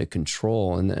trying to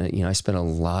control, and I spent a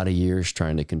lot of years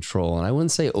trying to control, and I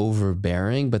wouldn't say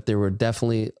overbearing, but there were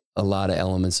definitely a lot of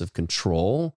elements of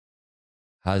control.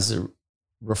 How does it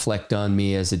reflect on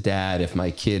me as a dad if my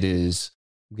kid is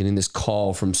getting this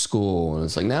call from school? And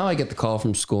it's like, now I get the call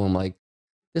from school. I'm like,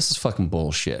 this is fucking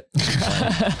bullshit.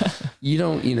 Like, you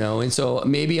don't, and so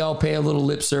maybe I'll pay a little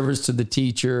lip service to the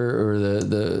teacher or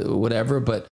the whatever,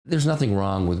 but there's nothing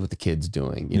wrong with what the kid's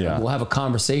doing. We'll have a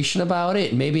conversation about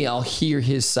it. Maybe I'll hear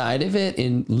his side of it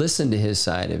and listen to his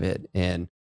side of it and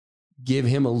give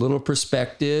him a little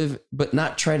perspective, but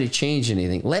not try to change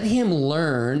anything. Let him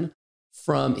learn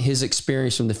from his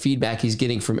experience, from the feedback he's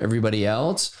getting from everybody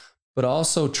else, but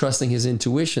also trusting his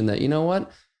intuition that, you know what,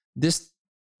 this,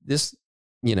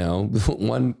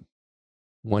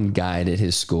 one guide at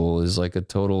his school is like a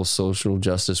total social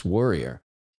justice warrior.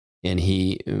 And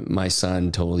my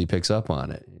son totally picks up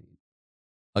on it.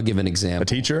 I'll give an example. A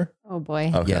teacher? Oh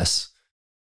boy. Okay. Yes.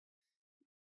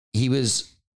 He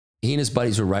and his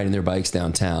buddies were riding their bikes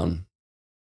downtown,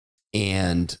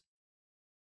 and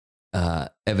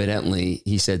evidently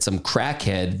he said some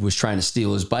crackhead was trying to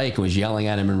steal his bike and was yelling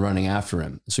at him and running after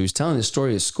him. So he was telling this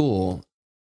story at school,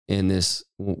 and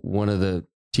one of the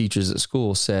teachers at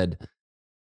school said,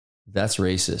 "That's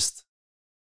racist."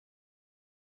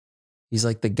 He's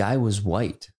like, the guy was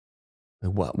white.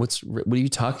 Like, what are you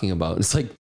talking about? It's like,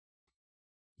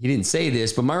 he didn't say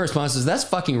this, but my response is, that's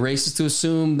fucking racist to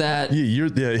assume that the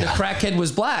crackhead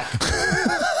was black.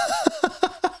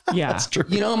 Yeah, that's true.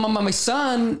 My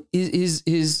son is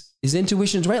his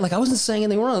intuition's right. Like I wasn't saying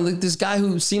anything wrong. Like this guy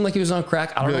who seemed like he was on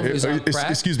crack. I don't know if he was on crack.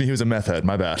 Excuse me, he was a meth head.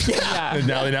 My bad. Yeah. And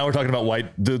now we're talking about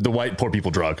the white poor people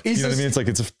drug. You know what I mean? It's like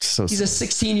he's a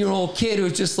 16-year-old kid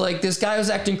who's just like, this guy was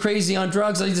acting crazy on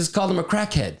drugs. I just called him a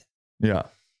crackhead. Yeah.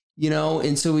 You know,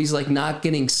 and so he's like not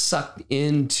getting sucked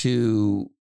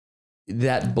into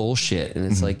that bullshit. And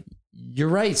it's like, you're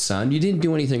right, son. You didn't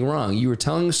do anything wrong. You were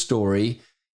telling a story.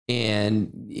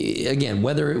 And again,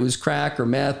 whether it was crack or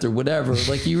meth or whatever,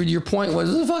 like your point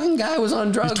was the fucking guy was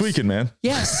on drugs. He's tweaking, man.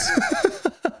 Yes.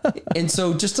 And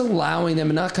so just allowing them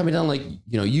and not coming down like,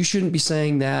 you know, you shouldn't be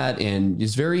saying that. And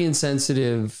it's very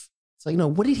insensitive. It's like, no,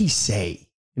 what did he say?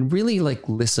 And really like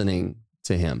listening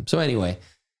to him. So anyway,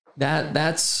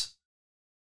 that's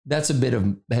a bit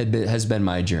of has been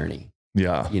my journey.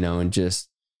 Yeah. You know, and just,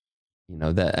 you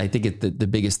know, that I think the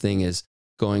biggest thing is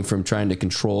going from trying to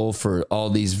control for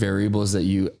all these variables that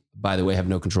you, by the way, have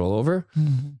no control over,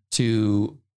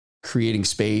 to creating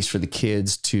space for the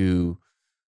kids to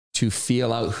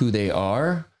feel out who they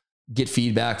are, get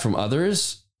feedback from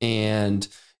others. And,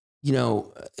 you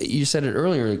know, you said it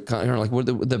earlier, kind of like what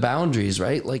the boundaries,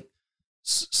 right? Like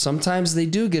sometimes they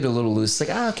do get a little loose. It's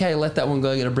like, okay, let that one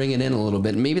go. I got to bring it in a little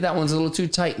bit. Maybe that one's a little too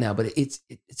tight now, but it's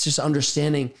just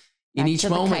understanding in each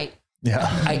moment.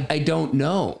 Yeah. I don't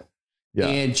know. Yeah.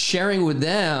 And sharing with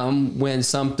them when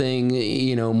something,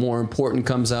 you know, more important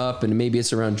comes up, and maybe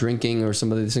it's around drinking or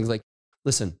some of these things, like,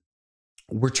 listen,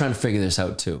 we're trying to figure this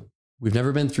out too. We've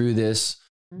never been through this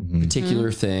particular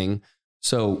thing.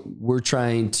 So we're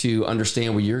trying to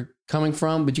understand where you're coming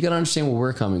from, but you got to understand where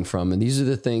we're coming from. And these are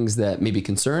the things that maybe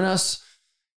concern us.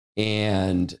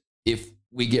 And if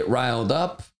we get riled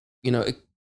up, you know,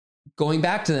 going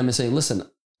back to them and saying, listen,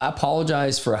 I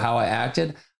apologize for how I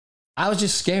acted. I was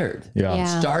just scared.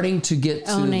 Yeah. Starting to get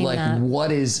to Owning like that.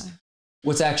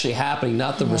 what's actually happening,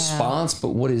 not the response, but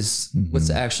what's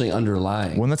actually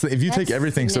underlying. Well, if you take That's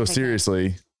everything so significant.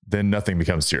 seriously, then nothing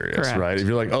becomes serious, Correct. right? If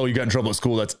you're like, oh, you got in trouble at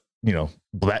school, that's, you know,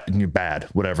 bad,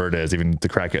 whatever it is, even the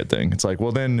crackhead thing. It's like,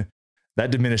 well, then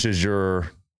that diminishes your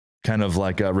kind of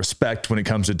like respect when it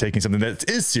comes to taking something that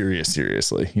is serious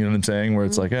seriously. You know what I'm saying? Where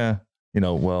it's like, you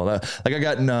know, well, like I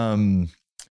got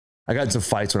into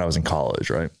fights when I was in college,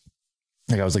 right?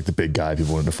 Like I was like the big guy.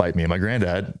 People wanted to fight me. And my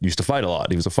granddad used to fight a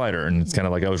lot. He was a fighter. And it's kind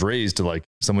of like I was raised to like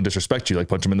someone disrespect you, like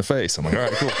punch him in the face. I'm like, all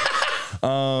right,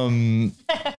 cool.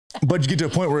 But you get to a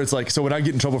point where it's like, so when I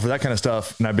get in trouble for that kind of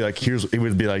stuff, and I'd be like, it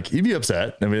would be like, you'd be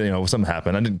upset. I mean, you know, something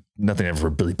happened. Nothing ever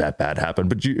really bad happened.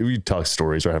 But you talk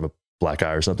stories, or I have a black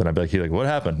eye or something. I'd be like, what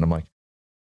happened? And I'm like,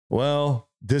 well,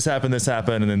 this happened,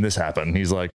 and then this happened. And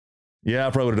he's like, yeah,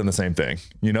 I probably would have done the same thing,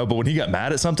 you know? But when he got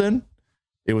mad at something,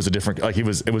 it was a different, like it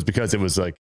was because it was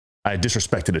like, I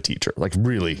disrespected a teacher, like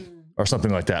really, or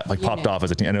something like that, like popped off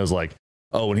as a teen. And it was like,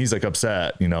 oh, when he's like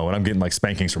upset, you know, and I'm getting like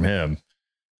spankings from him,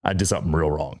 I did something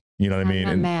real wrong. You know what I mean?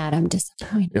 I'm not mad. I'm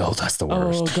disappointed. Oh, that's the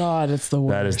worst. Oh God, it's the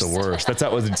worst. That is the worst. That's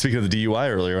how, speaking of the DUI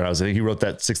earlier, when I was saying he wrote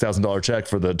that $6,000 check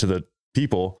to the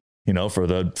people, you know, for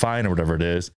the fine or whatever it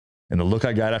is. And the look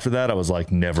I got after that, I was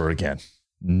like, never again.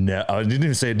 No, I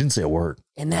didn't say a word.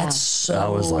 And that's so I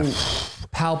was like,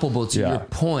 palpable to your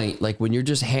point. Like when you're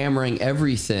just hammering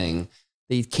everything,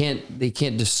 they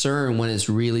can't discern when it's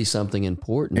really something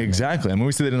important. Exactly. I mean,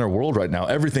 we see that in our world right now.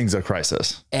 Everything's a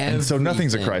crisis. And so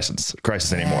nothing's a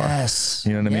crisis anymore. Yes.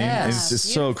 You know what I mean? Yes. It's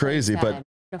just so crazy. But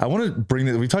I want to bring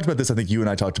this. We talked about this. I think you and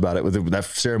I talked about it with that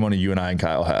ceremony you and I and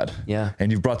Kyle had. Yeah.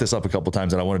 And you've brought this up a couple of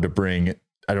times, and I wanted to bring,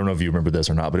 I don't know if you remember this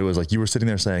or not, but it was like you were sitting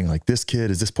there saying like, this kid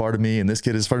is this part of me and this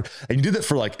kid is part of, and you did that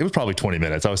for like, it was probably 20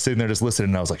 minutes. I was sitting there just listening,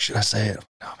 and I was like, should I say it?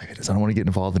 No, maybe it is. I don't want to get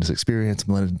involved in this experience.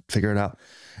 I'm going to figure it out.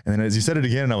 And then as you said it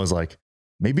again, I was like,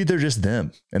 maybe they're just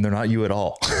them and they're not you at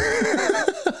all.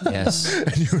 Yes.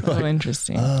 And you were So like,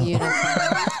 interesting. Beautiful.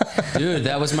 Dude,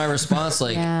 that was my response.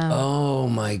 Like, oh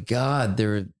my God,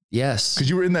 yes. because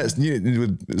you were in that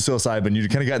with psilocybin, you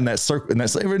kind of got in that circle,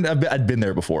 I'd been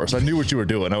there before, so I knew what you were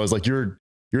doing. I was like, you're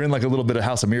in like a little bit of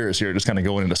House of Mirrors here, just kind of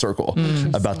going in a circle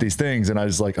about these things. And I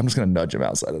was like, I'm just going to nudge him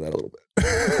outside of that a little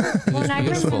bit. Well, and I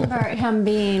remember him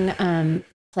being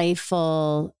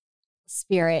playful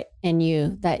spirit in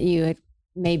you that you had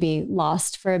maybe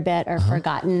lost for a bit or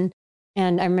forgotten.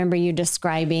 And I remember you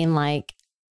describing like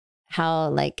how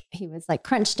like he was like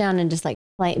crunched down and just like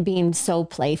being so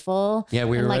playful. Yeah,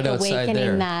 we were and, like right outside awakening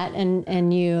there. that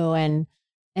and you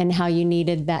and how you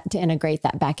needed that to integrate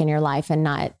that back in your life and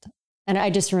not. And I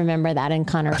just remember that, and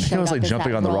Connor I think showed I was up like as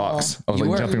jumping that on the role. rocks. I was You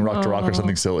like were. jumping rock to rock or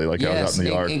something silly. Like I was out in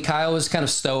the yard. And Kyle was kind of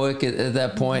stoic at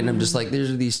that point, and I'm just like,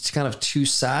 there's these kind of two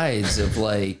sides of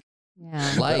like,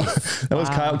 Yeah. Life. That was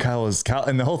Kyle. Kyle.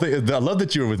 And the whole thing, I love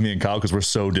that you were with me and Kyle because we're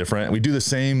so different. We do the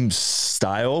same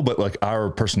style, but like our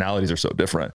personalities are so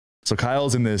different. So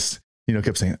Kyle's in this,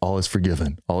 kept saying, all is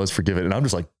forgiven. All is forgiven. And I'm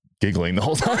just like giggling the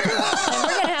whole time. And we're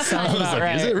going to have fun. I was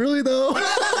like, is it really though?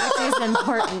 This is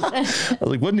important. I was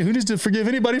like, who needs to forgive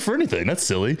anybody for anything? That's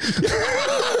silly. Who's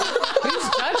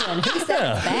judging? Who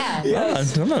said it's bad? Yeah,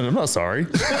 I'm not sorry.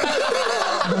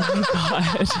 Oh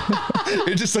my God.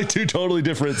 It's just like two totally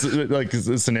different like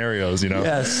scenarios,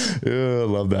 Yes. Yeah, I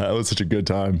love that. That was such a good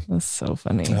time. That's so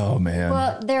funny. Oh man.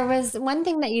 Well, there was one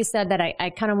thing that you said that I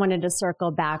kind of wanted to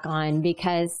circle back on,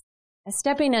 because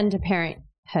stepping into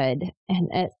parenthood,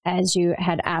 and as you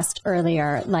had asked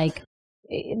earlier, like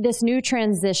this new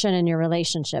transition in your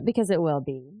relationship, because it will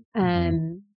be,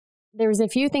 there was a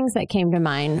few things that came to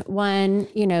mind. One,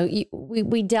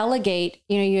 we delegate,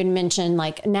 you had mentioned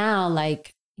like now,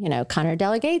 like, Connor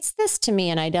delegates this to me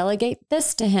and I delegate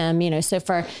this to him, so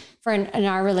for in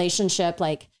our relationship,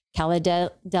 like Kella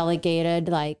delegated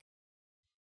like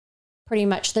pretty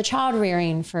much the child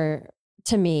rearing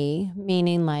to me,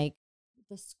 meaning like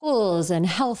the schools and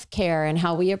healthcare and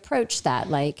how we approach that.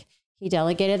 Like he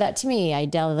delegated that to me. I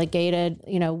delegated,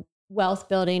 wealth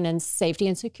building and safety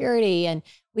and security. And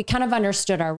we kind of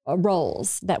understood our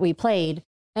roles that we played.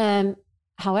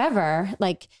 However,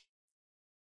 like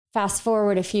fast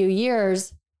forward a few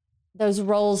years, those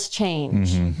roles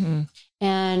change. Mm-hmm.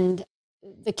 And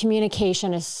the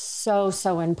communication is so,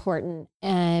 so important.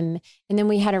 And then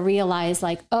we had to realize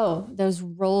like, oh, those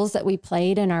roles that we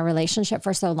played in our relationship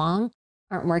for so long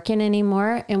aren't working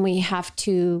anymore. And we have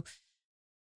to,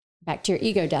 back to your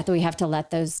ego death, we have to let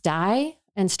those die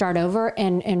and start over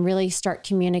and really start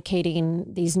communicating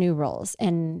these new roles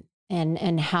and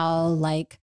how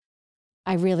like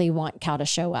I really want Cal to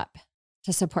show up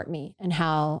to support me and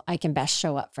how I can best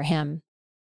show up for him.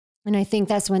 And I think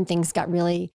that's when things got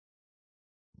really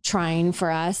trying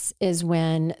for us, is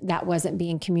when that wasn't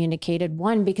being communicated.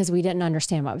 One, because we didn't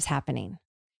understand what was happening.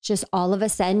 Just all of a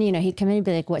sudden, he'd come in and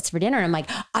be like, what's for dinner? And I'm like,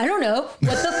 I don't know. What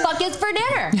the fuck is for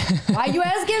dinner? Why are you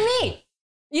asking me?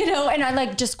 And I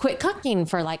like just quit cooking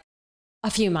for like a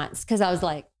few months. Cause I was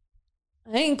like,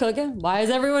 I ain't cooking. Why is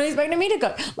everyone expecting me to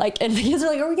cook? Like, and the kids are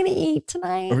like, are we going to eat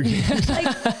tonight?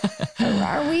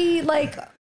 Are we like,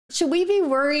 should we be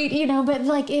worried? But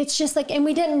like, it's just like, and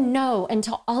we didn't know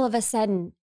until all of a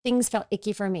sudden things felt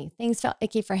icky for me. Things felt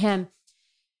icky for him,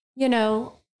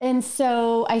 And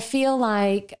so I feel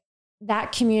like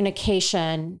that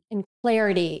communication and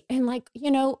clarity and like,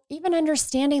 even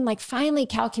understanding, like finally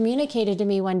Cal communicated to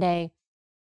me one day,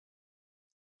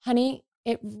 honey,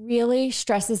 it really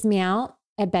stresses me out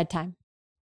at bedtime,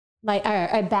 like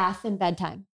a bath and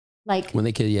bedtime. Like when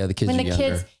the kids when are the younger.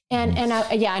 kids, and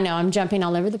I know I'm jumping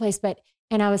all over the place,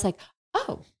 and I was like,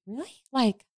 oh, really?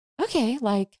 Like, okay.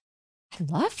 Like, I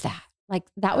love that. Like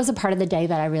that was a part of the day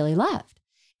that I really loved.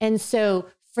 And so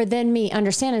for then me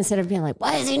understand, instead of being like,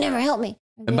 why does he never help me?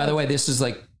 And by the way, this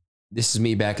is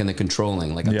me back in the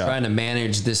controlling. Like I'm trying to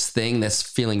manage this thing that's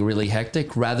feeling really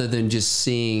hectic, rather than just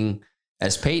seeing,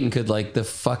 as Peyton could, like the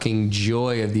fucking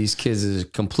joy of these kids is a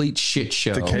complete shit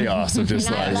show. The chaos of just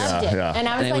And I loved it. yeah. And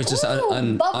I was And it like, was just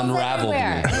bubbles unraveled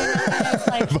everywhere. me. And it's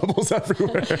like, Bubbles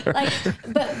everywhere. like,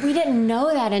 but we didn't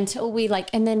know that until we like,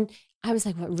 and then I was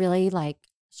like, what really like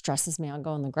stresses me on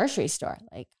going to the grocery store?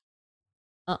 Like,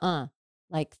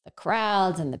 like the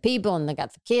crowds and the people, and they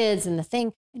got the kids and the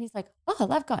thing. And he's like, oh, I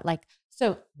love going. Like,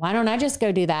 so why don't I just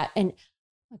go do that? And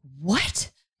like,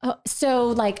 what? So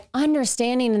like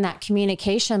understanding in that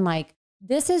communication, like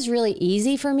this is really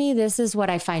easy for me. This is what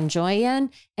I find joy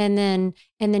in. And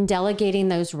then delegating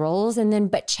those roles,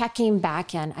 but checking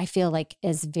back in, I feel like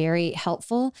is very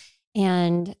helpful.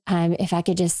 And if I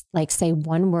could just like say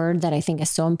one word that I think is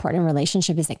so important in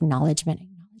relationship is acknowledgement.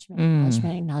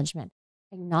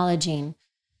 Acknowledging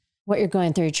what you're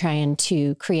going through, trying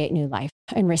to create new life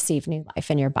and receive new life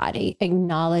in your body,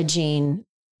 acknowledging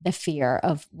the fear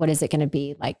of what is it going to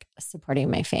be like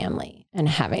supporting my family and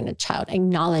having a child,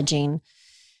 acknowledging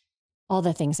all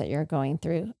the things that you're going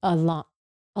through along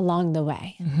the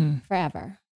way,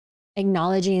 forever,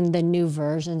 acknowledging the new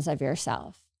versions of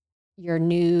yourself, your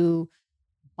new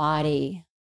body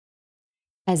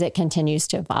as it continues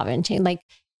to evolve and change. Like,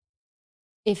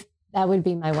 if that would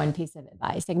be my one piece of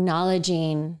advice,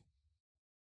 acknowledging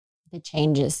the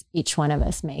changes each one of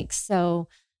us makes. So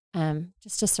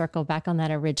just to circle back on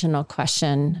that original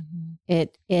question,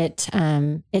 it's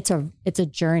a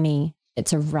journey,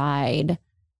 it's a ride,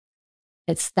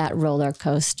 it's that roller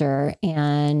coaster,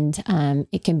 and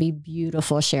it can be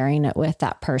beautiful sharing it with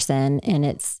that person. And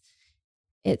it's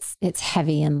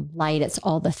heavy and light. It's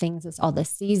all the things, it's all the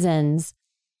seasons.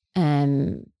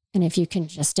 And if you can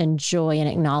just enjoy and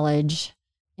acknowledge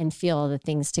and feel the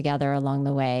things together along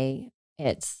the way,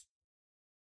 can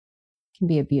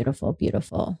be a beautiful,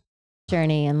 beautiful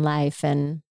journey in life.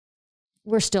 And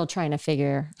we're still trying to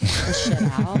figure this shit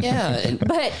out. Yeah.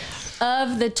 But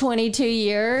of the 22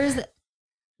 years,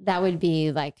 that would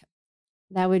be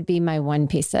my one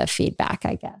piece of feedback,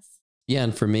 I guess. Yeah.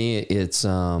 And for me, it's,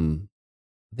 I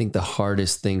think the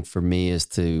hardest thing for me is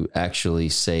to actually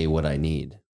say what I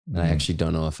need. And I actually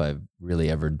don't know if I've really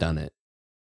ever done it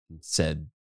and said,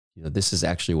 this is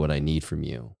actually what I need from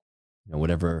you.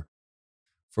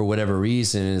 For whatever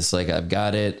reason, it's like, I've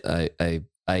got it.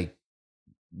 I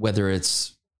whether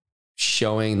it's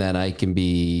showing that I can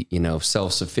be,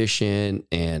 self-sufficient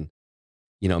and,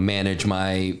 manage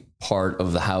my part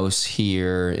of the house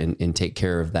here and take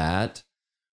care of that.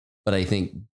 But I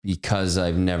think because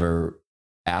I've never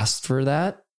asked for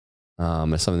that,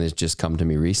 it's something that's just come to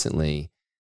me recently.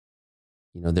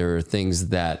 There are things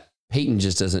that Peyton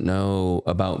just doesn't know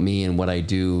about me and what I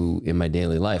do in my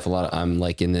daily life. I'm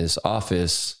like in this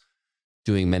office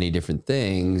doing many different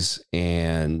things,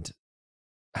 and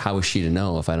how is she to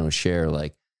know if I don't share,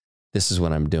 like, this is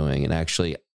what I'm doing? And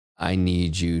actually, I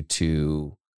need you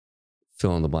to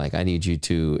fill in the blank. I need you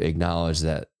to acknowledge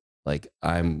that, like,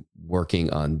 I'm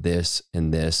working on this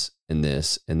and this and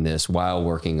this and this while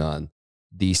working on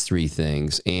these three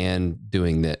things and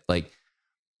doing that. Like,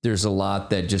 there's a lot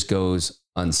that just goes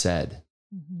unsaid,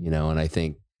 and I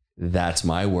think that's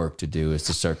my work to do, is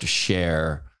to start to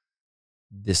share,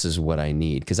 this is what I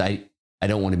need. Cause I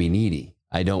don't want to be needy.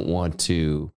 I don't want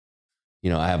to,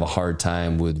 I have a hard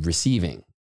time with receiving.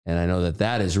 And I know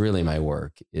that is really my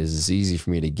work. It's easy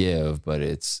for me to give, but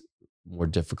it's more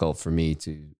difficult for me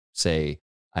to say,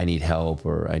 I need help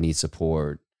or I need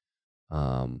support.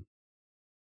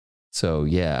 So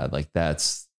yeah, like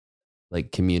that's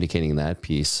like communicating that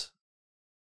piece.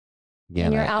 Yeah,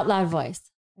 in your out loud voice.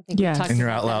 I think yes. In your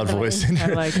out loud voice. I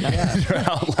like that.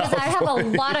 Because I have a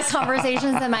lot of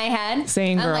conversations in my head.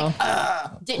 Same girl.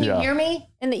 Like, didn't you hear me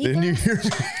in the ether? Didn't you hear me?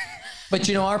 But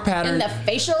our pattern. In the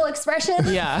facial expression?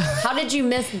 Yeah. How did you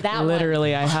miss that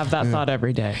Literally, I have that thought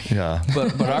every day. Yeah.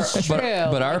 But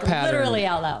our pattern literally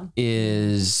out loud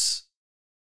is,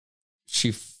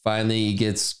 she finally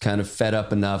gets kind of fed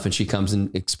up enough and she comes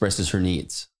and expresses her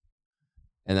needs.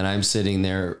 And then I'm sitting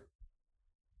there,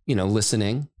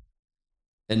 listening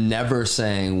and never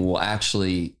saying, well,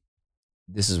 actually,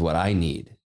 this is what I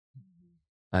need.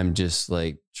 I'm just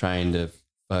like trying to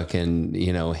fucking,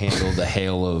 handle the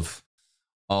hail of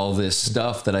all this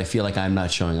stuff that I feel like I'm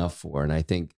not showing up for. And I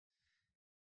think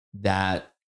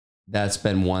that's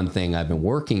been one thing I've been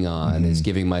working on, is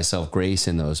giving myself grace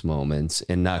in those moments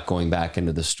and not going back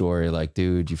into the story like,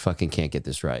 dude, you fucking can't get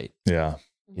this right. Yeah.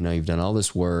 You've done all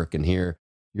this work and here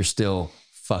you're still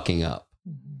fucking up.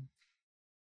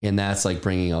 And that's like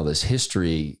bringing all this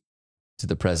history to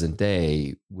the present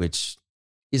day, which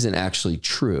isn't actually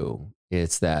true.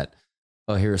 It's that,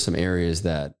 oh, here are some areas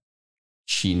that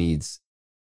she needs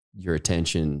your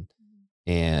attention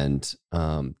and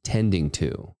tending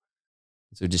to.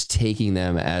 So just taking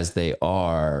them as they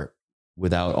are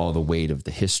without all the weight of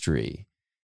the history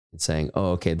and saying,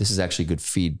 oh, okay, this is actually good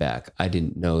feedback. I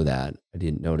didn't know that. I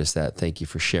didn't notice that. Thank you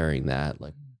for sharing that.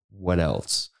 Like, what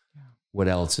else? What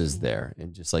else is there?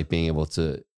 And just like being able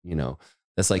to,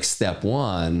 that's like step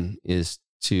one, is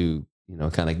to,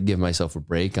 kind of give myself a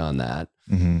break on that.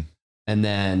 And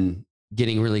then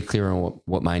getting really clear on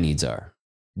what my needs are.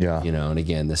 Yeah. And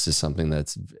again, this is something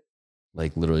that's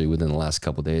like literally within the last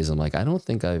couple of days, I'm like, I don't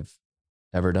think I've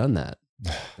ever done that.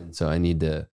 And so I need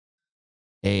to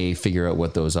figure out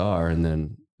what those are and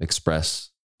then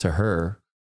express to her,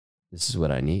 this is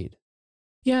what I need.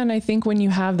 Yeah. And I think when you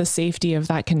have the safety of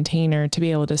that container to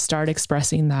be able to start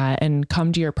expressing that and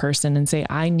come to your person and say,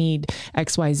 I need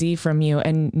XYZ from you,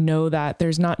 and know that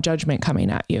there's not judgment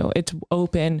coming at you. It's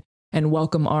open and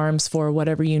welcome arms for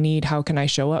whatever you need. How can I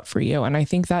show up for you? And I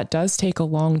think that does take a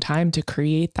long time to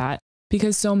create that,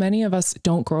 because so many of us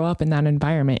don't grow up in that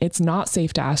environment. It's not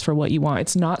safe to ask for what you want.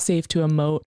 It's not safe to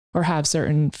emote or have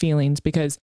certain feelings,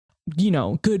 because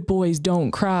good boys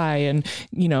don't cry and,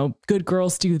 good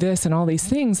girls do this and all these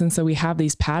things. And so we have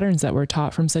these patterns that we're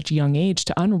taught from such a young age.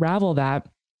 To unravel that,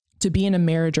 to be in a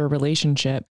marriage or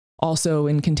relationship, also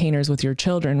in containers with your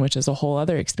children, which is a whole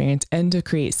other experience, and to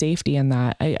create safety in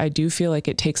that, I do feel like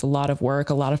it takes a lot of work,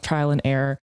 a lot of trial and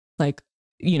error. Like,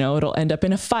 it'll end up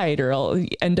in a fight, or it'll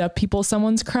end up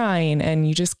someone's crying, and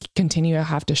you just continue to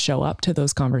have to show up to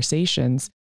those conversations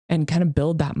and kind of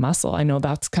build that muscle. I know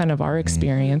that's kind of our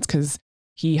experience, because,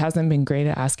 he hasn't been great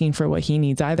at asking for what he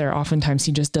needs either. Oftentimes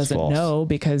he just doesn't false. know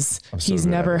because I'm so he's good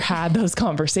at never it. had those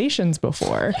conversations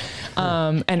before.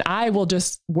 And I will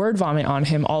just word vomit on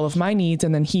him all of my needs.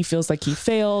 And then he feels like he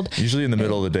failed. Usually in the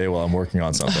middle of the day while I'm working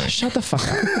on something. Shut the fuck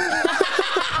up.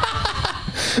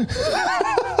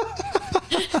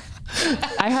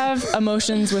 I have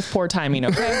emotions with poor timing,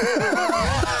 okay?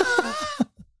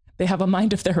 They have a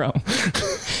mind of their own.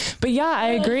 But yeah, I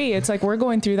agree. It's like we're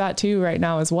going through that too right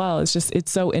now as well. It's just,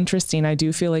 it's so interesting. I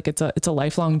do feel like it's a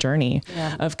lifelong journey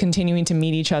of continuing to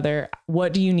meet each other.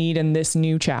 What do you need in this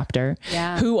new chapter?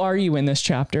 Yeah. Who are you in this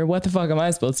chapter? What the fuck am I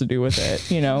supposed to do with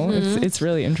it? You know, it's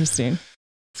really interesting.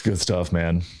 It's good stuff,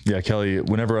 man. Yeah, Kelly,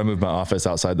 whenever I moved my office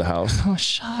outside the house, Oh,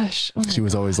 shush. Oh, she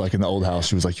was always like, in the old house,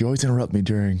 she was like, you always interrupt me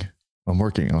during I'm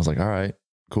working. And I was like, all right,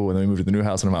 cool. And then we moved to the new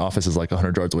house and my office is like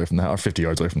 100 yards away from the house, or 50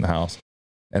 yards away from the house.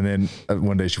 And then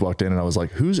one day she walked in and I was like,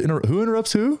 who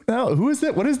interrupts who now? Who is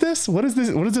that? What is this? What is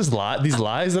this? What is this lie? These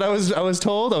lies that I was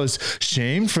told. I was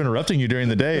shamed for interrupting you during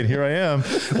the day. And here I am.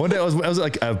 One day I was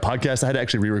like a podcast. I had to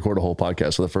actually re-record a whole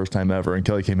podcast for the first time ever. And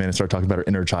Kelly came in and started talking about her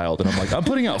inner child. And I'm like, I'm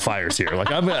putting out fires here.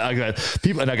 Like I got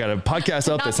people and I got a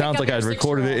podcast up that sounds like I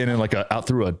recorded it in like out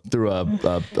through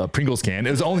a Pringles can. It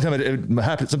was the only time it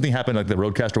happened. Something happened, like the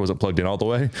Rodecaster wasn't plugged in all the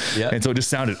way. Yeah. And so it just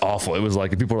sounded awful. It was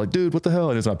like, people were like, dude, what the hell?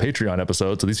 And it's on a Patreon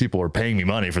episode. So these people were paying me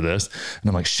money for this. And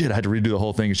I'm like, shit, I had to redo the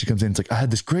whole thing. And she comes in, it's like, I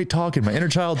had this great talk in my inner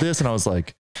child this. And I was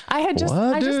like, I just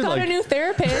got a new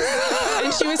therapist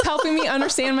and she was helping me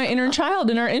understand my inner child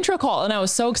in our intro call. And I was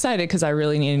so excited because I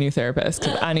really need a new therapist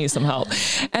because I need some help.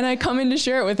 And I come in to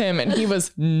share it with him and he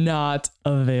was not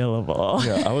available.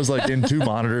 Yeah, I was like in two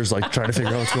monitors, like trying to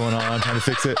figure out what's going on, trying to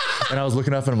fix it. And I was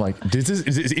looking up and I'm like,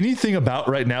 is anything about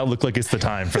right now look like it's the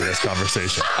time for this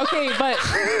conversation? Okay, but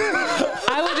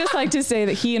I would just like to say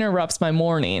that he interrupts my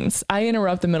mornings. I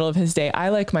interrupt the middle of his day. I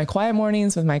like my quiet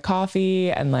mornings with my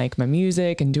coffee and like my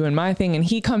music and doing my thing. And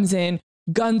he comes in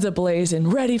guns ablaze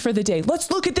and ready for the day.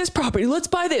 Let's look at this property. Let's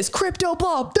buy this crypto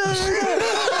blob.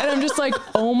 And I'm just like,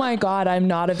 oh my God, I'm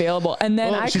not available. And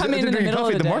then I come in the middle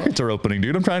of the day. The markets are opening,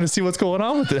 dude. I'm trying to see what's going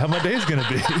on with it. How my day's going to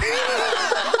be.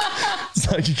 It's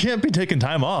like, you can't be taking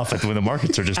time off when the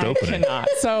markets are just opening. Cannot.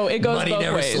 So it goes Money both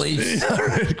never ways.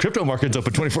 sleeps. Crypto market's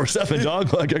open 24/7,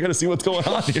 dog. Like, I got to see what's going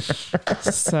on here.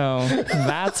 So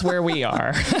that's where we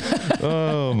are.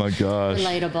 Oh my gosh.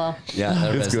 Relatable. Yeah,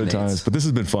 that It's good resonates. times, but this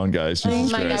has been fun, guys. Oh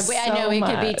Jesus my God. Christ. I know So it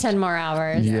could be much. 10 more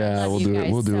hours. Yeah, I love we'll you do it.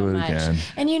 guys We'll do so it much. again.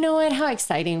 And you know what? How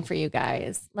exciting for you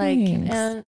guys. Like, Thanks.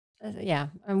 and yeah,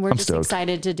 and we're I'm just stoked.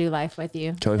 excited to do life with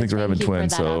you. Kelly thinks we're having Thank you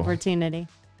twins, for that so opportunity.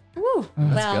 Woo.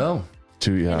 Let's Well, go.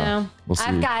 yeah, you know, we'll see.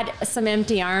 I've got some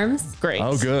empty arms. Great.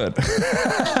 Oh, good.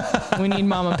 We need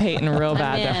Mama Peyton real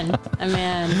bad. I'm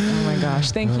in. Oh my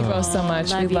gosh. Thank you both so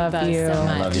much. Love we you love both you. so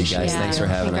much. Love you guys. Thanks for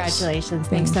having us. Congratulations.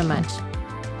 Thanks so much.